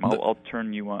next time. I'll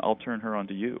turn her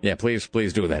onto you. Yeah, please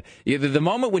do that. The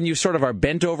moment when you sort of are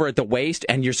bent over at the waist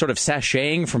and you're sort of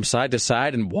sashaying from side to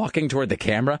side and walking toward the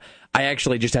camera, I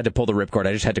actually just had to pull the ripcord.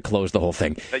 I just had to close the whole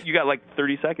thing. You got like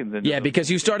 30 seconds in. Yeah, because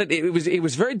you started. It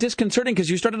was very disconcerting because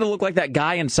you started to look like that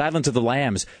guy in Silence of the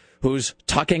Lambs who's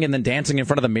tucking and then dancing in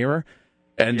front of the mirror.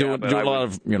 And doing a lot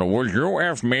of, would you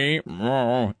F me?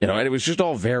 And it was just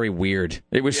all very weird.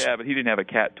 It was. Yeah, but he didn't have a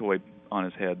cat toy on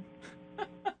his head.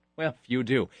 Well, you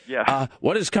do. Yeah.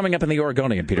 What is coming up in the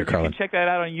Oregonian, Peter Carlin? You can check that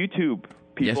out on YouTube,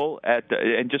 people. Yes.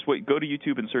 And just go to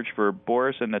YouTube and search for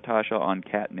Boris and Natasha on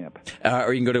catnip.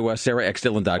 Or you can go to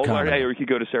sarahxdillon.com. Or you can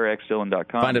go to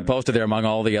sarahxdillon.com. Find it posted there among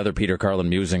all the other Peter Carlin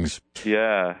musings.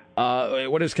 Yeah.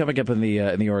 What is coming up in the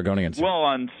Oregonians? Well,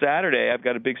 on Saturday, I've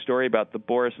got a big story about the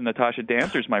Boris and Natasha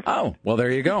dancers, my friend. Oh, well, there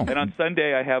you go. And on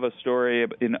Sunday, I have a story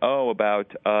in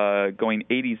about going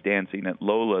 80s dancing at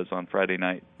Lola's on Friday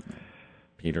night.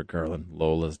 Peter Carlin,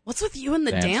 Lola's. What's with you and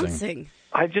the dancing?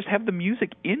 I just have the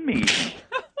music in me.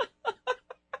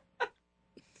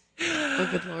 Oh,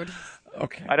 good Lord.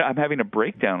 Okay. I'm having a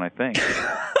breakdown, I think.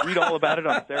 Read all about it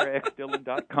on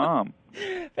sarahxdillon.com.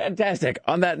 Fantastic.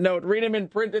 On that note, read him in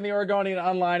print in the Oregonian,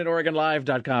 online at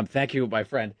OregonLive.com. Thank you, my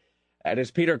friend. That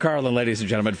is Peter Carlin, ladies and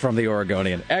gentlemen, from the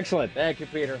Oregonian. Excellent. Thank you,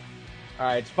 Peter. All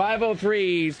right, it's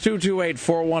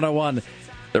 503-228-4101.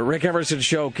 The Rick Emerson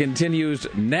Show continues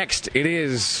next. It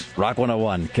is Rock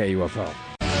 101 KUFO.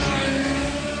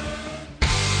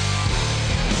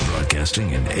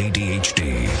 Broadcasting in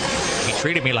ADHD. He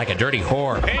treated me like a dirty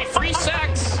whore. Hey, free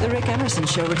sex! The Rick Emerson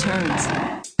Show returns.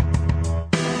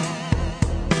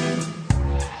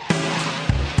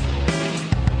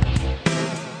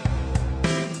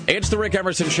 It's the Rick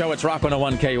Emerson Show. It's Rock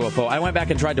 101 KUFO. I went back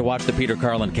and tried to watch the Peter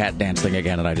Carlin cat dance thing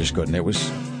again, and I just couldn't.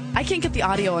 I can't get the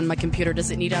audio on my computer.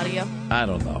 Does it need audio? I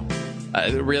don't know.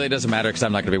 It really doesn't matter because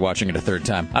I'm not going to be watching it a third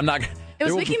time. It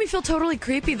was making me feel totally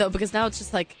creepy, though, because now it's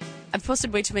just like I've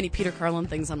posted way too many Peter Carlin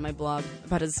things on my blog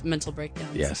about his mental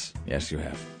breakdowns. Yes, you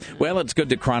have. Well, it's good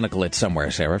to chronicle it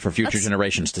somewhere, Sarah, for future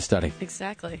generations to study.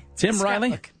 Exactly. Tim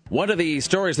Riley, what are the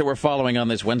stories that we're following on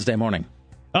this Wednesday morning?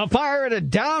 A fire at a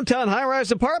downtown high-rise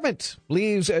apartment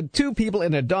leaves 2 people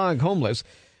and a dog homeless.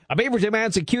 A Beaverton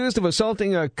man's accused of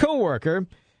assaulting a co-worker.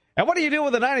 And what do you do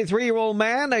with a 93-year-old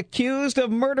man accused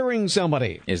of murdering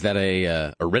somebody? Is that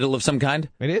a riddle of some kind?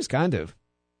 It is, kind of.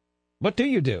 What do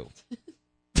you do?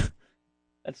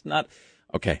 That's not...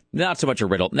 Okay, not so much a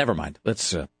riddle. Never mind.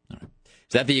 Let's... All right.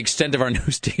 Is that the extent of our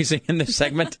news teasing in this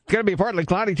segment? It's going to be partly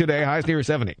cloudy today, highs near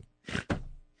 70.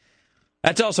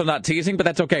 That's also not teasing, but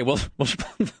that's okay. We'll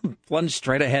plunge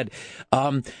straight ahead.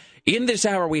 In this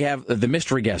hour, we have the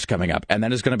mystery guest coming up, and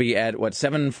that is going to be at,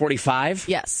 7:45?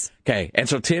 Yes. Okay, and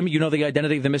so, Tim, you know the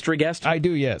identity of the mystery guest? I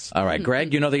do, yes. All right,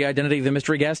 Greg, you know the identity of the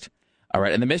mystery guest? All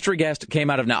right, and the mystery guest came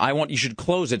out of... Now, you should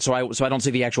close it so I don't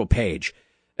see the actual page.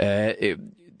 The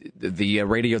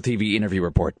radio TV interview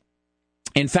report.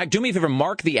 In fact, do me a favor,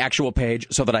 mark the actual page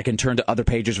so that I can turn to other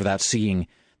pages without seeing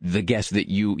the guest that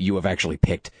you have actually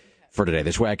picked for today.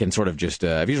 This way I can sort of just,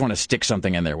 if you just want to stick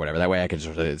something in there, whatever, that way I can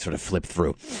sort of flip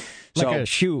through. Like a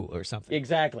shoe or something.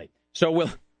 Exactly. So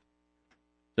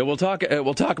we'll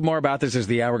talk more about this as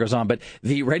the hour goes on, but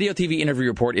the radio TV interview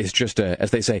report is just,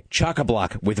 as they say,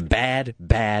 chock-a-block with bad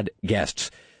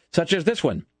guests, such as this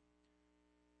one.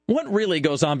 What really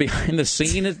goes on behind the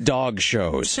scene at dog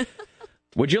shows?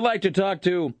 Would you like to talk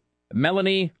to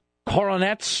Melanie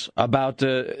Coronets about,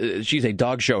 she's a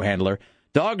dog show handler.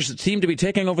 Dogs seem to be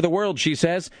taking over the world, she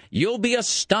says. You'll be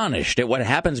astonished at what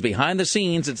happens behind the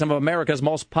scenes at some of America's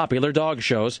most popular dog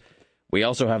shows. We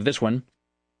also have this one.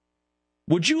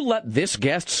 Would you let this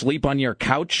guest sleep on your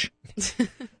couch?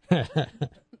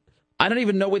 I don't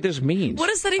even know what this means. What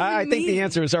does that even mean? I think the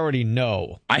answer is already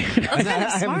no. I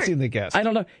haven't seen the guest. I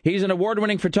don't know. He's an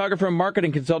award-winning photographer and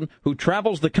marketing consultant who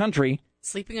travels the country.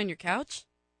 Sleeping on your couch?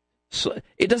 So,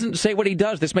 it doesn't say what he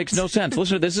does. This makes no sense.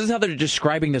 Listen, this is how they're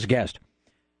describing this guest.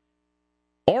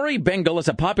 Ori Bengal is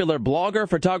a popular blogger,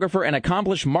 photographer, and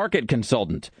accomplished market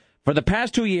consultant. For the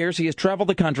past 2 years, he has traveled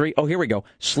the country,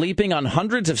 sleeping on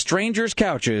hundreds of strangers'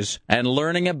 couches and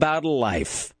learning about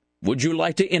life. Would you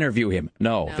like to interview him?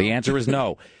 No. The answer is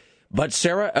no. But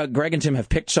Sarah, Greg, and Tim have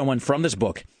picked someone from this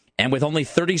book, and with only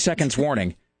 30 seconds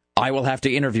warning, I will have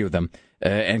to interview them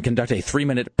and conduct a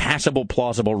 3-minute passable,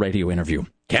 plausible radio interview.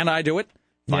 Can I do it?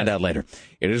 Find out later.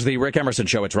 It is the Rick Emerson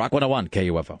Show. It's Rock 101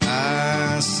 KUFO.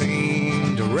 I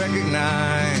seem to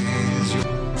recognize you.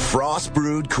 Frost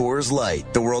Brewed Coors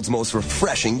Light, the world's most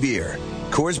refreshing beer.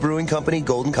 Coors Brewing Company,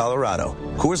 Golden, Colorado.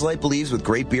 Coors Light believes with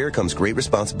great beer comes great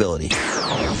responsibility.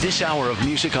 This hour of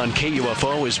music on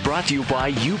KUFO is brought to you by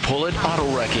You Pull It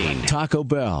Auto Wrecking. Taco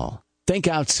Bell. Think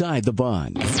outside the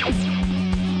bun.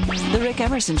 The Rick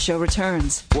Emerson Show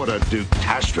returns. What a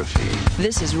dutastrophe.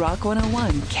 This is Rock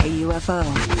 101 KUFO.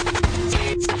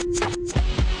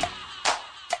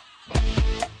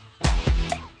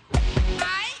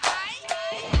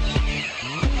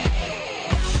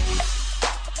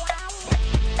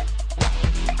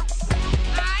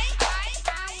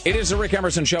 It is the Rick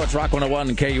Emerson Show. It's Rock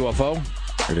 101 KUFO.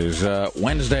 It is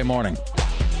Wednesday morning.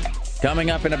 Coming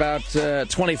up in about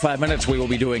 25 minutes, we will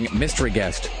be doing Mystery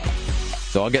Guest.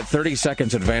 So I'll get 30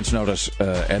 seconds advance notice,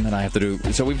 and then I have to do...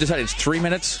 So we've decided it's 3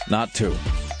 minutes, not 2.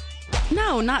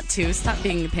 No, not 2. Stop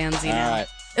being a pansy now. All right.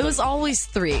 It was always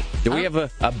 3. Do we have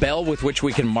a bell with which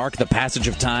we can mark the passage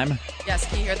of time? Yes,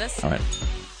 can you hear this? All right.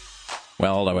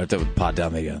 Well, hold on. I have to pot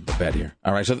down the bed here.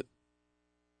 All right, so...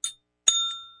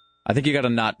 I think you got to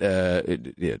not... try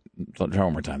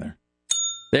one more time there.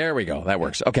 There we go. That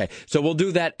works. Okay, so we'll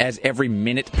do that as every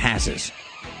minute passes.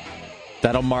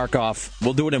 That'll mark off.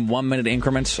 We'll do it in 1 minute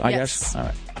increments, I guess. All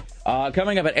right.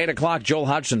 Coming up at 8 o'clock, Joel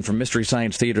Hodgson from Mystery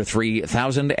Science Theater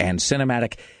 3000 and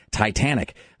Cinematic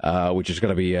Titanic, which is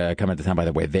going to be coming to town, by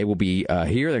the way. They will be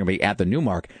here. They're going to be at the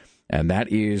Newmark, and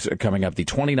that is coming up the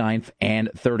 29th and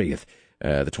 30th.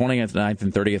 The 29th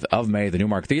and 30th of May, the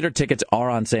Newmark Theater. Tickets are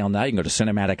on sale now. You can go to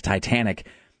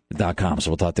cinematictitanic.com. So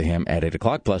we'll talk to him at 8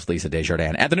 o'clock, plus Lisa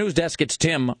Desjardins. At the news desk, it's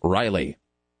Tim Riley.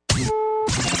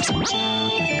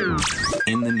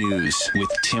 In the news with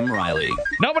Tim Riley.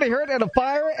 Nobody hurt in a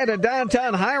fire at a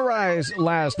downtown high-rise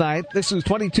last night. This is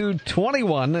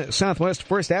 2221 Southwest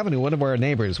 1st Avenue, one of our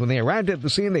neighbors. When they arrived at the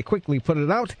scene, they quickly put it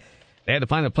out. They had to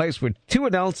find a place for 2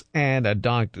 adults and a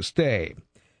dog to stay.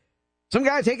 Some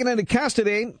guy taken into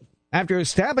custody after a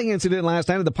stabbing incident last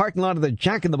night in the parking lot of the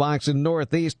Jack in the Box in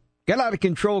Northeast. Got out of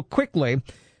control quickly.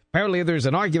 Apparently there's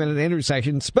an argument at an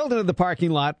intersection, spilled into the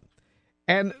parking lot,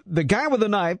 and the guy with the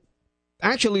knife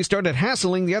actually started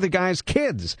hassling the other guy's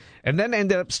kids, and then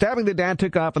ended up stabbing the dad,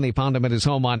 took off, and they found him at his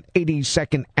home on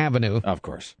 82nd Avenue. Of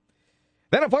course.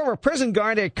 Then a former prison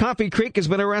guard at Coffee Creek has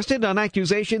been arrested on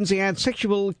accusations he had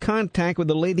sexual contact with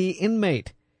a lady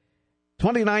inmate.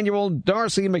 29-year-old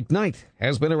Darcy McKnight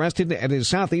has been arrested at his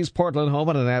Southeast Portland home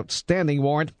on an outstanding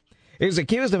warrant. He is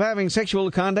accused of having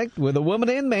sexual contact with a woman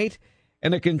inmate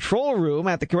in a control room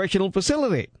at the correctional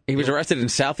facility. He was arrested in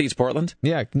Southeast Portland?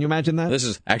 Yeah, can you imagine that? This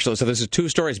is 2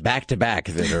 stories back-to-back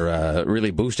that are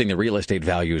really boosting the real estate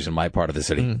values in my part of the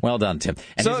city. Well done, Tim.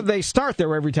 And they start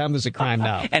there every time there's a crime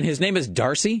now. And his name is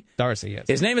Darcy? Darcy, yes.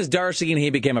 His name is Darcy, and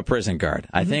he became a prison guard.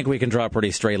 I think we can draw a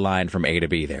pretty straight line from A to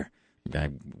B there.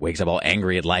 Guy wakes up all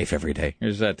angry at life every day.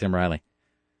 Here's Tim Riley.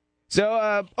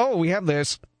 So, we have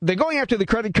this. They're going after the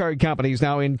credit card companies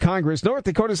now in Congress. North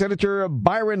Dakota Senator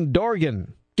Byron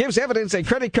Dorgan gives evidence that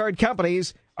credit card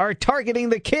companies are targeting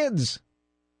the kids.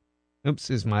 Oops,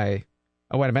 wait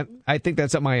a minute. I think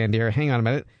that's at my end here. Hang on a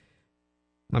minute.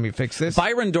 Let me fix this.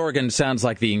 Byron Dorgan sounds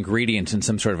like the ingredients in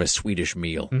some sort of a Swedish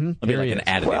meal. Like an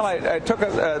additive. Well, I took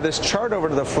this chart over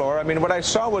to the floor. I mean, what I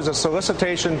saw was a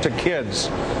solicitation to kids.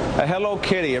 A Hello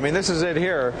Kitty. I mean, this is it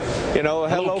here. You know,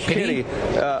 Hello Kitty.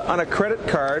 On a credit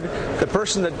card, the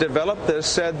person that developed this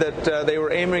said that they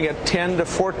were aiming at 10 to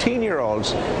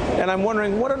 14-year-olds. And I'm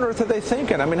wondering, what on earth are they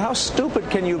thinking? I mean, how stupid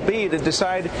can you be to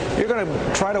decide you're going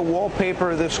to try to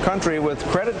wallpaper this country with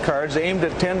credit cards aimed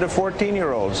at 10 to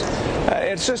 14-year-olds?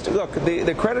 It's just, look,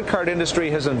 the credit card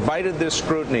industry has invited this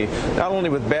scrutiny, not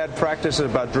only with bad practices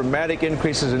about dramatic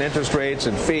increases in interest rates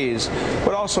and fees,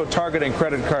 but also targeting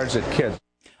credit cards at kids.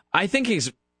 I think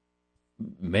he's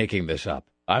making this up.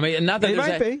 I mean, not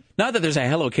that there's a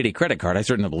Hello Kitty credit card. I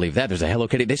certainly believe that. There's a Hello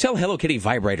Kitty. They sell Hello Kitty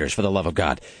vibrators, for the love of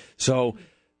God. So,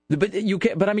 but you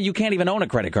can't even own a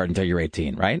credit card until you're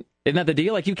 18, right? Isn't that the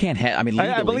deal? Like, you can't have, I mean,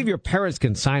 legally. I believe your parents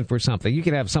can sign for something. You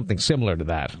can have something similar to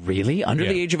that. Really? Under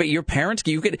the age of 8, your parents,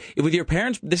 with your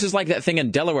parents, this is like that thing in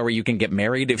Delaware where you can get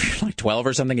married if you're like 12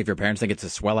 or something, if your parents think it's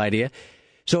a swell idea.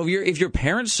 So if your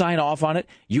parents sign off on it,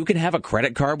 you can have a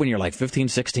credit card when you're like 15,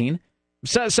 16?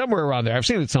 Somewhere around there. I've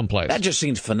seen it someplace. That just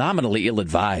seems phenomenally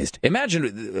ill-advised.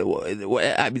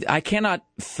 Imagine, I cannot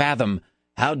fathom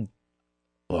how,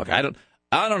 look, I don't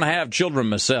have children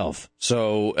myself,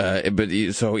 so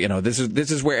you know, this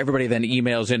is where everybody then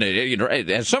emails in. You know,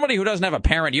 as somebody who doesn't have a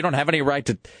parent, you don't have any right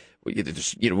to,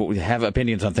 have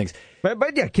opinions on things.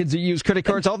 But yeah, kids use credit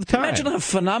cards all the time. Imagine how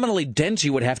phenomenally dense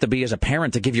you would have to be as a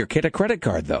parent to give your kid a credit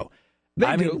card, though.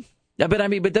 They do.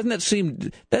 But doesn't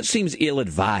that seems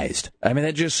ill-advised? I mean,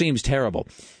 that just seems terrible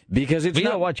because it's. You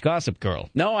don't watch Gossip Girl?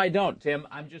 No, I don't, Tim.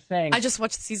 I'm just saying. I just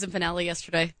watched the season finale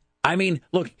yesterday. I mean,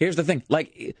 look. Here's the thing.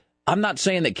 Like, I'm not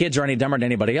saying that kids are any dumber than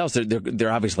anybody else.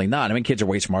 They're obviously not. I mean, kids are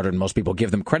way smarter than most people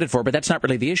give them credit for, but that's not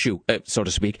really the issue, so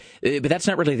to speak. But that's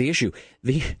not really the issue.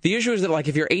 The issue is that, like,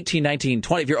 if you're 18, 19,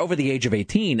 20, if you're over the age of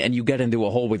 18 and you get into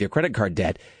a hole with your credit card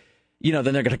debt, you know,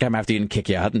 then they're going to come after you and kick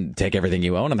you out and take everything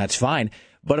you own, and that's fine.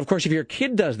 But, of course, if your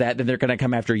kid does that, then they're going to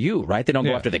come after you, right? They don't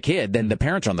go after the kid. Then the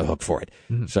parents are on the hook for it.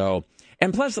 Mm-hmm. So,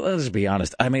 and plus, let's be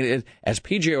honest. I mean, as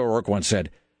P.J. O'Rourke once said,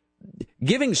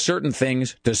 giving certain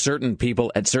things to certain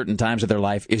people at certain times of their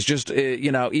life is just,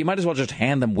 you might as well just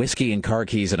hand them whiskey and car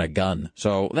keys and a gun.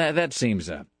 So that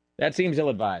seems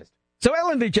ill-advised. So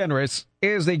Ellen DeGeneres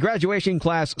is the graduation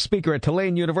class speaker at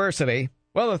Tulane University.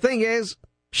 Well, the thing is,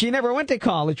 she never went to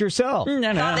college herself. Thought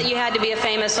that you had to be a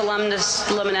famous alumnus.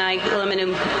 You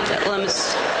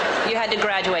had to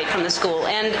graduate from the school.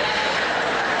 And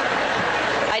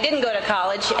I didn't go to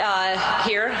college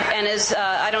here, and as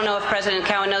I don't know if President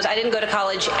Cowan knows, I didn't go to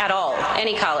college at all,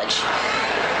 any college.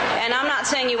 And I'm not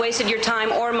saying you wasted your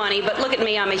time or money, but look at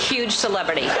me, I'm a huge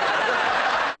celebrity.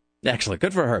 Excellent.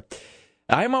 Good for her.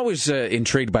 I'm always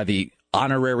intrigued by the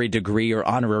honorary degree or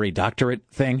honorary doctorate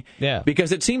thing. Yeah.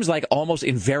 Because it seems like almost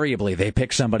invariably they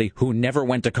pick somebody who never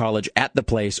went to college at the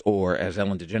place or, as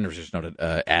Ellen DeGeneres just noted,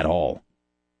 at all.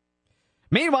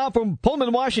 Meanwhile, from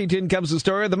Pullman, Washington comes the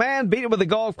story of the man beaten with a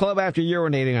golf club after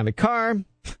urinating on a car.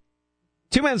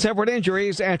 2 men suffered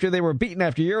injuries after they were beaten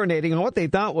after urinating on what they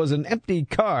thought was an empty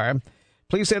car.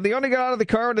 Police said they only got out of the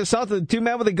car and assaulted the 2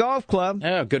 men with a golf club.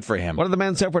 Oh, good for him. One of the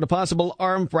men suffered a possible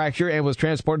arm fracture and was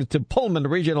transported to Pullman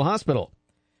Regional Hospital.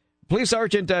 Police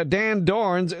Sergeant Dan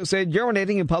Dorns said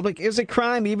urinating in public is a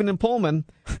crime even in Pullman,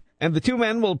 and the 2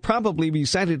 men will probably be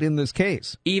cited in this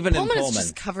case. Even Pullman in Pullman. is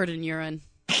just covered in urine.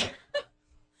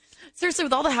 Seriously,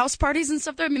 with all the house parties and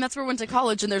stuff there, I mean, that's where we went to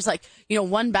college, and there's like,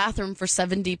 one bathroom for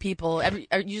 70 people.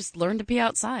 You just learn to pee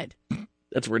outside.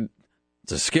 That's where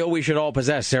it's a skill we should all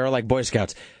possess, Sarah, like Boy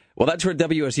Scouts. Well, that's where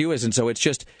WSU is, and so it's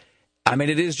just,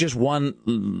 it is just one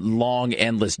long,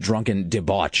 endless, drunken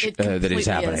debauch that is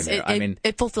happening there.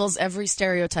 It fulfills every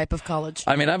stereotype of college.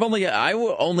 I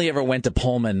only ever went to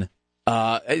Pullman.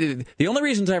 The only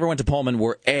reasons I ever went to Pullman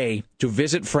were A, to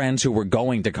visit friends who were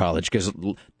going to college, because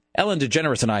Ellen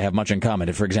DeGeneres and I have much in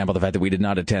common. For example, the fact that we did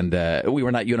not attend, we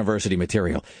were not university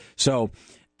material. So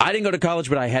I didn't go to college,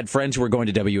 but I had friends who were going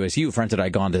to WSU, friends that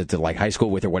I'd gone to like high school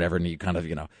with or whatever, and you kind of,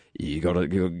 you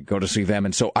go to see them.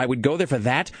 And so I would go there for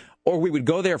that, or we would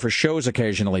go there for shows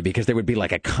occasionally because there would be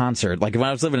like a concert. Like when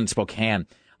I was living in Spokane,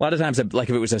 a lot of times, like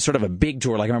if it was a sort of a big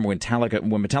tour, like I remember when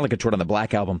Metallica toured on the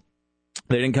Black Album,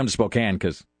 they didn't come to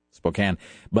Spokane,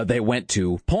 but they went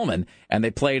to Pullman and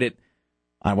they played it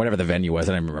on whatever the venue was.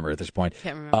 I don't remember at this point.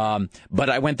 Can't remember. But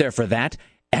I went there for that.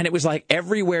 And it was like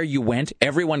everywhere you went,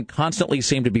 everyone constantly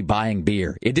seemed to be buying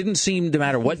beer. It didn't seem to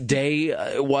matter what day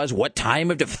it was, what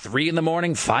time of 3 in the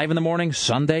morning, 5 in the morning,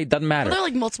 Sunday, doesn't matter. Well, there were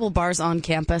like multiple bars on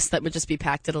campus that would just be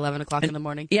packed at 11 o'clock in the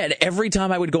morning. Yeah, and every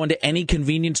time I would go into any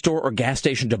convenience store or gas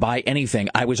station to buy anything,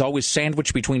 I was always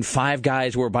sandwiched between 5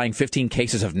 guys who were buying 15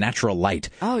 cases of Natural Light.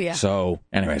 Oh, yeah. So,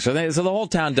 anyway, so the whole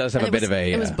town does have bit of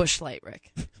a... It was Busch Light,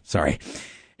 Rick. Sorry.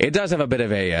 It does have a bit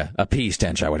of a peace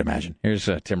stench, I would imagine. Here's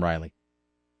Tim Riley.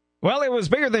 Well, it was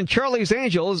bigger than Charlie's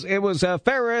Angels. It was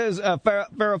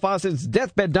Farrah Fawcett's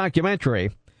deathbed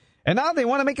documentary. And now they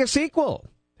want to make a sequel.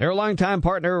 Her longtime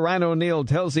partner, Ryan O'Neal,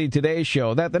 tells the Today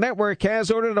Show that the network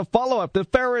has ordered a follow-up to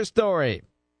Farrah's story.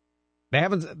 They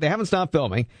haven't stopped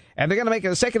filming, and they're going to make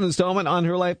a second installment on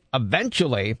her life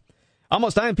eventually.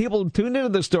 Almost 9 people tuned into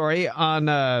the story on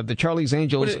the Charlie's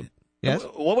Angels. Yes?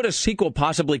 What would a sequel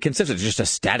possibly consist of? Just a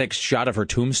static shot of her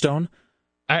tombstone?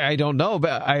 I don't know,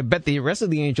 but I bet the rest of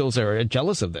the Angels are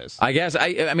jealous of this. I guess.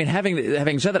 I mean,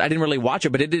 having said that, I didn't really watch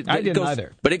it, but I didn't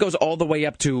either. But it goes all the way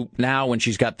up to now when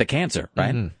she's got the cancer,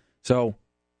 right? Mm-hmm. So,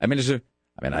 I mean,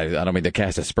 I don't mean to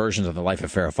cast aspersions on the life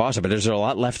of Farrah Fawcett, but is there a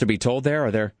lot left to be told there?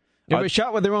 Or there? It was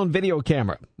shot with their own video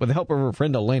camera with the help of her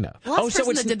friend Elena. The last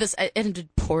person that did this ended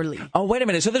poorly. Oh, wait a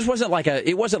minute. So this wasn't like a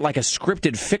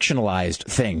scripted, fictionalized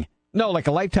thing. No, like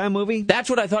a Lifetime movie? That's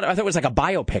what I thought. I thought it was like a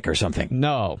biopic or something.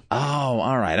 No. Oh,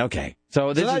 all right. Okay.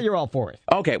 So now you're all for it.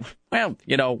 Okay. Well,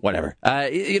 whatever.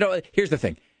 Here's the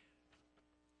thing.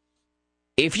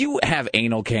 If you have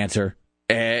anal cancer,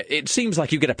 it seems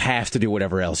like you get a pass to do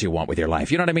whatever else you want with your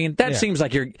life. You know what I mean? That seems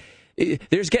like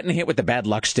there's getting hit with the bad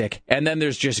luck stick, and then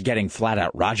there's just getting flat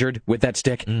out Rogered with that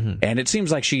stick. Mm-hmm. And it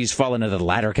seems like she's fallen into the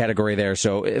latter category there.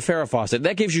 So Farrah Fawcett,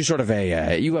 that gives you sort of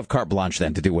you have carte blanche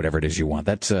then to do whatever it is you want.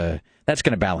 That's going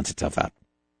to balance itself out.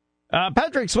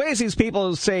 Patrick Swayze's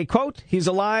people say, quote, he's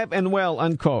alive and well,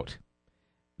 unquote.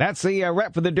 That's the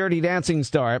rep for the Dirty Dancing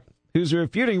star, who's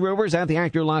refuting rumors that the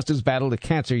actor lost his battle to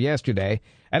cancer yesterday.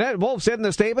 And Ed Wolf said in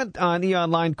a statement on E!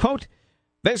 Online, quote,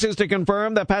 this is to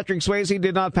confirm that Patrick Swayze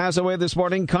did not pass away this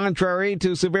morning, contrary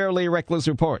to severely reckless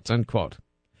reports, unquote.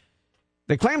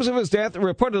 The claims of his death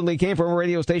reportedly came from a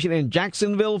radio station in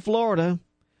Jacksonville, Florida.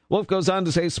 Wolf goes on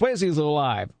to say Swayze is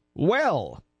alive,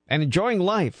 well, and enjoying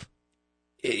life.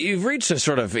 You've reached a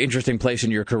sort of interesting place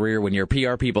in your career when your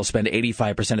PR people spend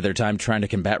 85% of their time trying to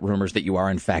combat rumors that you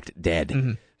are, in fact, dead.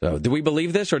 Mm-hmm. So do we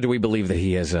believe this, or do we believe that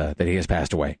he has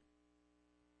passed away?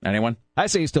 Anyone? I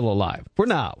say he's still alive, for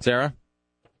now. Sarah?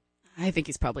 I think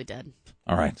he's probably dead.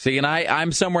 All right. See, and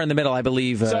I'm somewhere in the middle, I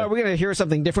believe. So are we going to hear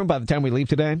something different by the time we leave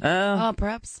today?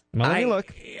 Perhaps. Well, let me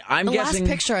look. I'm guessing.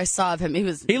 Last picture I saw of him,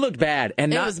 he looked bad.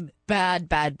 And it was bad.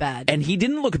 And he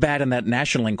didn't look bad in that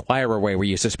National Enquirer way where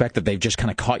you suspect that they've just kind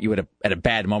of caught you at a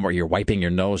bad moment where you're wiping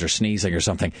your nose or sneezing or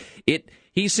something.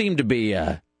 He seemed to be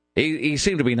He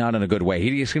seemed to be not in a good way.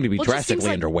 He seemed to be drastically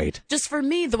underweight. Just for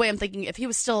me, the way I'm thinking, if he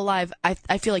was still alive,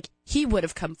 I feel like he would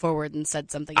have come forward and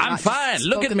said something. I'm fine.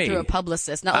 Look at me. Through a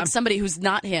publicist, not like somebody who's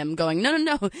not him going,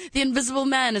 no, the Invisible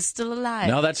Man is still alive.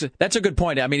 No, that's a good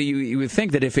point. I mean, you would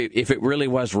think that if it really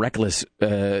was reckless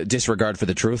disregard for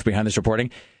the truth behind this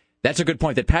reporting, that's a good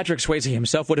point. That Patrick Swayze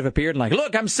himself would have appeared and like,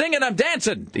 look, I'm singing, I'm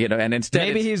dancing, and instead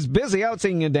maybe he's busy out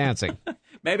singing and dancing.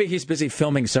 Maybe he's busy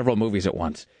filming several movies at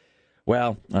once.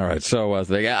 Well, all right. So,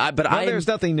 there's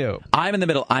nothing new. I'm in the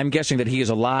middle. I'm guessing that he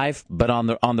is alive, but on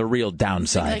the real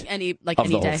downside of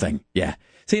the whole thing. Yeah.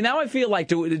 See, now I feel like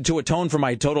to atone for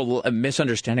my total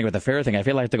misunderstanding with the Farrah thing, I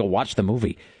feel like I have to go watch the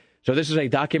movie. So this is a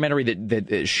documentary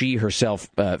that she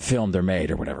herself filmed or made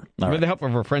or whatever. With the help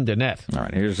of her friend Annette. All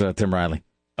right. Here's Tim Riley.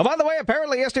 Oh, by the way,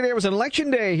 apparently yesterday was an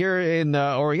election day here in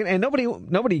Oregon, and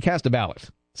nobody cast a ballot.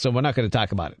 So we're not going to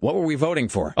talk about it. What were we voting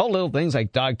for? Oh, little things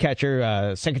like dog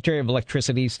catcher, secretary of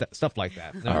electricity, stuff like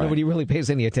that. Nobody really pays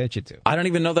any attention to. I don't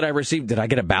even know that I received. Did I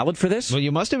get a ballot for this? Well,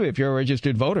 you must have if you're a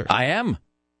registered voter. I am.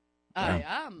 I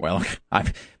am. Well, I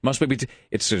must be.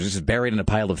 It's just buried in a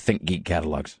pile of Think Geek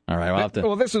catalogs. All right.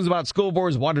 Well, this was about school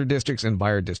boards, water districts, and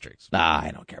fire districts.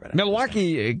 I don't care about it.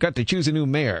 Milwaukee got to choose a new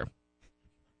mayor.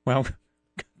 Well,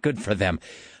 good for them.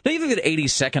 They think that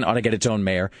 82nd ought to get its own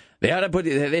mayor. They ought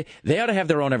to they ought to have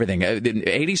their own everything.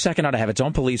 82nd ought to have its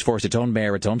own police force, its own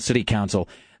mayor, its own city council.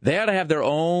 They ought to have their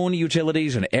own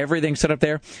utilities and everything set up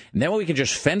there. And then we can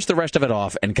just fence the rest of it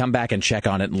off and come back and check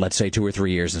on it in, let's say, 2 or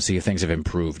 3 years and see if things have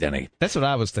improved any. That's what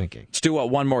I was thinking. Let's do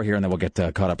one more here and then we'll get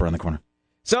caught up around the corner.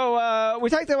 So we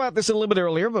talked about this a little bit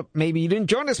earlier, but maybe you didn't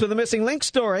join us for the missing link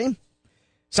story.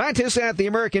 Scientists at the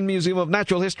American Museum of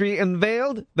Natural History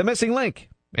unveiled the missing link.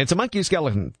 It's a monkey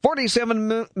skeleton,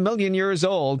 47 million years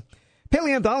old.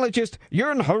 Paleontologist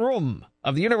Jørn Harum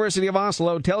of the University of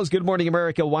Oslo tells Good Morning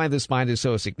America why this find is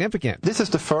so significant. This is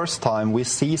the first time we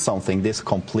see something this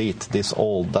complete, this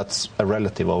old, that's a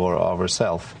relative of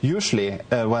ourselves. Usually,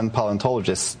 when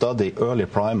paleontologists study early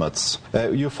primates,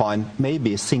 you find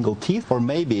maybe single teeth or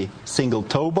maybe single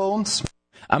toe bones.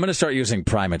 I'm going to start using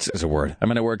primates as a word. I'm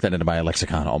going to work that into my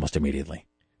lexicon almost immediately.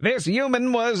 This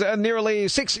human was nearly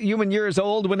 6 human years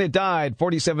old when it died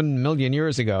 47 million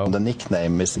years ago. The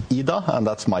nickname is Ida, and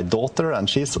that's my daughter, and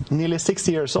she's nearly 6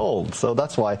 years old. So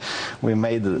that's why we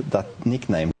made that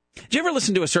nickname. Do you ever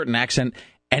listen to a certain accent,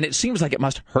 and it seems like it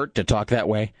must hurt to talk that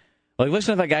way? Like,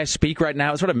 listen to that guy speak right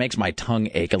now. It sort of makes my tongue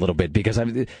ache a little bit because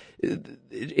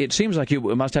it seems like you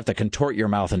must have to contort your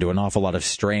mouth into an awful lot of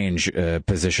strange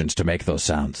positions to make those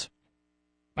sounds.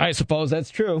 I suppose that's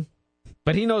true.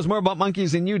 But he knows more about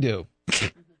monkeys than you do.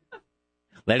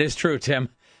 That is true, Tim.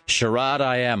 Charade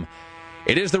I am.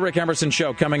 It is the Rick Emerson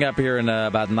Show. Coming up here in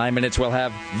about 9 minutes, we'll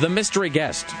have the mystery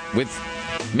guest with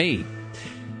me.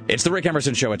 It's the Rick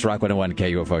Emerson Show. It's Rock 101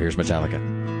 KUFO. Here's Metallica.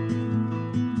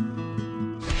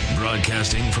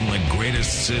 Broadcasting from the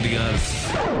greatest city on...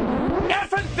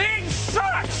 Effing thing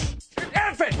sucks!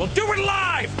 Eff it! We'll do it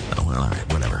live! Oh, well, all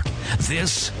right, whatever.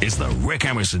 This is the Rick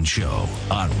Emerson Show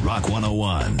on Rock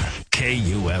 101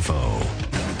 KUFO.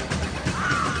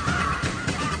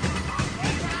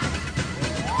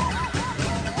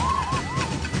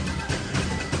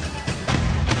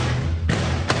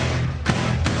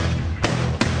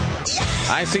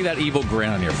 I see that evil grin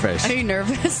on your face. Are you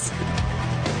nervous?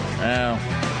 Well,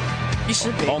 you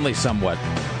should be. Only somewhat.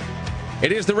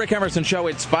 It is the Rick Emerson Show.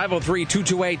 It's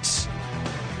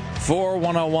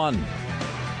 503-228-4101.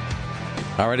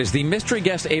 All right, is the mystery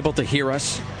guest able to hear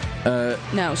us? No,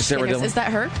 Sarah Dillon? Is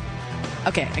that her?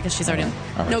 Okay, I guess she's already on.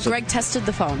 Right, no, Greg tested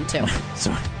the phone, too.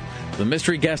 So the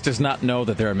mystery guest does not know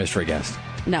that they're a mystery guest.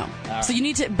 No. So you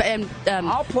need to...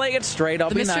 I'll play it straight. I'll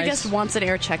be nice. The mystery guest wants an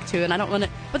air check, too, and I don't want to...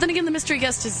 But then again, the mystery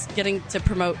guest is getting to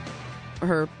promote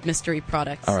her mystery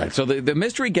products. All right, so the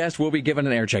mystery guest will be given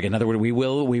an air check. In other words, we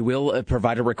will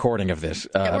provide a recording of this.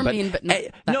 We're mean, but not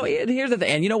no. Here's the thing,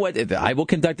 and you know what? I will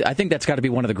conduct. I think that's got to be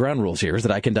one of the ground rules here: is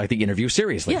that I conduct the interview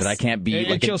seriously. Yes. That I can't be.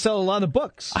 And she'll sell a lot of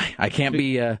books. I can't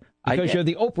be. Because you're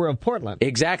the Oprah of Portland.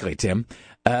 Exactly, Tim.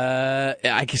 So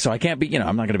I can't be,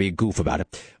 I'm not going to be a goof about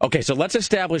it. Okay, so let's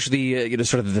establish the,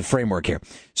 sort of the framework here.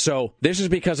 So this is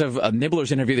because of a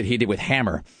Nibbler's interview that he did with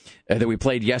Hammer that we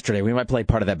played yesterday. We might play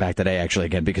part of that back today, actually,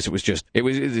 again, because it was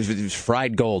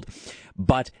fried gold.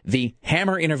 But the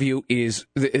Hammer interview is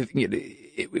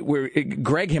where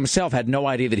Greg himself had no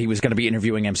idea that he was going to be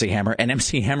interviewing MC Hammer, and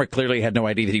MC Hammer clearly had no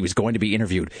idea that he was going to be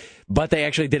interviewed. But they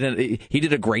actually he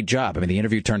did a great job. I mean, the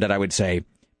interview turned out, I would say,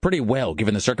 pretty well,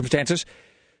 given the circumstances.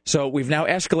 So we've now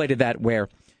escalated that where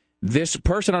this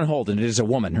person on hold, and it is a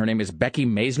woman, her name is Becky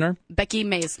Meisner. Becky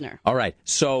Meisner. All right.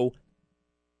 So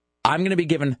I'm going to be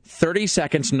given 30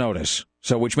 seconds notice,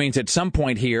 so which means at some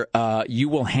point here, you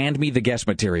will hand me the guest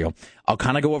material. I'll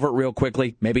kind of go over it real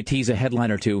quickly, maybe tease a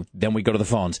headline or two, then we go to the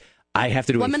phones. I have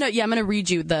to do I'm going to read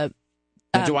you the...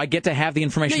 do I get to have the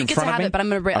information in front of me? No, you get to have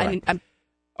it, but I'm going to...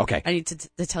 Okay. I need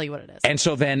to tell you what it is. And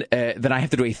so then I have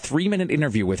to do a 3-minute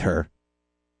interview with her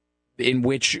in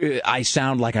which I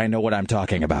sound like I know what I'm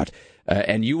talking about.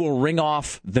 And you will ring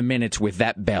off the minutes with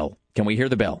that bell. Can we hear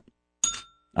the bell?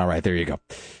 All right, there you go.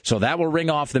 So that will ring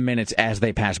off the minutes as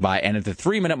they pass by, and at the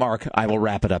 3-minute mark, I will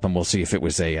wrap it up, and we'll see if it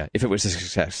was a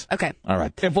success. Okay. All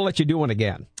right. If we'll let you do one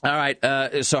again. All right.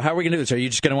 So how are we going to do this? Are you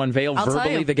just going to unveil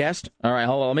verbally the guest? All right.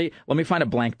 Hold on. Let me find a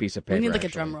blank piece of paper. We need like a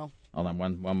drum roll. Hold on.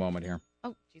 One moment here.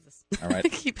 Oh, Jesus. All right.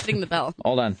 Keep hitting the bell.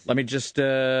 Hold on. Let me just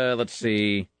let's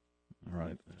see. All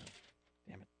right.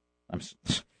 Damn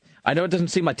it. I know it doesn't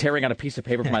seem like tearing out a piece of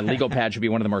paper from my legal pad should be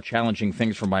one of the more challenging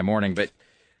things for my morning, but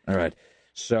all right.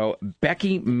 So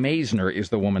Becky Maisner is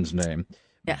the woman's name.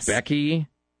 Yes. Becky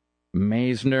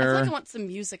Maisner. I feel like I want some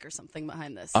music or something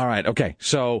behind this. All right. Okay.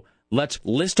 So let's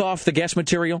list off the guest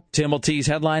material. Tim will tease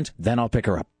headlines. Then I'll pick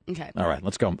her up. Okay. All right.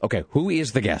 Let's go. Okay. Who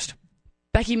is the guest?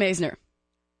 Becky Maisner.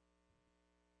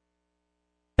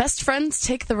 Best friends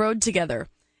take the road together.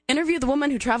 Interview the woman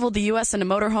who traveled the U.S. in a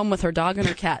motorhome with her dog and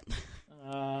her cat.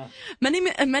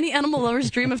 Many animal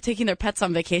lovers dream of taking their pets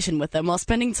on vacation with them. While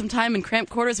spending some time in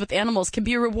cramped quarters with animals can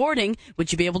be rewarding,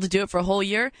 would you be able to do it for a whole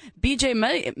year? BJ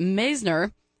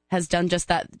Maisner has done just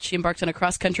that. She embarked on a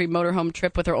cross-country motorhome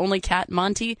trip with her only cat,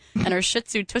 Monty, and her Shih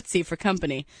Tzu, Tootsie, for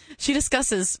company. She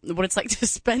discusses what it's like to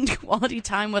spend quality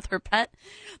time with her pet,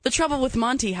 the trouble with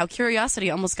Monty, how curiosity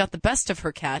almost got the best of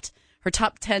her cat, her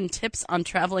top 10 tips on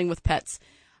traveling with pets.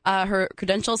 Her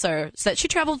credentials are that she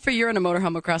traveled for a year in a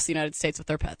motorhome across the United States with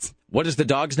her pets. What is the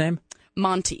dog's name?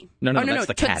 Monty. No, that's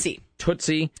the Tootsie. cat.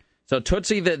 Tootsie. So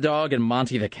Tootsie the dog and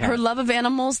Monty the cat. Her love of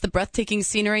animals, the breathtaking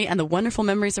scenery, and the wonderful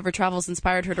memories of her travels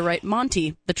inspired her to write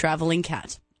Monty, the Traveling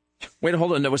Cat. Wait,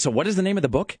 hold on. So what is the name of the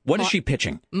book? What is she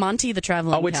pitching? Monty, the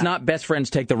Traveling Cat. Oh, it's not Best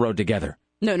Friends Take the Road Together.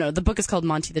 No, the book is called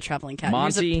Monty, the Traveling Cat.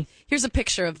 Monty. Here's a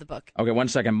picture of the book. Okay, one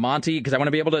second. Monty, because I want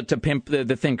to be able to pimp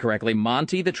the thing correctly.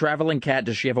 Monty, the Traveling Cat.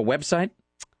 Does she have a website?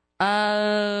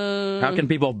 How can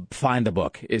people find the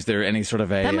book? Is there any sort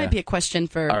of a... That might be a question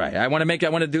for... All right, I want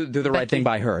to do the right thing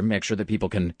by her and make sure that people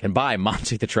can buy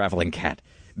Monty the Traveling Cat.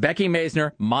 Becky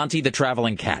Maisner, Monty the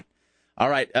Traveling Cat.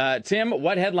 All right, Tim,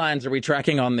 what headlines are we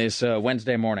tracking on this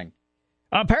Wednesday morning?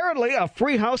 Apparently, a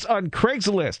free house on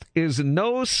Craigslist is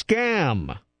no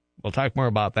scam. We'll talk more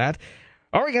about that.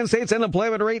 Oregon State's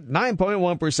unemployment rate,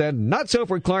 9.1%. Not so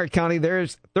for Clark County.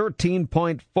 There's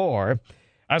 13.4%.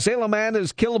 A Salem man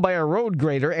is killed by a road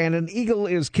grader, and an eagle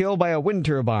is killed by a wind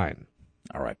turbine.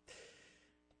 All right.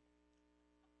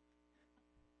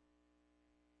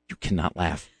 You cannot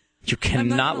laugh. You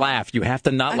cannot laugh. You have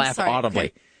to not laugh audibly.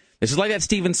 Okay. This is like that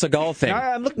Steven Seagal thing.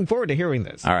 I'm looking forward to hearing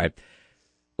this. All right.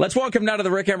 Let's welcome now to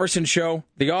the Rick Emerson Show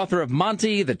the author of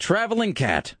Monty the Traveling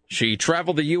Cat. She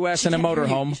traveled the U.S. in a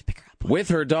motorhome with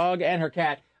her dog and her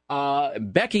cat.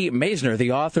 Becky Maisner,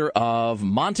 the author of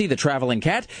Monty the Traveling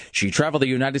Cat. She traveled the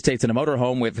United States in a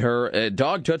motorhome with her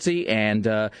dog Tootsie and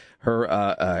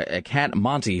her cat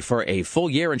Monty for a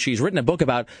full year, and she's written a book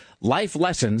about life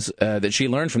lessons that she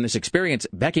learned from this experience.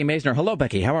 Becky Maisner, hello,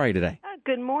 Becky. How are you today?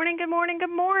 Good morning,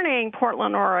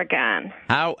 Portland, Oregon.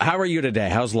 How are you today?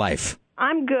 How's life?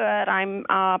 I'm good. I'm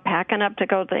packing up to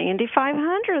go to the Indy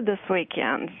 500 this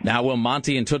weekend. Now, will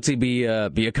Monty and Tootsie be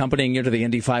accompanying you to the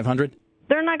Indy 500?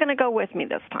 They're not going to go with me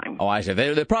this time. Oh, I see.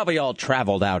 They're probably all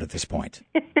traveled out at this point.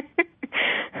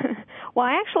 Well,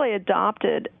 I actually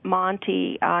adopted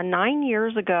Monty 9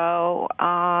 years ago.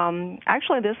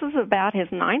 Actually, this is about his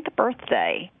 9th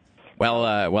birthday.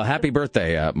 Well, happy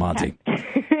birthday, Monty.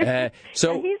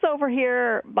 So and he's over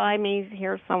here by me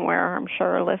here somewhere, I'm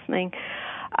sure, listening.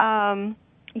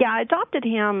 Yeah, I adopted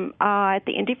him at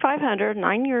the Indy 500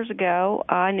 9 years ago.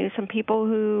 I knew some people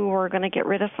who were going to get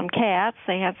rid of some cats.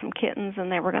 They had some kittens, and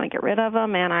they were going to get rid of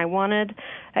them, and I wanted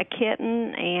a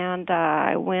kitten, and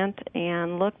I went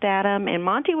and looked at him, and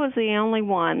Monty was the only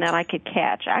one that I could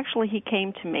catch. Actually, he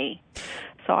came to me.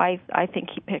 So I think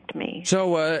he picked me.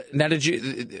 So now,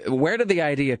 where did the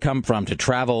idea come from to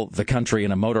travel the country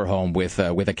in a motorhome with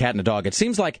a cat and a dog? It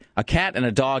seems like a cat and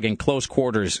a dog in close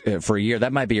quarters for a year,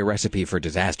 that might be a recipe for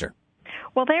disaster.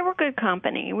 Well, they were good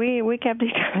company. We kept each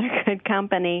other good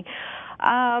company.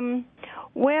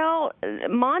 Well,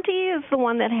 Monty is the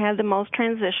one that had the most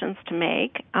transitions to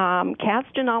make. Cats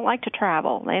do not like to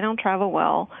travel. They don't travel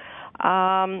well.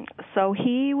 So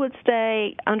he would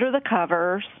stay under the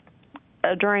covers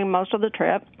during most of the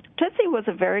trip. Tootsie was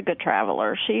a very good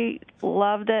traveler. She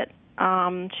loved it.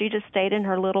 She just stayed in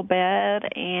her little bed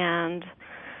and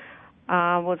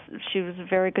she was a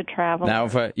very good traveler. Now,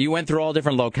 if you went through all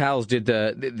different locales, did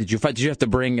you have to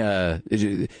bring?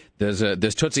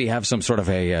 Does Tootsie have some sort of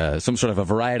a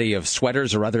variety of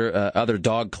sweaters or other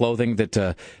dog clothing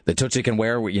that Tootsie can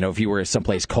wear? You know, if you were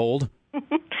someplace cold.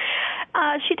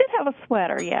 She did have a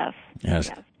sweater, yes.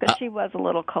 Yes. But she was a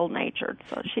little cold-natured,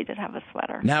 so she did have a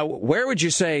sweater. Now, where would you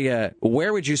say that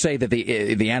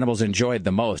the animals enjoyed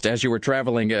the most as you were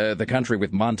traveling the country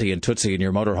with Monty and Tootsie in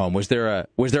your motorhome? Was there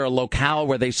a locale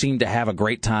where they seemed to have a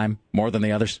great time more than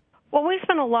the others? Well, we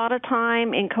spent a lot of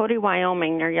time in Cody,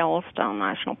 Wyoming, near Yellowstone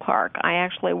National Park. I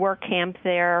actually work camped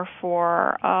there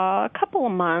for a couple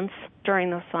of months during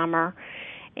the summer,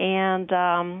 and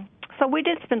so we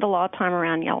did spend a lot of time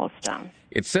around Yellowstone.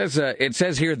 It says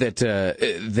here that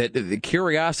the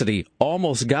curiosity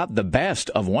almost got the best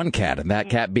of one cat, and that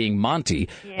cat being Monty,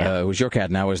 was your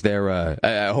cat. Now, is there?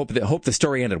 I hope the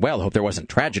story ended well. I hope there wasn't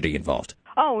tragedy involved.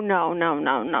 Oh, no,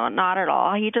 not at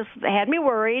all. He just had me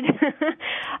worried.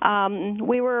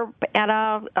 We were at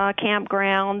a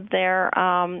campground there,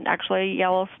 actually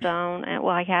Yellowstone. And,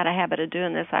 well, I had a habit of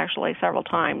doing this actually several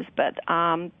times, but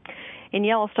in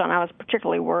Yellowstone, I was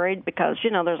particularly worried because,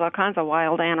 you know, there's all kinds of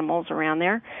wild animals around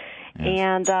there.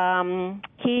 Yes. And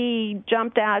he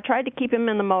jumped out. I tried to keep him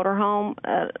in the motorhome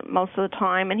most of the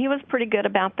time, and he was pretty good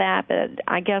about that. But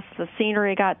I guess the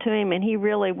scenery got to him, and he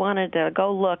really wanted to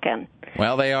go looking.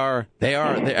 Well, they're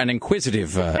an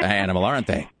inquisitive animal, aren't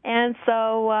they? And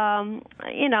so,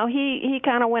 you know, he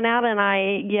kind of went out, and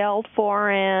I yelled for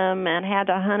him and had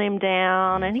to hunt him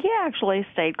down, and he actually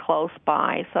stayed close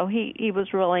by, so he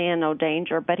was really in no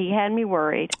danger, but he had me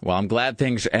worried. Well, I'm glad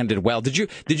things ended well.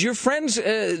 Did your friends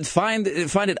find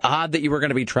it odd that you were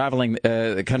going to be traveling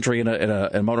the country in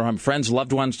a motorhome? Friends,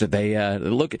 loved ones, did they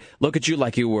look at you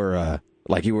like you were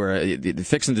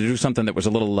fixing to do something that was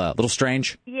a little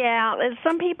strange? Yeah,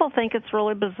 some people think it's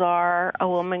really bizarre, a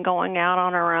woman going out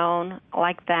on her own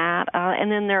like that.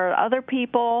 And then there are other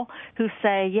people who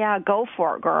say, yeah, go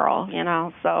for it, girl, you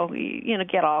know, so, you know,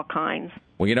 get all kinds.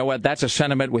 Well, you know what? That's a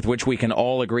sentiment with which we can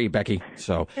all agree, Becky.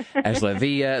 So,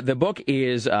 Asla, the book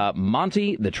is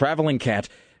Monty, the Traveling Cat,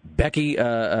 Becky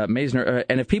Meisner.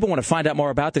 And if people want to find out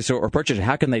more about this or purchase it,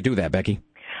 how can they do that, Becky?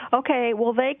 Okay,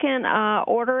 well, they can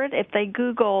order it if they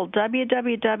Google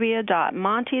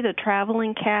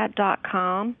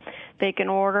www.montythetravelingcat.com. They can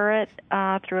order it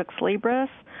through Ex Libris.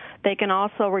 They can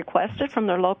also request it from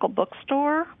their local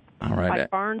bookstore. All right. Like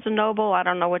Barnes & Noble. I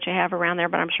don't know what you have around there,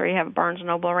 but I'm sure you have a Barnes &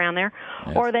 Noble around there.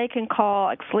 Yes. Or they can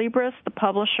call Ex Libris, the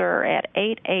publisher, at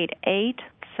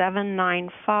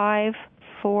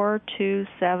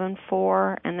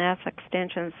 888-795-4274, and that's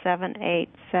extension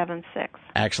 7876.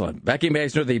 Excellent. Becky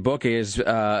Meisner, the book is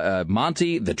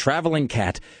Monty, the Traveling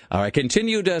Cat. All right,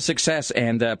 continued success,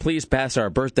 and please pass our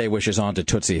birthday wishes on to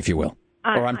Tootsie, if you will.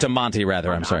 Or I'm to Monty,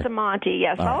 rather. I'm sorry. To Monty,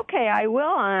 yes. Right. Okay, I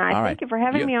will, and I thank you for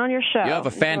having me on your show. You have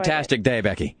a fantastic day,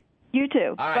 Becky. You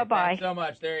too. All right, bye-bye. Thanks so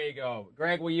much. There you go.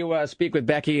 Greg, will you speak with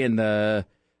Becky and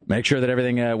make sure that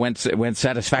everything went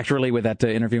satisfactorily with that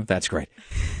interview? That's great.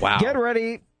 Wow.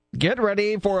 Get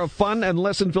ready for a fun and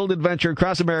lesson-filled adventure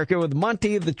across America with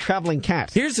Monty the Traveling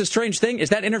Cat. Here's the strange thing, is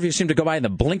that interview seemed to go by in the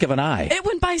blink of an eye. It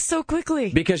went by so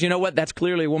quickly. Because you know what? That's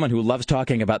clearly a woman who loves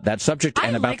talking about that subject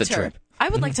and about the trip. I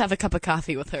would like to have a cup of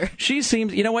coffee with her. She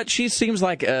seems, you know what? She seems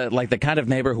like the kind of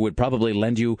neighbor who would probably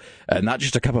lend you not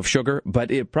just a cup of sugar,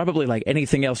 but probably like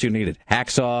anything else you needed.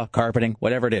 Hacksaw, carpeting,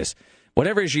 whatever it is.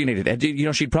 Whatever it is you needed. And, you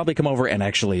know, she'd probably come over and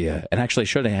actually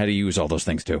show you how to use all those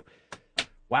things, too.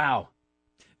 Wow.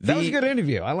 That was a good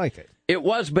interview. I liked it. It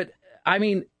was, but, I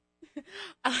mean,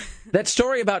 that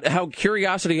story about how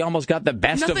curiosity almost got the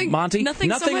best of Monty, nothing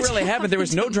really happened. There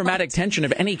was no dramatic tension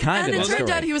of any kind in the story.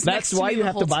 That's why you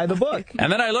have to buy the book.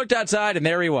 And then I looked outside, and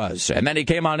there he was. And then he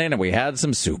came on in, and we had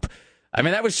some soup. I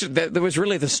mean, that was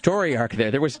really the story arc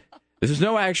there. There was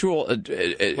no actual... well,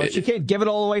 you can't give it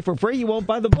all away for free. You won't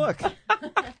buy the book.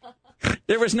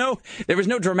 There was no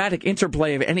dramatic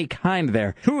interplay of any kind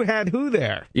there. Who had who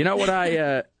there? You know what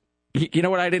I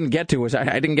didn't get to was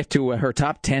I didn't get to her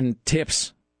top 10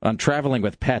 tips on traveling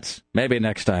with pets. Maybe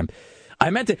next time. I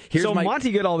meant to.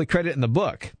 Monty get all the credit in the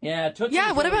book. Yeah, Tootsie.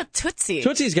 Yeah, what about Tootsie?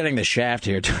 Tootsie's getting the shaft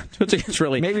here. Tootsie is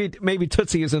really maybe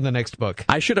Tootsie is in the next book.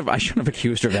 I should have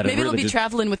accused her of that. Maybe we'll be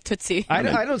traveling with Tootsie. I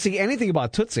don't see anything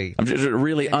about Tootsie. I'm just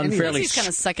really unfairly kind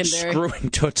of secondary.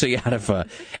 Screwing Tootsie out of.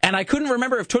 And I couldn't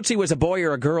remember if Tootsie was a boy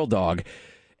or a girl dog.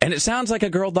 And it sounds like a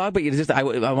girl dog, but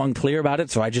I'm unclear about it,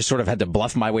 so I just sort of had to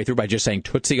bluff my way through by just saying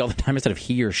Tootsie all the time instead of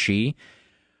he or she.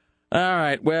 All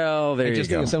right, well, there you go. I just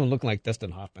think of someone looking like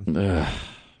Dustin Hoffman.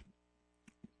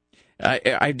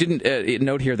 I didn't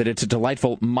note here that it's a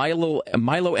delightful Milo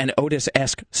and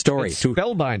Otis-esque story. It's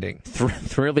spellbinding.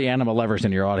 Thrill the animal lovers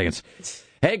in your audience.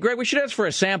 Hey, Greg, we should ask for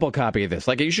a sample copy of this.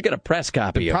 Like, you should get a press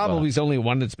copy. Probably is only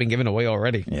one that's been given away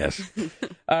already. Yes.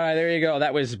 All right, there you go.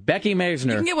 That was Becky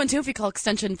Maisner. You can get one, too, if you call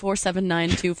extension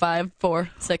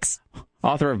 479-2546.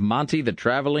 Author of Monty the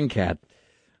Traveling Cat.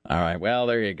 All right, well,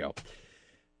 there you go.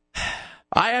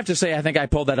 I have to say, I think I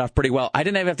pulled that off pretty well. I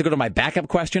didn't even have to go to my backup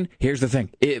question. Here's the thing.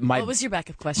 What was your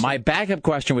backup question? My backup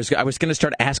question was, I was going to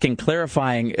start asking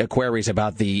clarifying queries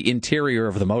about the interior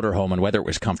of the motorhome and whether it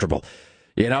was comfortable.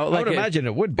 You know, I would imagine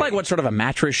it would be. Like what sort of a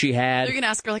mattress she had. You're going to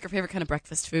ask her, like, her favorite kind of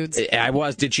breakfast foods.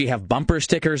 Did she have bumper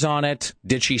stickers on it?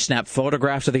 Did she snap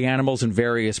photographs of the animals in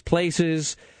various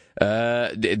places?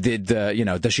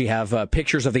 Does she have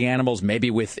pictures of the animals,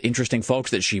 maybe with interesting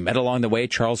folks that she met along the way,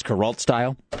 Charles Kuralt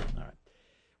style? All right.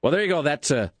 Well, there you go.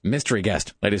 That's a mystery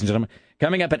guest, ladies and gentlemen.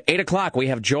 Coming up at 8 o'clock, we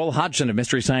have Joel Hodgson of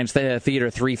Mystery Science Theater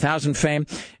 3000 fame.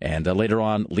 And later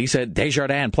on, Lisa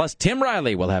Desjardins. Plus, Tim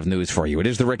Riley will have news for you. It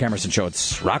is the Rick Emerson Show.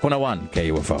 It's Rock 101,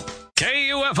 KUFO.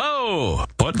 KUFO,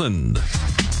 Portland.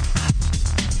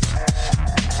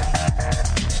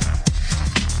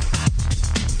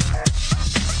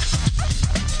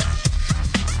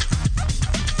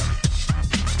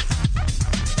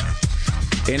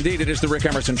 Indeed, it is the Rick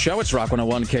Emerson Show. It's Rock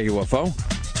 101 KUFO.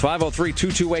 It's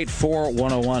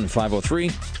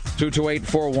 503-228-4101.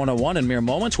 503-228-4101. In mere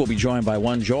moments, we'll be joined by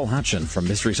one Joel Hodgson from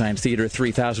Mystery Science Theater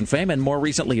 3000 fame, and more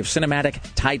recently of Cinematic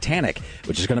Titanic,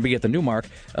 which is going to be at the Newmark.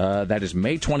 That is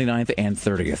May 29th and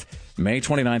 30th. May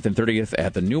 29th and 30th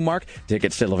at the Newmark.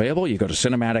 Tickets still available. You go to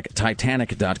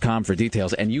cinematictitanic.com for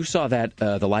details. And you saw that,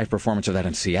 the live performance of that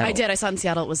in Seattle. I did. I saw it in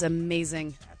Seattle. It was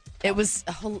amazing. It was,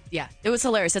 it was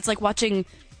hilarious. It's like watching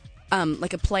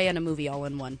like a play and a movie all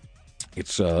in one.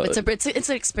 It's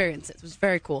an experience. It was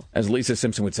very cool. As Lisa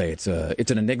Simpson would say, it's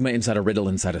an enigma inside a riddle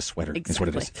inside a sweater.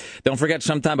 Exactly. That's what it is. Don't forget,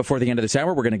 sometime before the end of this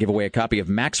hour, we're going to give away a copy of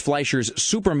Max Fleischer's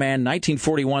Superman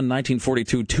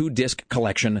 1941-1942 2-disc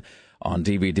collection on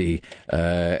DVD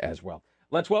as well.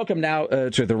 Let's welcome now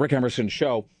to the Rick Emerson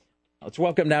Show. Let's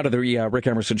welcome now to the Rick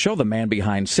Emerson Show, the man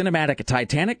behind Cinematic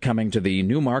Titanic, coming to the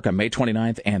Newmark on May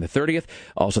 29th and the 30th.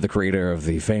 Also the creator of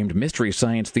the famed Mystery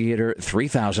Science Theater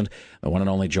 3000, the one and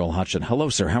only Joel Hodgson. Hello,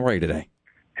 sir. How are you today?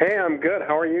 Hey, I'm good.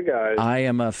 How are you guys? I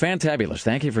am fantabulous.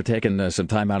 Thank you for taking some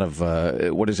time out of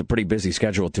what is a pretty busy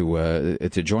schedule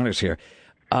to join us here.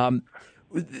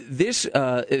 This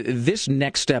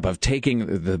next step of taking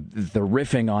the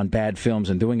riffing on bad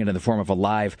films and doing it in the form of a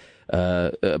live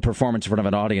performance in front of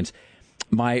an audience.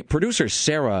 My producer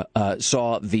Sarah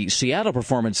saw the Seattle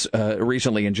performance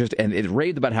recently and it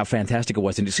raved about how fantastic it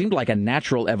was, and it seemed like a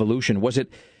natural evolution. Was it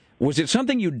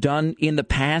something you'd done in the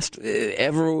past,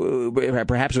 ever,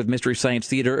 perhaps with Mystery Science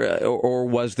Theater, or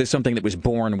was this something that was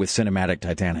born with Cinematic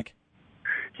Titanic?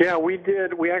 Yeah, we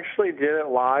did. We actually did it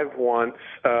live once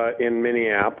in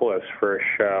Minneapolis for a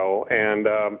show, and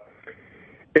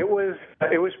it was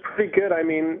pretty good. I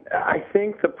mean, I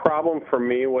think the problem for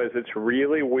me was it's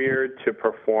really weird to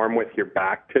perform with your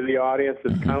back to the audience.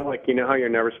 It's kind of like, you know how you're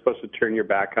never supposed to turn your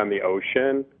back on the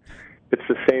ocean? It's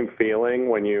the same feeling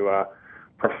when you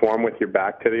perform with your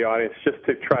back to the audience, just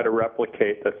to try to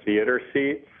replicate the theater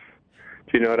seats.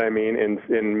 Do you know what I mean?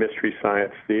 In Mystery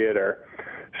Science Theater.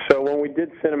 So when we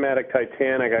did Cinematic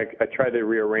Titanic, I tried to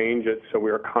rearrange it so we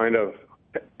were kind of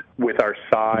with our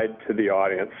side to the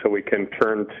audience, so we can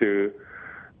turn to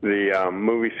the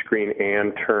movie screen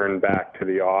and turn back to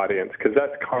the audience, because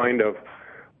that's kind of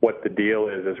what the deal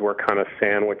is we're kind of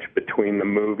sandwiched between the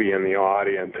movie and the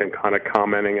audience and kind of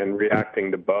commenting and reacting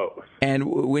to both. And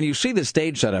when you see the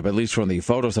stage setup, at least from the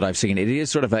photos that I've seen, it is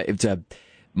sort of it's a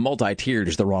multi-tiered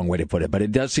is the wrong way to put it, but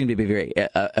it does seem to be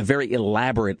a very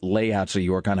elaborate layout. So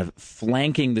you are kind of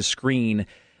flanking the screen,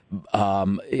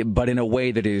 but in a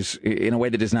way that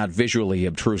is not visually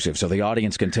obtrusive. So the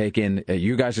audience can take in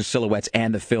you guys' silhouettes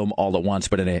and the film all at once,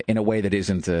 but in a way that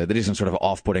isn't sort of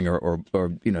off-putting or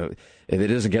that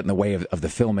doesn't get in the way of the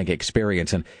filming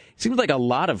experience. And it seems like a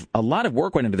lot of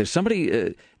work went into this.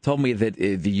 Somebody told me that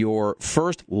your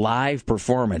first live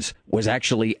performance was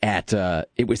actually at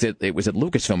it was at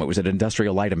Lucasfilm. It was at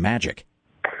Industrial Light and Magic.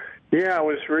 Yeah, it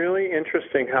was really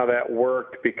interesting how that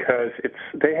worked, because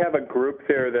they have a group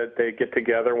there that they get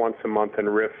together once a month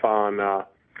and riff on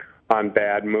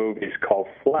bad movies called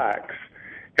Flex,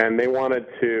 and they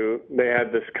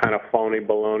had this kind of phony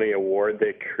baloney award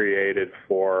they created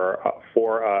for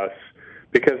us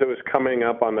because it was coming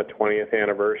up on the 20th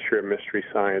anniversary of Mystery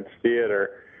Science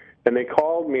Theater, and they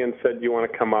called me and said, "Do you want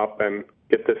to come up and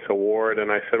get this award?"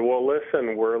 And I said, "Well,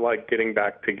 listen, we're like getting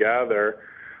back together.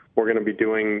 we're going to be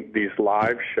doing these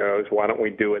live shows. Why don't we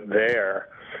do it there?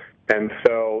 And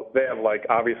so they have,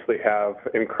 obviously have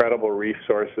incredible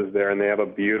resources there, and they have a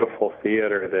beautiful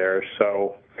theater there.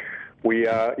 So we,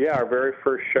 our very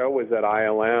first show was at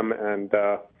ILM,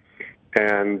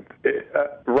 and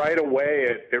right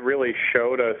away it really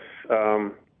showed us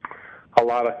a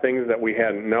lot of things that we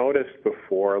hadn't noticed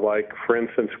before. Like, for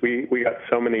instance, we got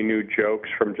so many new jokes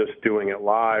from just doing it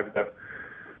live that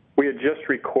we had just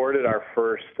recorded our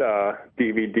first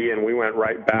DVD, and we went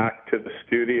right back to the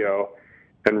studio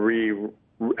and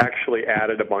actually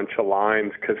added a bunch of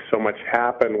lines because so much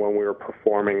happened when we were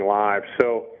performing live.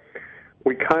 So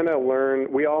we kind of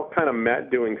learned, we all kind of met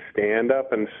doing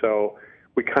stand-up, and so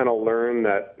we kind of learned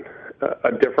that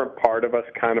a different part of us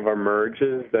kind of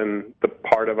emerges than the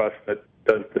part of us that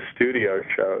does the studio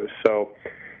shows. So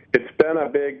it's been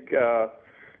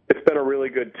it's been a really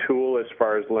good tool as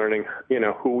far as learning,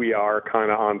 who we are kind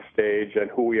of on stage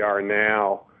and who we are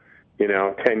now,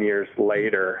 10 years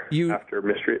later after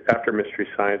Mystery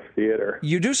Science Theater.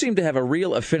 You do seem to have a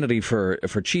real affinity for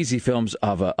cheesy films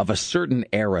of a certain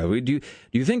era. Do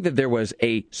you think that there was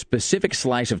a specific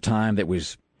slice of time that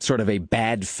was sort of a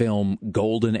bad film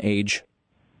golden age?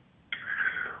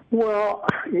 Well,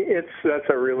 that's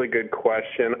a really good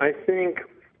question. I think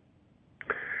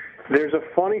there's a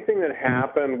funny thing that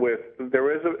happened with there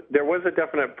was a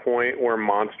definite point where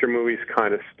monster movies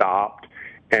kind of stopped,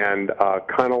 and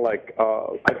kind of like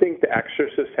I think The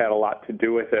Exorcist had a lot to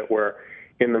do with it, where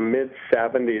in the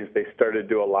mid-'70s they started to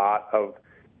do a lot of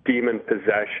demon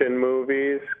possession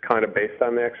movies kind of based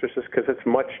on The Exorcist, because it's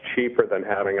much cheaper than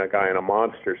having a guy in a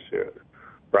monster suit,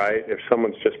 right? If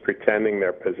someone's just pretending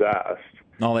they're possessed,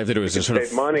 all they have to do is just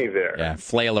save money there. Yeah,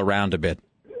 flail around a bit.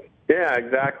 Yeah,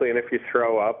 exactly. And if you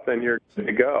throw up, then you're good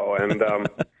to go. And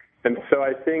and so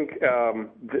I think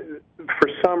for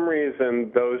some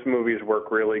reason those movies work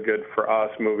really good for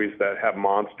us, movies that have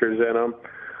monsters in them.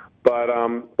 But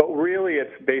really,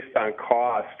 it's based on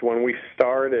cost. When we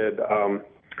started,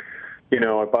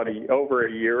 about over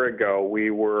a year ago,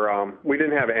 we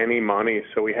didn't have any money,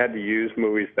 so we had to use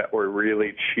movies that were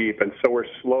really cheap. And so we're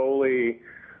slowly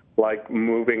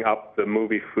moving up the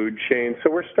movie food chain. So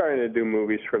we're starting to do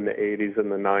movies from the 80s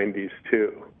and the 90s,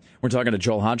 too. We're talking to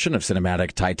Joel Hodgson of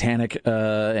Cinematic Titanic,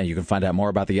 and you can find out more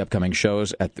about the upcoming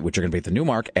shows, which are going to be at the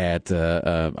Newmark at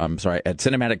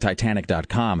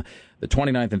cinematictitanic.com, the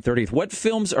 29th and 30th. What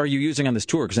films are you using on this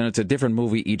tour? Because then it's a different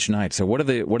movie each night. So what are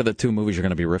the two movies you're going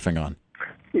to be riffing on?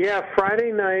 Yeah,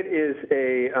 Friday night is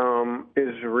a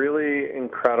really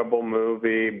incredible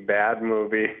movie, bad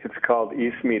movie. It's called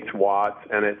East Meets Watts,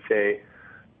 and it's a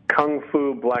kung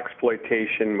fu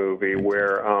blaxploitation movie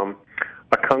where a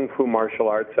kung fu martial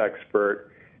arts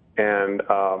expert and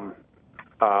a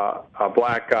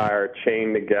black guy are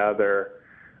chained together,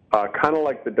 kind of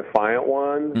like The Defiant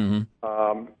Ones,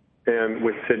 and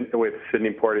with Sidney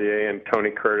Poitier and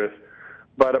Tony Curtis.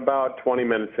 But about 20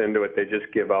 minutes into it, they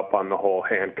just give up on the whole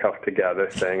handcuffed together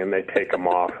thing, and they take them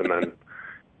off, and then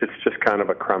it's just kind of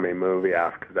a crummy movie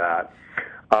after that.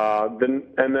 Then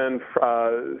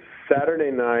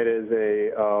Saturday night is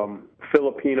a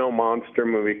Filipino monster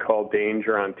movie called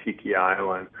Danger on Tiki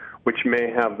Island, which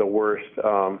may have the worst.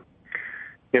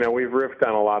 We've riffed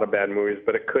on a lot of bad movies,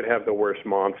 but it could have the worst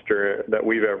monster that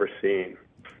we've ever seen.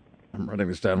 I'm writing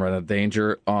this down right now.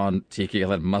 Danger on Tiki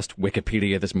Island. Must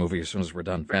Wikipedia this movie as soon as we're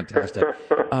done. Fantastic.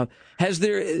 Has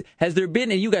there been,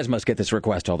 and you guys must get this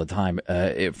request all the time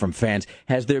from fans,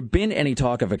 has there been any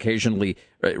talk of occasionally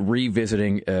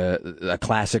revisiting a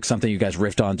classic, something you guys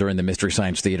riffed on during the Mystery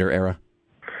Science Theater era?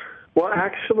 Well,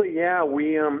 actually, yeah,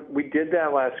 we did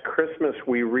that last Christmas.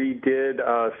 We redid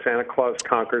Santa Claus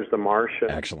Conquers the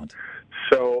Martian. Excellent.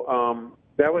 So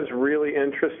that was really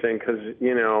interesting because,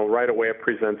 right away it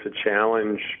presents a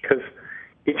challenge because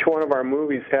each one of our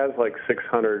movies has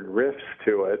 600 riffs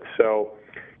to it. So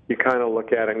you kind of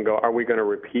look at it and go, are we going to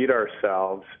repeat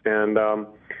ourselves? And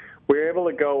we were able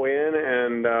to go in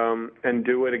and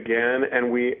do it again.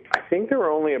 And I think there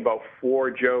were only about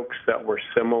 4 jokes that were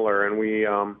similar, and we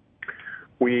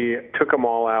took them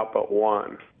all out but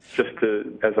one, just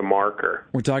as a marker.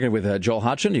 We're talking with Joel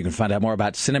Hodgson. You can find out more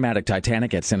about Cinematic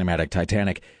Titanic at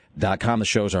cinematictitanic.com. The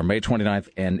shows are May 29th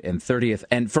and 30th.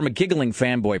 And from a giggling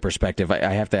fanboy perspective, I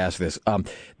have to ask this.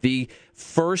 The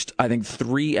first, I think,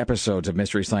 3 episodes of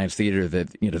Mystery Science Theater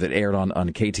that aired on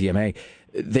KTMA,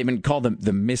 they've been called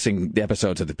the missing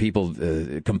episodes of the people,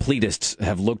 completists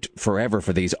have looked forever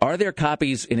for these. Are there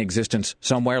copies in existence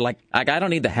somewhere? I don't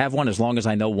need to have one as long as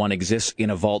I know one exists in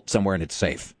a vault somewhere and it's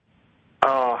safe.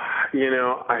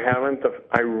 I haven't.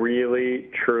 I really,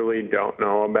 truly don't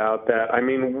know about that. I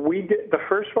mean, the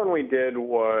first one we did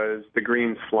was the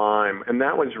green slime, and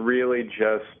that was really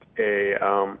just a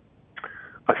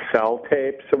cell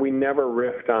tape. So we never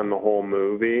riffed on the whole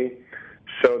movie.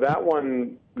 So that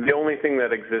one, the only thing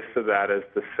that exists of that is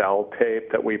the cell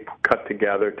tape that we cut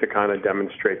together to kind of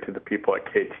demonstrate to the people at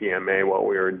KTMA what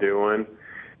we were doing.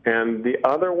 And the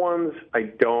other ones, I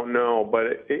don't know,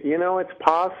 but it's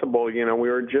possible.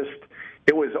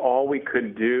 It was all we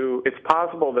could do. It's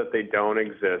possible that they don't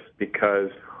exist because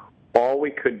all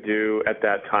we could do at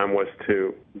that time was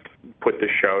to put the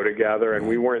show together, and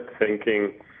we weren't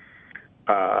thinking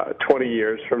 20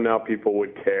 years from now people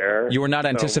would care. You were not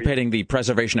anticipating the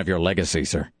preservation of your legacy,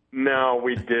 sir. No,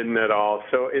 we didn't at all.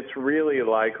 So it's really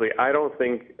likely. I don't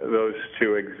think those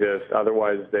two exist.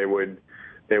 Otherwise, they would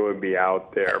be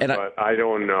out there, but I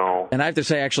don't know. And I have to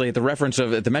say, actually, at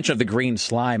the mention of the green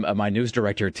slime, my news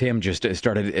director, Tim, just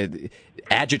started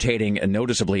agitating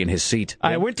noticeably in his seat.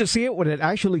 I went to see it when it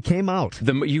actually came out.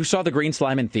 You saw the green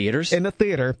slime in theaters? In the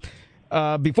theater.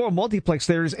 Before multiplex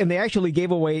theaters, and they actually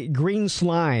gave away green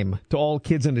slime to all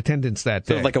kids in attendance that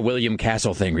day. So like a William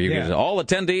Castle thing where all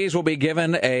attendees will be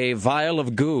given a vial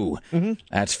of goo. Mm-hmm.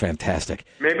 That's fantastic.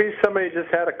 Maybe somebody just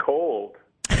had a cold.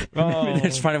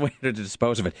 Let's find a way to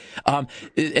dispose of it.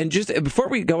 And just before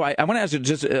we go, I want to ask you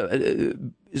just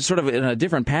sort of in a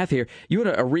different path here. You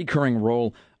had a recurring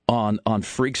role on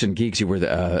Freaks and Geeks. You were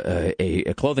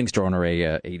a clothing store owner,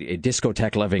 a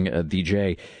discotheque-loving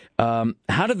DJ.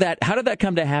 How did that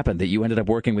come to happen that you ended up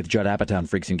working with Judd Apatow on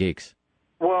Freaks and Geeks?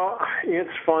 Well, it's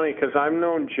funny because I've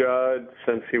known Judd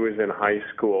since he was in high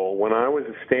school. When I was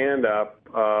a stand-up,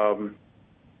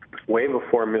 way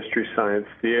before Mystery Science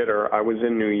Theater, I was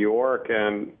in New York,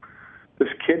 and this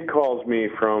kid calls me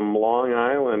from Long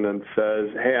Island and says,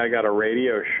 "Hey, I got a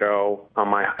radio show at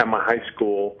my high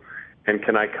school, and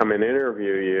can I come and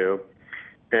interview you?"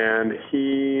 And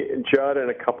Judd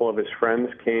and a couple of his friends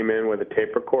came in with a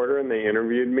tape recorder, and they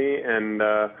interviewed me, and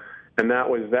that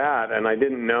was that. And I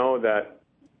didn't know that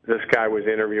this guy was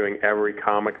interviewing every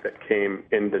comic that came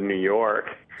into New York.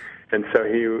 And so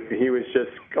he was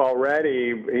just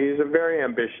he's a very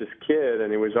ambitious kid,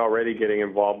 and he was already getting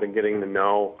involved in getting to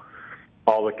know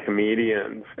all the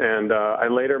comedians. And I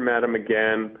later met him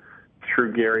again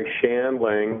through Gary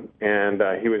Shandling, and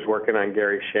he was working on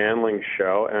Gary Shandling's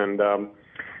show, and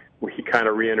he kind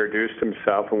of reintroduced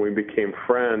himself, and we became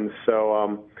friends.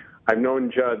 So I've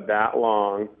known Judd that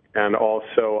long, and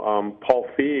also Paul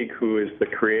Feig, who is the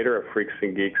creator of Freaks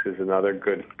and Geeks, is another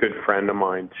good friend of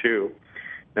mine, too.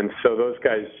 And so those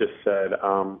guys just said,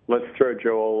 let's throw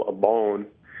Joel a bone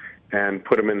and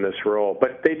put him in this role.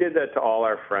 But they did that to all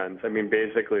our friends. I mean,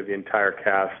 basically the entire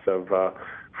cast of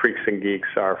Freaks and Geeks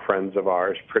are friends of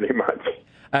ours, pretty much.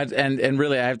 And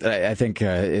really, I think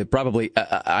probably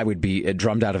I would be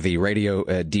drummed out of the radio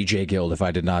DJ guild if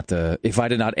I did not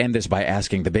end this by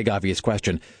asking the big obvious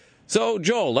question. So,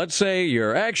 Joel, let's say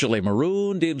you're actually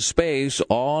marooned in space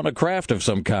on a craft of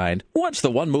some kind. What's the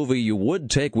one movie you would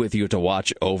take with you to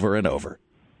watch over and over?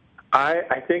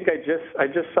 I think I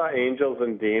just saw Angels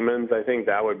and Demons. I think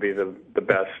that would be the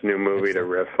best new movie to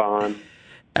riff on.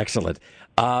 Excellent.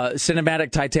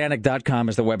 CinematicTitanic.com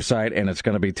is the website, and it's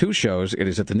going to be 2 shows. It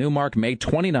is at the Newmark, May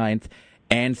 29th.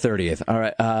 And 30th. All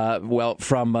right. Well,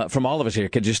 from all of us here,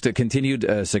 just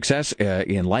continued success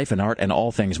in life and art and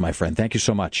all things, my friend. Thank you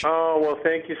so much. Oh, well,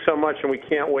 thank you so much, and we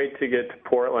can't wait to get to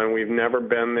Portland. We've never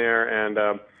been there, and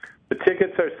the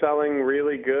tickets are selling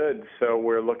really good. So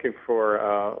we're looking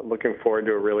forward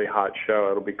to a really hot show.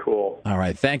 It'll be cool. All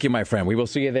right. Thank you, my friend. We will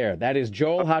see you there. That is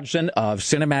Joel Hodgson of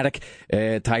Cinematic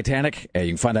Titanic. You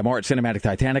can find out more at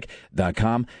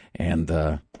cinematictitanic.com, and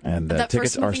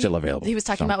tickets are still available. He was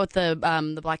talking about with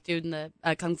the black dude and the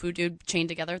kung fu dude chained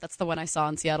together. That's the one I saw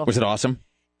in Seattle. Was it awesome?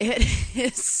 It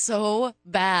is so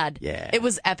bad. Yeah. It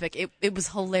was epic. It was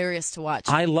hilarious to watch.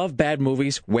 I love bad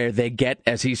movies where they get,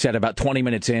 as he said, about 20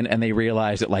 minutes in and they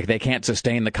realize that they can't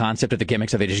sustain the concept of the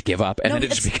gimmick, so they just give up, and then it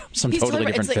just becomes some totally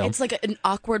different film. It's like an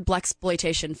awkward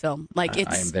blaxploitation film. I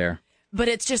am there. But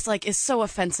it's just it's so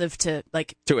offensive to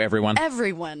everyone.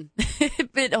 Everyone.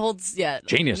 It holds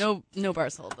genius. No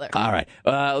bars hold there. All right,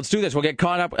 let's do this. We'll get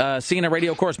caught up. CNN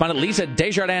radio correspondent Lisa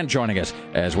Desjardins joining us,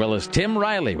 as well as Tim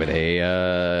Riley with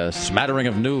a smattering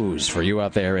of news for you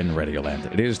out there in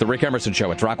Radioland. It is the Rick Emerson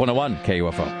Show. It's Rock 101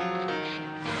 KUFO.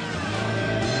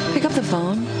 Pick up the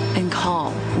phone and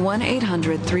call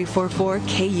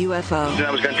 1-800-344-KUFO. And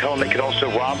I was going to tell them they could also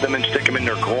rob them and stick them in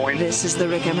their coin. This is the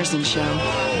Rick Emerson Show.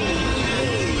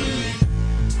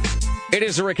 It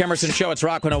is the Rick Emerson Show. It's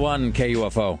Rock 101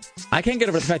 KUFO. I can't get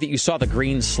over the fact that you saw the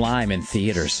green slime in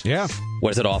theaters. Yeah.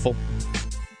 Was it awful?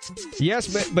 Yes,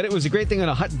 but it was a great thing on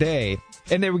a hot day,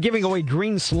 and they were giving away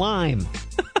green slime.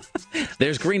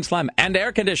 There's green slime and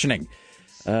air conditioning.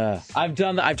 I've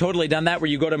totally done that, where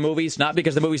you go to movies, not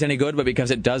because the movie's any good, but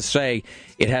because it does say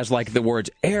it has like the words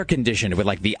air conditioned with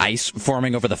like the ice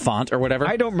forming over the font or whatever.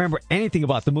 I don't remember anything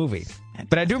about the movie,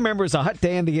 but I do remember it's a hot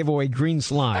day and they gave away green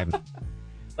slime.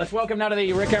 Let's welcome now to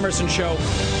the Rick Emerson Show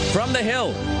from the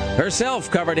Hill, herself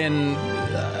covered in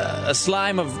a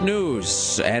slime of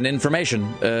news and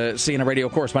information, CNN radio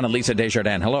correspondent Lisa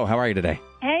Desjardins. Hello, how are you today?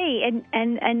 Hey,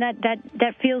 and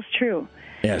that feels true.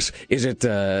 Yes. Is it?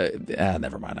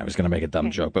 Never mind. I was going to make a dumb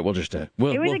joke, but we'll just. It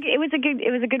was a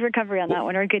good recovery on that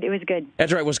one. Or good. It was good.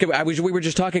 That's right. We were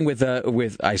just talking with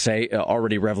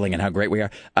already reveling in how great we are.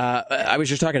 I was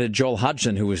just talking to Joel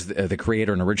Hodgson, who was the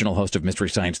creator and original host of Mystery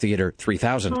Science Theater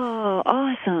 3000. Oh,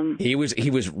 awesome! He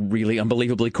was really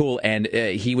unbelievably cool, and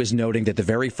he was noting that the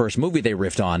very first movie they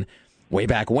riffed on, way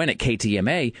back when at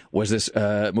KTMA, was this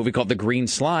movie called The Green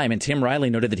Slime, and Tim Riley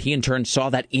noted that he in turn saw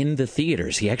that in the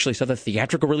theaters. He actually saw the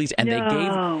theatrical release, and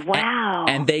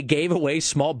they gave away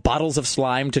small bottles of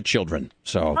slime to children.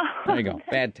 So there you go,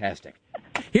 fantastic.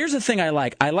 Here's the thing I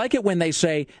like. I like it when they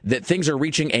say that things are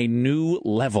reaching a new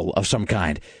level of some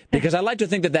kind, because I like to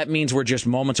think that means we're just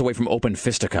moments away from open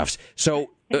fisticuffs. So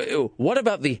what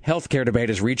about the healthcare debate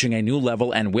is reaching a new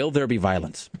level, and will there be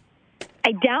violence?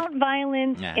 I doubt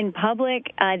violence in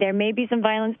public. There may be some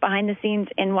violence behind the scenes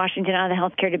in Washington on the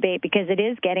healthcare debate, because it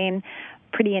is getting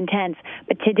pretty intense.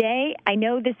 But today, I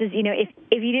know this is,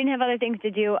 if you didn't have other things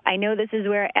to do, I know this is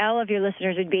where all of your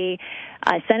listeners would be.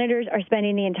 Senators are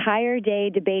spending the entire day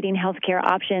debating healthcare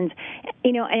options.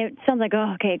 And it sounds like,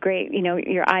 oh, okay, great,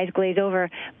 your eyes glaze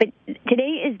over. But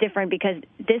today is different, because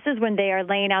this is when they are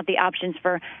laying out the options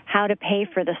for how to pay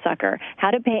for the sucker,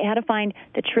 how to find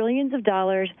the trillions of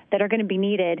dollars that are going to be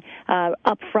needed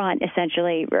up front,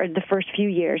 essentially, or the first few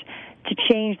years, to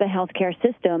change the healthcare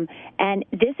system. And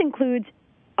this includes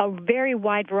a very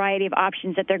wide variety of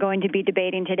options that they're going to be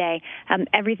debating today.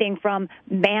 Everything from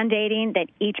mandating that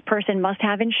each person must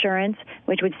have insurance,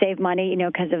 which would save money,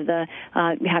 because of the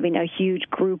having a huge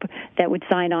group that would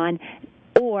sign on,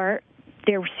 or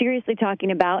they're seriously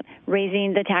talking about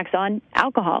raising the tax on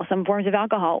alcohol, some forms of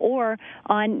alcohol, or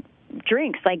on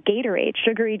drinks like Gatorade,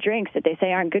 sugary drinks that they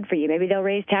say aren't good for you. Maybe they'll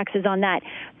raise taxes on that.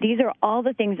 These are all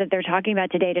the things that they're talking about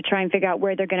today to try and figure out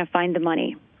where they're going to find the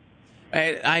money.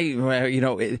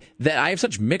 I have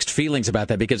such mixed feelings about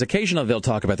that, because occasionally they'll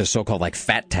talk about the so-called like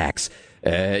fat tax,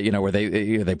 where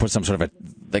they put some sort of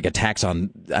a tax on,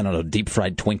 I don't know, deep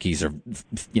fried Twinkies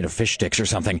or fish sticks or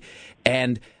something,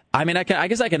 and I mean, I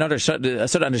guess I can sort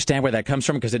of understand where that comes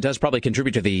from, because it does probably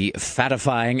contribute to the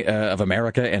fatifying of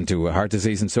America and to heart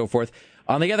disease and so forth.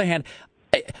 On the other hand,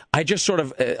 I just sort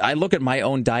of I look at my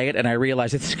own diet and I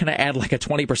realize it's going to add like a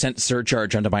 20%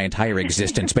 surcharge onto my entire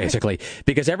existence, basically,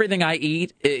 because everything I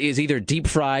eat is either deep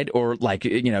fried or like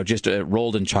just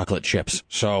rolled in chocolate chips.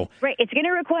 So right, it's going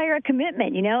to require a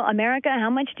commitment. America, how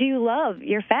much do you love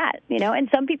your fat? And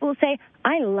some people say,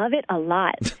 I love it a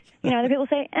lot. Other people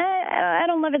say, I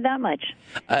don't love it that much.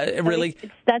 Really?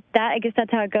 I guess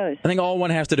that's how it goes. I think all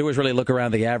one has to do is really look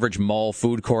around the average mall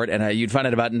food court, and you'd find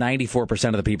out about 94%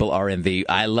 of the people are in the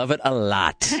I love it a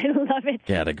lot I love it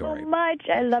category. So much.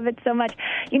 I love it so much.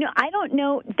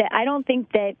 I don't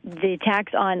think that the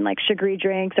tax on like sugary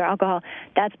drinks or alcohol,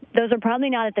 those are probably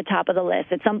not at the top of the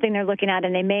list. It's something they're looking at,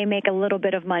 and they may make a little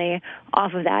bit of money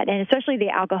off of that, and especially the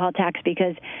alcohol tax,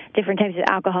 because different types of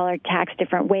alcohol are taxed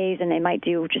different ways, and they might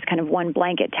do just kind of one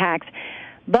blanket tax.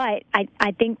 But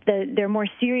I think they're more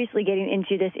seriously getting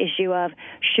into this issue of,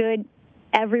 should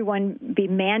everyone be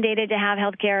mandated to have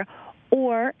health care,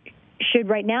 or should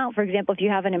right now, for example, if you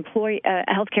have a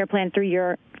health care plan through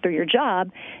your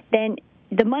job, then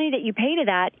the money that you pay to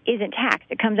that isn't taxed.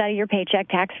 It comes out of your paycheck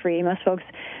tax-free. Most folks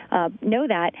know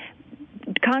that.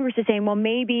 Congress is saying, well,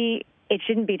 maybe it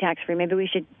shouldn't be tax-free. Maybe we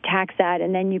should tax that,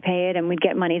 and then you pay it, and we'd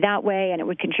get money that way, and it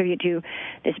would contribute to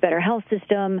this better health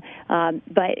system.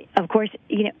 But, of course,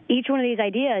 each one of these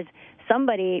ideas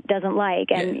somebody doesn't like,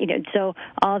 and so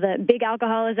all the big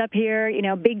alcohol is up here,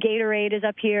 big Gatorade is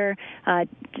up here,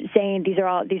 saying these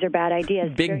are bad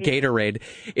ideas. Big Gatorade.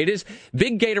 It is.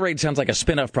 Big Gatorade sounds like a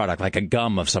spin-off product, like a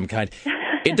gum of some kind.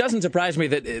 It doesn't surprise me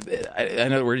that, I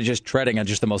know we're just treading on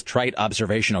just the most trite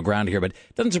observational ground here, but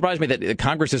it doesn't surprise me that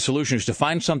Congress's solution is to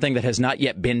find something that has not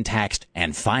yet been taxed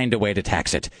and find a way to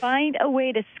tax it. Find a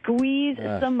way to squeeze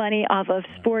some money off of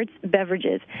sports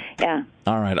beverages. Yeah.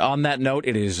 All right. On that note,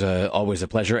 it is always a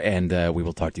pleasure, and we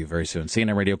will talk to you very soon.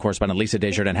 CNN radio correspondent Lisa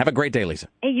Desjardins. Have a great day, Lisa.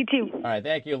 Hey, you too. All right.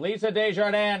 Thank you. Lisa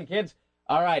Desjardins, kids.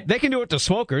 All right. They can do it to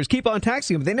smokers. Keep on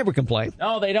taxing them. They never complain.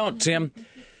 No, they don't, Tim.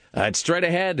 It's straight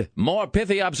ahead. More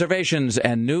pithy observations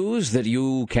and news that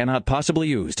you cannot possibly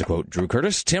use. To quote Drew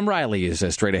Curtis, Tim Riley is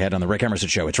straight ahead on the Rick Emerson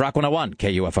Show. It's Rock 101,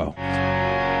 KUFO.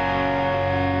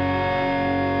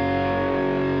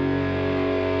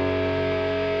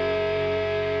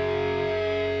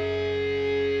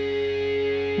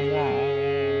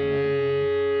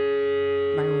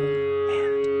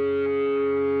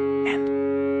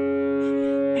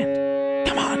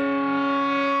 Come on.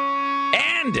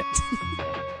 And...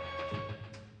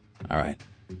 All right.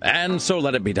 And so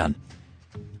let it be done.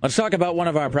 Let's talk about one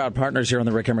of our proud partners here on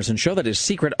the Rick Emerson Show. That is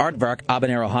Secret Aardvark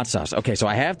Habanero Hot Sauce. Okay, so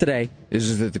I have today, this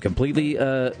is the completely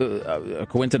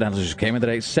coincidental, just came in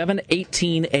today,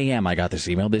 7:18 a.m. I got this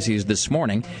email. This is this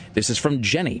morning. This is from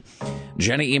Jenny.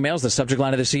 Jenny emails, the subject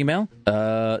line of this email,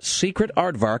 Secret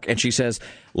Aardvark, and she says,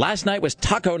 last night was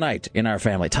taco night in our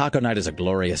family. Taco night is a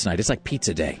glorious night. It's like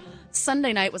pizza day.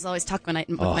 Sunday night was always taco night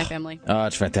with my family. Oh,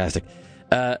 it's fantastic.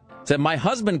 Said my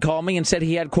husband called me and said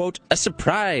he had, quote, a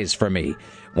surprise for me.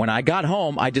 When I got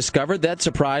home, I discovered that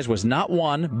surprise was not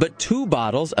one, but 2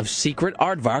 bottles of Secret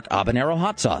Aardvark Habanero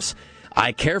hot sauce.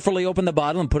 I carefully opened the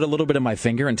bottle and put a little bit in my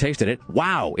finger and tasted it.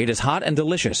 Wow, it is hot and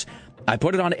delicious. I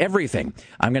put it on everything.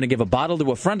 I'm going to give a bottle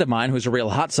to a friend of mine who's a real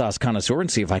hot sauce connoisseur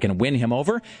and see if I can win him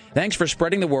over. Thanks for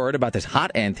spreading the word about this hot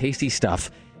and tasty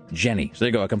stuff, Jenny. So there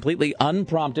you go, a completely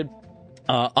unprompted,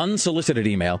 unsolicited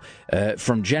email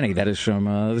from Jenny. That is from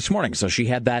this morning. So she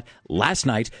had that last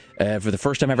night for the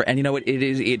first time ever. And you know what?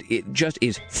 It just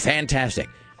is fantastic.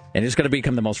 And it's going to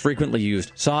become the most frequently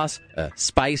used sauce,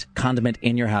 spice, condiment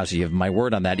in your house. You have my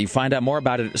word on that. You find out more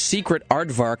about it at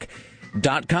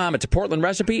secretaardvark.com. It's a Portland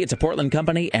recipe. It's a Portland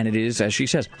company. And it is, as she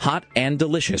says, hot and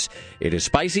delicious. It is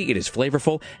spicy. It is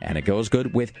flavorful. And it goes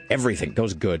good with everything. It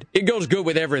goes good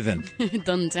with everything. It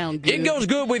doesn't sound good. It goes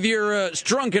good with your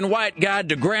strunken white guide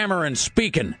to grammar and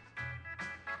speaking.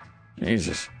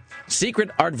 Jesus. Secret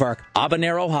Aardvark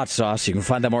Habanero Hot Sauce. You can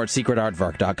find that more at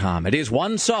secretaardvark.com. It is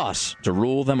one sauce to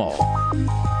rule them all.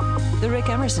 The Rick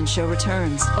Emerson Show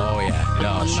returns. Oh, yeah.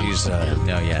 No, she's,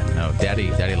 no.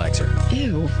 Daddy likes her.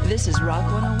 Ew. This is Rock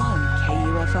 101,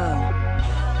 KUFO.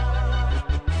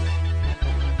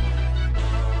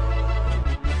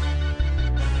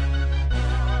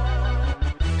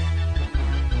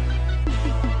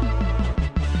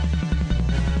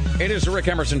 It is the Rick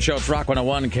Emerson Show. It's Rock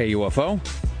 101, KUFO.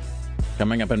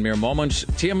 Coming up in mere moments,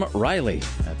 Tim Riley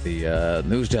at the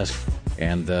news desk.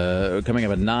 And coming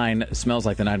up at 9, Smells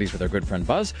Like the 90s with our good friend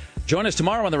Buzz. Join us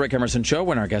tomorrow on the Rick Emerson Show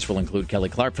when our guests will include Kelly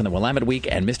Clark from the Willamette Week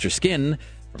and Mr. Skin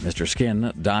from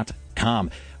MrSkin.com.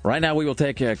 Right now we will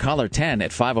take caller 10 at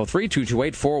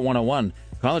 503-228-4101.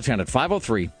 Caller 10 at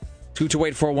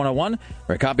 503-228-4101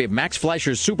 for a copy of Max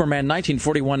Fleischer's Superman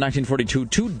 1941-1942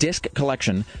 2-disc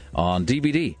collection on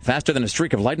DVD. Faster than a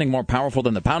streak of lightning, more powerful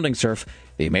than the pounding surf,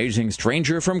 The Amazing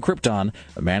Stranger from Krypton,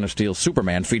 a Man of Steel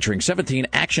Superman featuring 17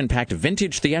 action-packed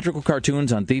vintage theatrical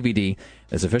cartoons on DVD.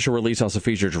 This official release also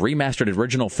features remastered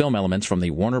original film elements from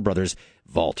the Warner Brothers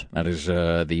vault. That is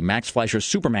the Max Fleischer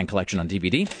Superman collection on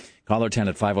DVD. Caller 10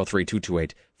 at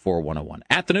 503-228-4101.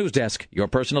 At the news desk, your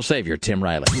personal savior, Tim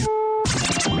Riley.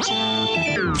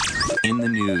 In the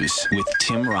news with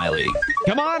Tim Riley.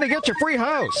 Come on and get your free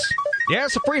house.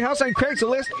 Yes, a free house on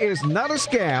Craigslist is not a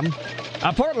scam.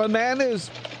 A Portland man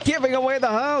is giving away the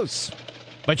house.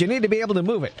 But you need to be able to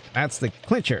move it. That's the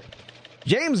clincher.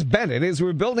 James Bennett is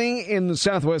rebuilding in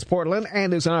southwest Portland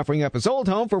and is offering up his old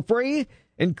home for free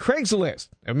in Craigslist.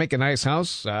 They'll make a nice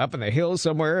house up in the hills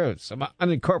somewhere, some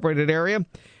unincorporated area.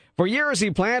 For years,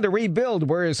 he planned to rebuild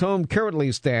where his home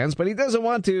currently stands, but he doesn't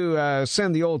want to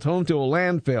send the old home to a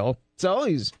landfill, so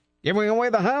he's giving away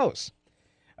the house.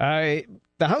 The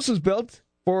house was built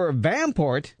for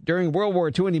Vanport during World War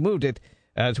II, and he moved it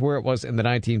to where it was in the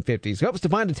 1950s. He hopes to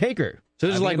find a taker. So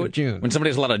this is like when somebody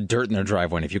has a lot of dirt in their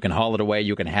driveway, and if you can haul it away,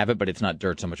 you can have it, but it's not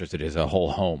dirt so much as it is a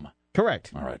whole home.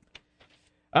 Correct. All right.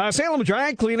 Salem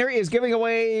Dry Cleaner is giving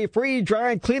away free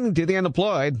dry cleaning to the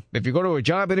unemployed. If you go to a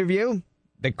job interview,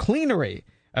 the cleanery.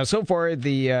 So far,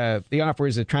 the offer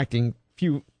is attracting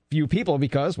few few people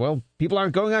because, well, people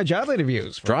aren't going on job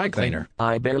interviews. Dry cleaner.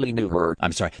 I barely knew her.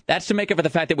 I'm sorry. That's to make up for the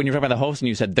fact that when you're talking about the host and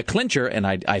you said the clincher, and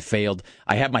I failed.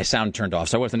 I have my sound turned off,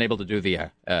 so I wasn't able to do the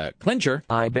clincher.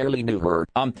 I barely knew her.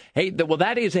 Hey, well,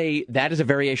 that is a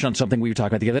variation on something we were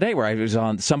talking about the other day, where I was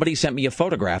on. Somebody sent me a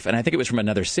photograph, and I think it was from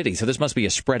another city, so this must be a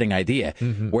spreading idea,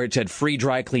 where it said free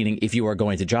dry cleaning if you are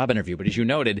going to job interview. But as you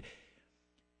noted,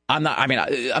 I'm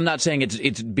not saying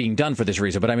it's being done for this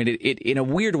reason, but I mean, it in a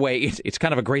weird way, it's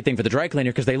kind of a great thing for the dry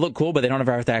cleaner because they look cool, but they don't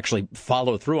ever have to actually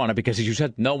follow through on it because, as you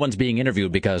said, no one's being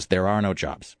interviewed because there are no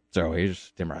jobs. So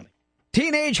here's Tim Riley.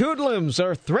 Teenage hoodlums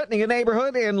are threatening a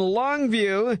neighborhood in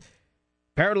Longview.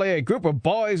 Apparently, a group of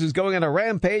boys is going on a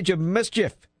rampage of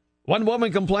mischief. One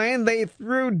woman complained they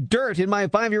threw dirt in my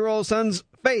 5-year-old son's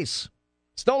face,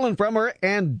 stolen from her,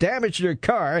 and damaged her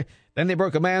car. Then they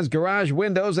broke a man's garage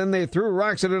windows and they threw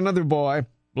rocks at another boy.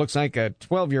 Looks like a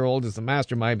 12-year-old is the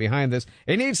mastermind behind this.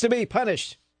 He needs to be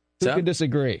punished. Who can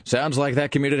disagree? Sounds like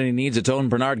that community needs its own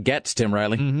Bernard Goetz, Tim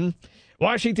Riley.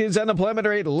 Washington's unemployment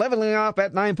rate leveling off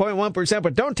at 9.1%,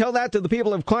 but don't tell that to the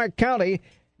people of Clark County.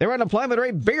 Their unemployment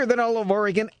rate bigger than all of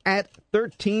Oregon at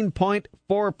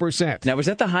 13.4%. Now, was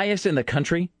that the highest in the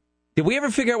country? Did we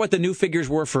ever figure out what the new figures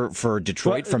were for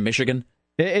Detroit from Michigan?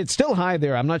 It's still high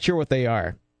there. I'm not sure what they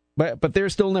are. But they're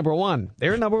still number one.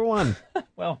 They're number one.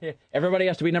 Well, everybody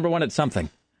has to be number one at something.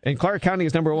 And Clark County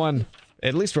is number one,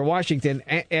 at least for Washington,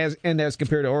 as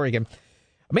compared to Oregon.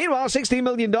 Meanwhile, $16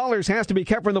 million has to be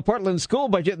kept from the Portland school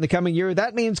budget in the coming year.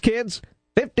 That means, kids,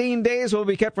 15 days will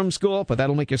be kept from school, but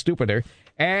that'll make you stupider.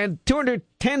 And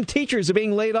 210 teachers are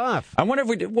being laid off. I wonder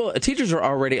if teachers are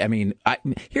already,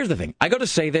 here's the thing. I go to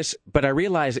say this, but I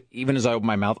realize, even as I open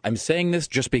my mouth, I'm saying this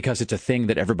just because it's a thing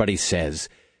that everybody says.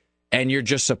 And you're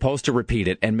just supposed to repeat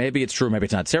it. And maybe it's true, maybe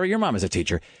it's not. Sarah, your mom is a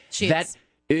teacher. She is.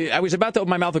 I was about to open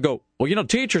my mouth and go, well,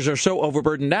 teachers are so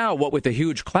overburdened now, what with the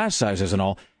huge class sizes and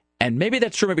all. And maybe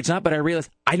that's true, maybe it's not, but I realize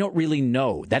I don't really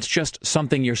know. That's just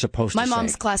something you're supposed to say. My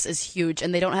mom's class is huge,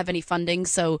 and they don't have any funding,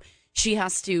 so she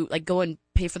has to go and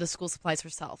pay for the school supplies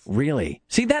herself. Really?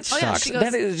 See, that sucks. She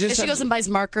goes and buys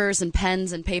markers and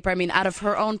pens and paper. Out of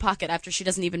her own pocket after she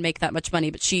doesn't even make that much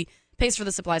money, but she pays for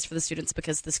the supplies for the students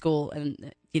because the school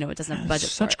and it doesn't have a budget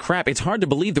for it. Such crap. It's hard to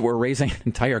believe that we're raising an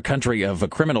entire country of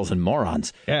criminals and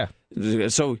morons. Yeah.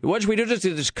 So what should we do?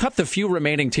 Just cut the few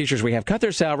remaining teachers we have, cut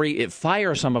their salary,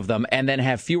 fire some of them, and then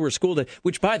have fewer school days,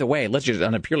 which, by the way, let's just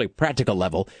on a purely practical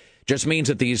level, just means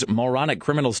that these moronic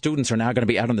criminal students are now going to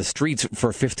be out on the streets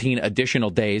for 15 additional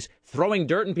days, throwing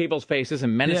dirt in people's faces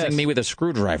and menacing me with a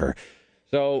screwdriver.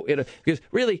 So, because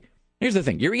really, here's the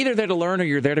thing. You're either there to learn or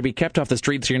you're there to be kept off the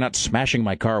street so you're not smashing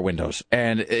my car windows.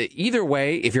 And either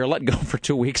way, if you're let go for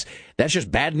 2 weeks, that's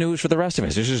just bad news for the rest of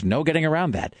us. There's just no getting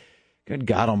around that. Good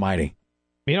God almighty.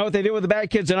 You know what they do with the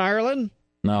bad kids in Ireland?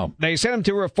 No. They send them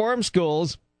to reform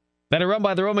schools that are run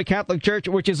by the Roman Catholic Church,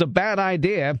 which is a bad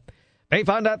idea. They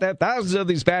found out that thousands of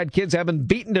these bad kids have been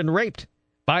beaten and raped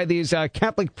by these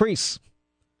Catholic priests.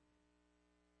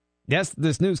 Yes,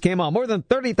 this news came on. More than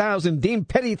 30,000 deemed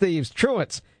petty thieves,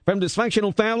 truants from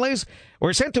dysfunctional families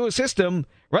were sent to a system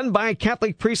run by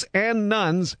Catholic priests and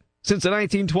nuns since the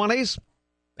 1920s,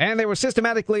 and they were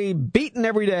systematically beaten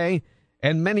every day,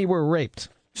 and many were raped.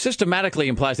 Systematically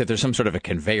implies that there's some sort of a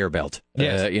conveyor belt,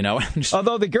 yes.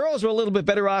 Although the girls were a little bit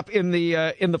better off in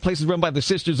the places run by the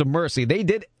Sisters of Mercy. They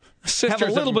did have a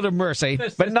little bit of mercy,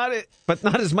 but not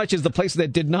as much as the places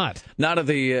that did not. Not as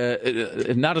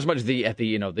much as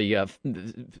the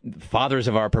fathers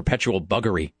of our perpetual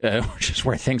buggery, which is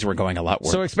where things were going a lot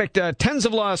worse. So expect tens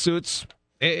of lawsuits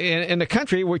in a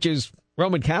country which is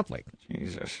Roman Catholic.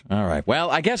 Jesus. All right. Well,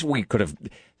 I guess we could have.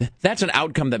 That's an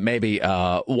outcome that maybe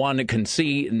one can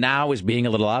see now as being a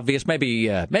little obvious. Maybe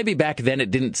back then it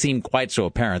didn't seem quite so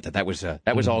apparent that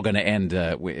was all going to end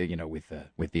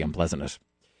with the unpleasantness.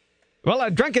 Well,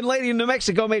 a drunken lady in New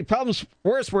Mexico made problems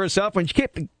worse for herself when she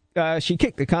kicked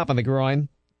the cop in the groin.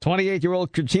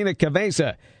 28-year-old Christina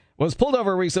Cabeza was pulled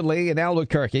over recently in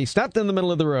Albuquerque, stopped in the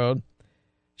middle of the road.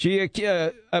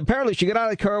 Apparently she got out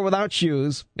of the car without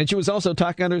shoes, and she was also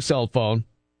talking on her cell phone.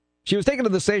 She was taken to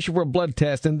the station for a blood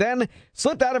test and then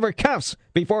slipped out of her cuffs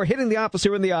before hitting the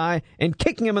officer in the eye and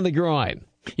kicking him in the groin.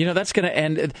 That's going to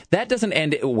end. That doesn't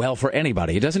end well for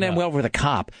anybody. It doesn't end well for the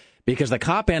cop because the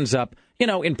cop ends up,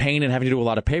 in pain and having to do a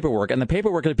lot of paperwork. And the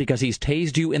paperwork is because he's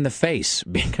tased you in the face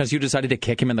because you decided to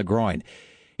kick him in the groin.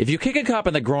 If you kick a cop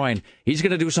in the groin, he's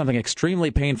going to do something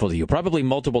extremely painful to you, probably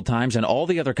multiple times, and all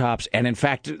the other cops, and in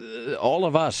fact, all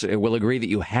of us will agree that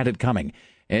you had it coming.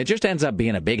 And it just ends up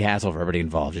being a big hassle for everybody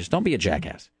involved. Just don't be a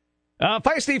jackass.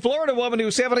 Feisty Florida woman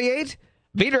who's 78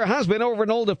 beat her husband over an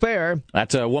old affair.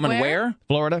 That's a woman where?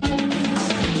 Florida.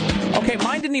 Okay, Okay,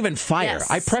 mine didn't even fire. Yes.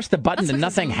 I pressed the button and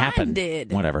nothing mine happened.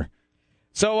 did. Whatever.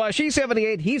 So she's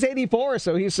 78, he's 84,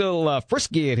 so he's still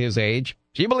frisky at his age.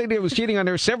 She believed he was cheating on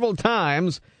her several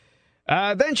times.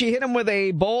 Then she hit him with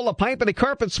a bowl, a pipe, and a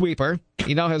carpet sweeper.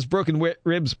 He now has broken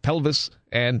ribs, pelvis,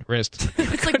 and wrist.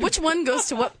 It's like, which one goes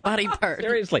to what body part?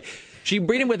 Seriously. She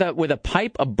beat him with a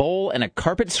pipe, a bowl, and a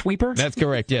carpet sweeper? That's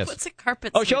correct, yes. What's a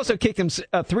carpet sweeper? She also kicked him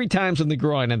 3 times in the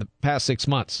groin in the past 6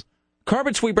 months.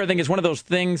 Carpet sweeper, I think, is one of those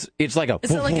things. It's like a...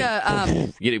 Is it like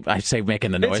a... I say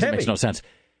making the noise. It makes no sense.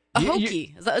 A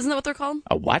hokey. Isn't that what they're called?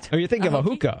 A what? Or you think of a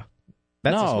hookah.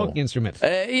 That's a smoking instrument.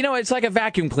 It's like a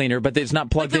vacuum cleaner, but it's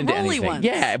not plugged into anything. Ones.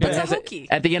 Yeah, but it's it has a hokey.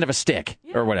 at the end of a stick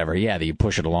or whatever. Yeah, that you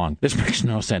push it along. This makes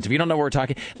no sense. If you don't know what we're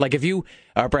talking, like if you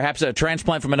are perhaps a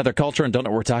transplant from another culture and don't know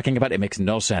what we're talking about, it makes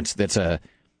no sense. That's a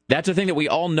thing that we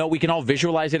all know. We can all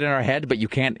visualize it in our head, but you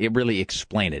can't really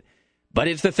explain it. But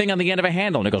it's the thing on the end of a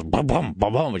handle, and it goes bum bum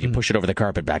bum bum as you push it over the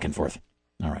carpet back and forth.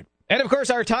 All right. And of course,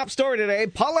 our top story today: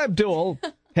 Paula Abdul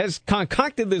has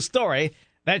concocted this story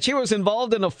that she was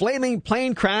involved in a flaming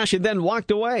plane crash and then walked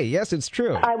away. Yes, it's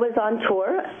true. I was on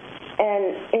tour,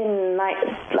 and in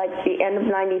the end of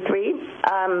 '93,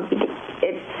 I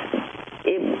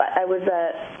was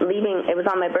leaving. It was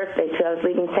on my birthday too. I was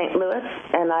leaving St. Louis,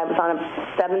 and I was on a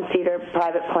 7-seater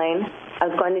private plane. I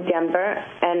was going to Denver,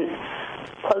 and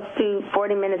close to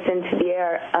 40 minutes into the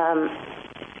air,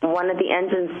 one of the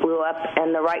engines blew up,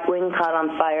 and the right wing caught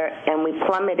on fire, and we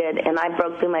plummeted, and I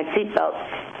broke through my seatbelt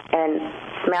and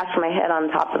smashed my head on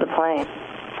top of the plane.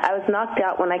 I was knocked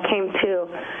out. When I came to,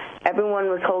 everyone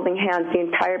was holding hands. The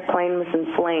entire plane was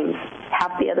in flames.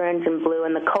 Half the other engine blew,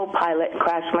 and the co-pilot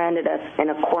crash-landed us in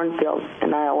a cornfield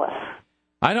in Iowa.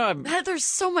 I know. There's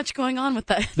so much going on with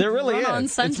that. There really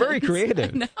is. It's very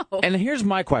creative. I know. And here's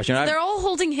my question. They're all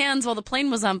holding hands while the plane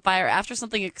was on fire after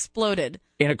something exploded.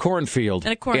 In a cornfield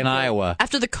in Iowa.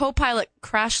 After the co-pilot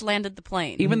crash-landed the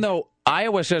plane. Even though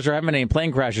Iowa says there haven't been any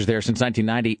plane crashes there since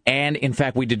 1990, and in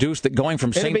fact we deduced that going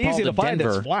from St. Paul to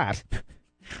Denver... It's flat.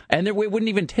 And it wouldn't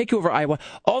even take you over Iowa.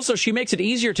 Also, she makes it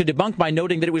easier to debunk by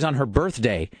noting that it was on her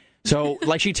birthday. So,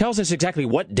 she tells us exactly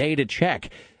what day to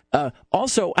check.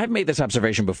 Also, I've made this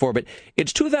observation before, but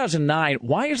it's 2009.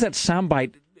 Why is that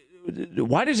soundbite?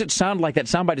 Why does it sound like that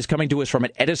soundbite is coming to us from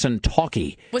an Edison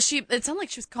talkie? It sounded like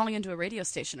she was calling into a radio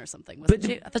station or something. Wasn't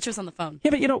she? I thought she was on the phone.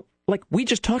 Yeah, but we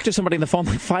just talked to somebody on the phone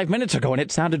 5 minutes ago, and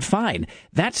it sounded fine.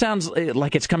 That sounds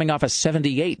like it's coming off a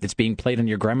 78 that's being played on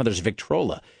your grandmother's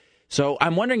Victrola. So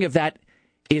I'm wondering if that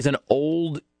is an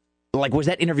old, was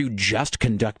that interview just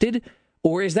conducted,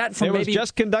 or is that from It was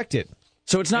just conducted.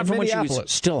 So it's not from when she was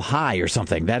still high or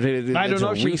something. I don't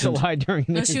know if she was still high during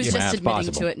the interview. No, she was just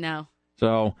admitting to it now.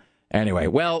 So anyway,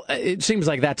 it seems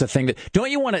like that's a thing that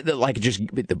don't you want to just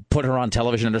put her on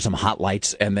television under some hot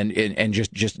lights and then and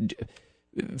just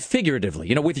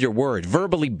figuratively, with your words,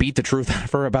 verbally beat the truth out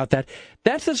of her about that.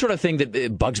 That's the sort of thing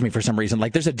that bugs me for some reason.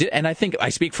 And I think I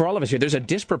speak for all of us here. There's a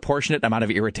disproportionate amount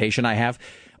of irritation I have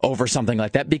over something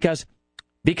like that because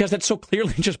it's so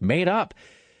clearly just made up.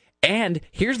 And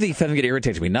here's the thing that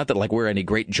irritates me. Not that we're any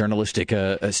great journalistic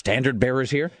standard bearers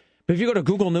here, but if you go to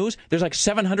Google News, there's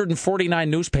 749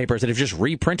 newspapers that have just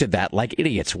reprinted that like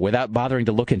idiots without bothering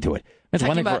to look into it. That's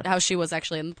talking about how she was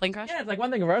actually in the plane crash. Yeah, it's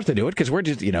one thing for us to do it because we're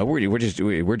just we're just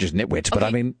nitwits. Okay. But I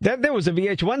mean, there was a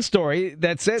VH1 story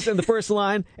that says in the first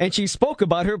line, and she spoke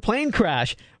about her plane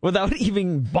crash without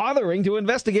even bothering to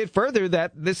investigate further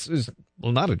that this is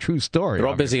not a true story. They're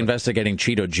all busy investigating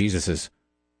Cheeto Jesuses.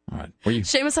 All right.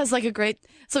 Seamus has a great...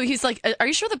 So he's like, are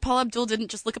you sure that Paula Abdul didn't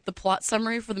just look up the plot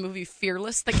summary for the movie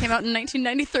Fearless that came out in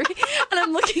 1993? And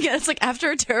I'm looking at it, it's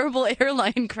after a terrible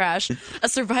airline crash, a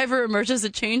survivor emerges a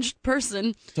changed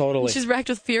person. Totally. She's racked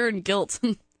with fear and guilt.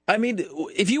 I mean,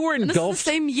 if you were engulfed... This is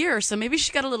the same year, so maybe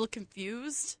she got a little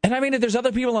confused. And I mean, if there's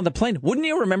other people on the plane, wouldn't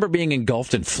you remember being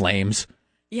engulfed in flames?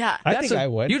 Yeah. I think I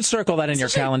would. You'd circle that in your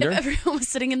calendar. If everyone was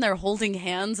sitting in there holding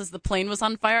hands as the plane was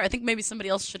on fire, I think maybe somebody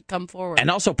else should come forward.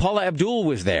 And also, Paula Abdul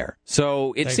was there.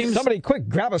 So it seems... Somebody quick,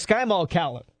 grab a SkyMall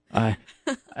calendar. All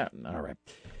right.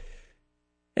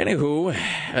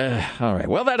 Anywho, all right.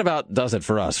 Well, that about does it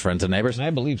for us, friends and neighbors.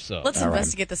 I believe so. Let's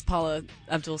investigate this Paula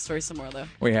Abdul story some more, though.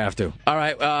 We have to. All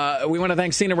right. We want to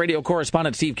thank CNN radio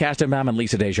correspondent Steve Kastenbaum and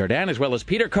Lisa Desjardins, as well as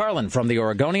Peter Carlin from The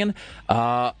Oregonian. We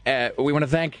want to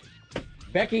thank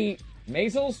Becky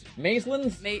Maisner,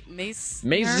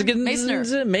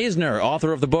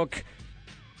 author of the book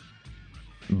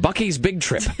Bucky's Big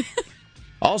Trip.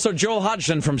 Also, Joel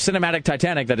Hodgson from Cinematic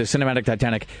Titanic. That is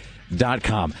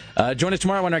cinematictitanic.com. Join us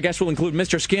tomorrow when our guests will include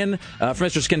Mr. Skin from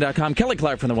MrSkin.com, Kelly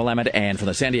Clark from the Willamette, and from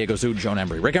the San Diego Zoo, Joan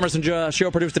Embry. Rick Emerson show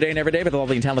produced today and every day by the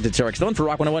lovely and talented Sarah Stone for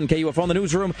Rock 101 KUFO in the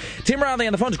newsroom. Tim Riley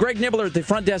on the phones, Greg Nibbler at the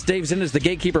front desk, Dave Zinn is the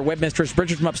gatekeeper, web mistress,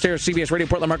 Bridget from upstairs, CBS Radio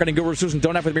Portland marketing guru, Susan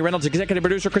Donaf with me, Reynolds, executive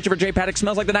producer, Christopher J. Paddock,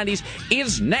 Smells Like the 90s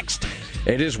is next.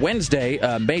 It is Wednesday,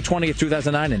 May 20th,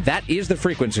 2009, and that is The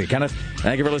Frequency. Kenneth,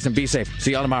 thank you for listening. Be safe.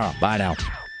 See y'all tomorrow. Bye now.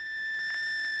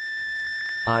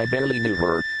 I barely knew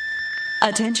her.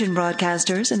 Attention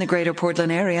broadcasters in the greater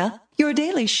Portland area. Your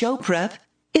daily show prep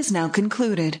is now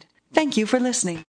concluded. Thank you for listening.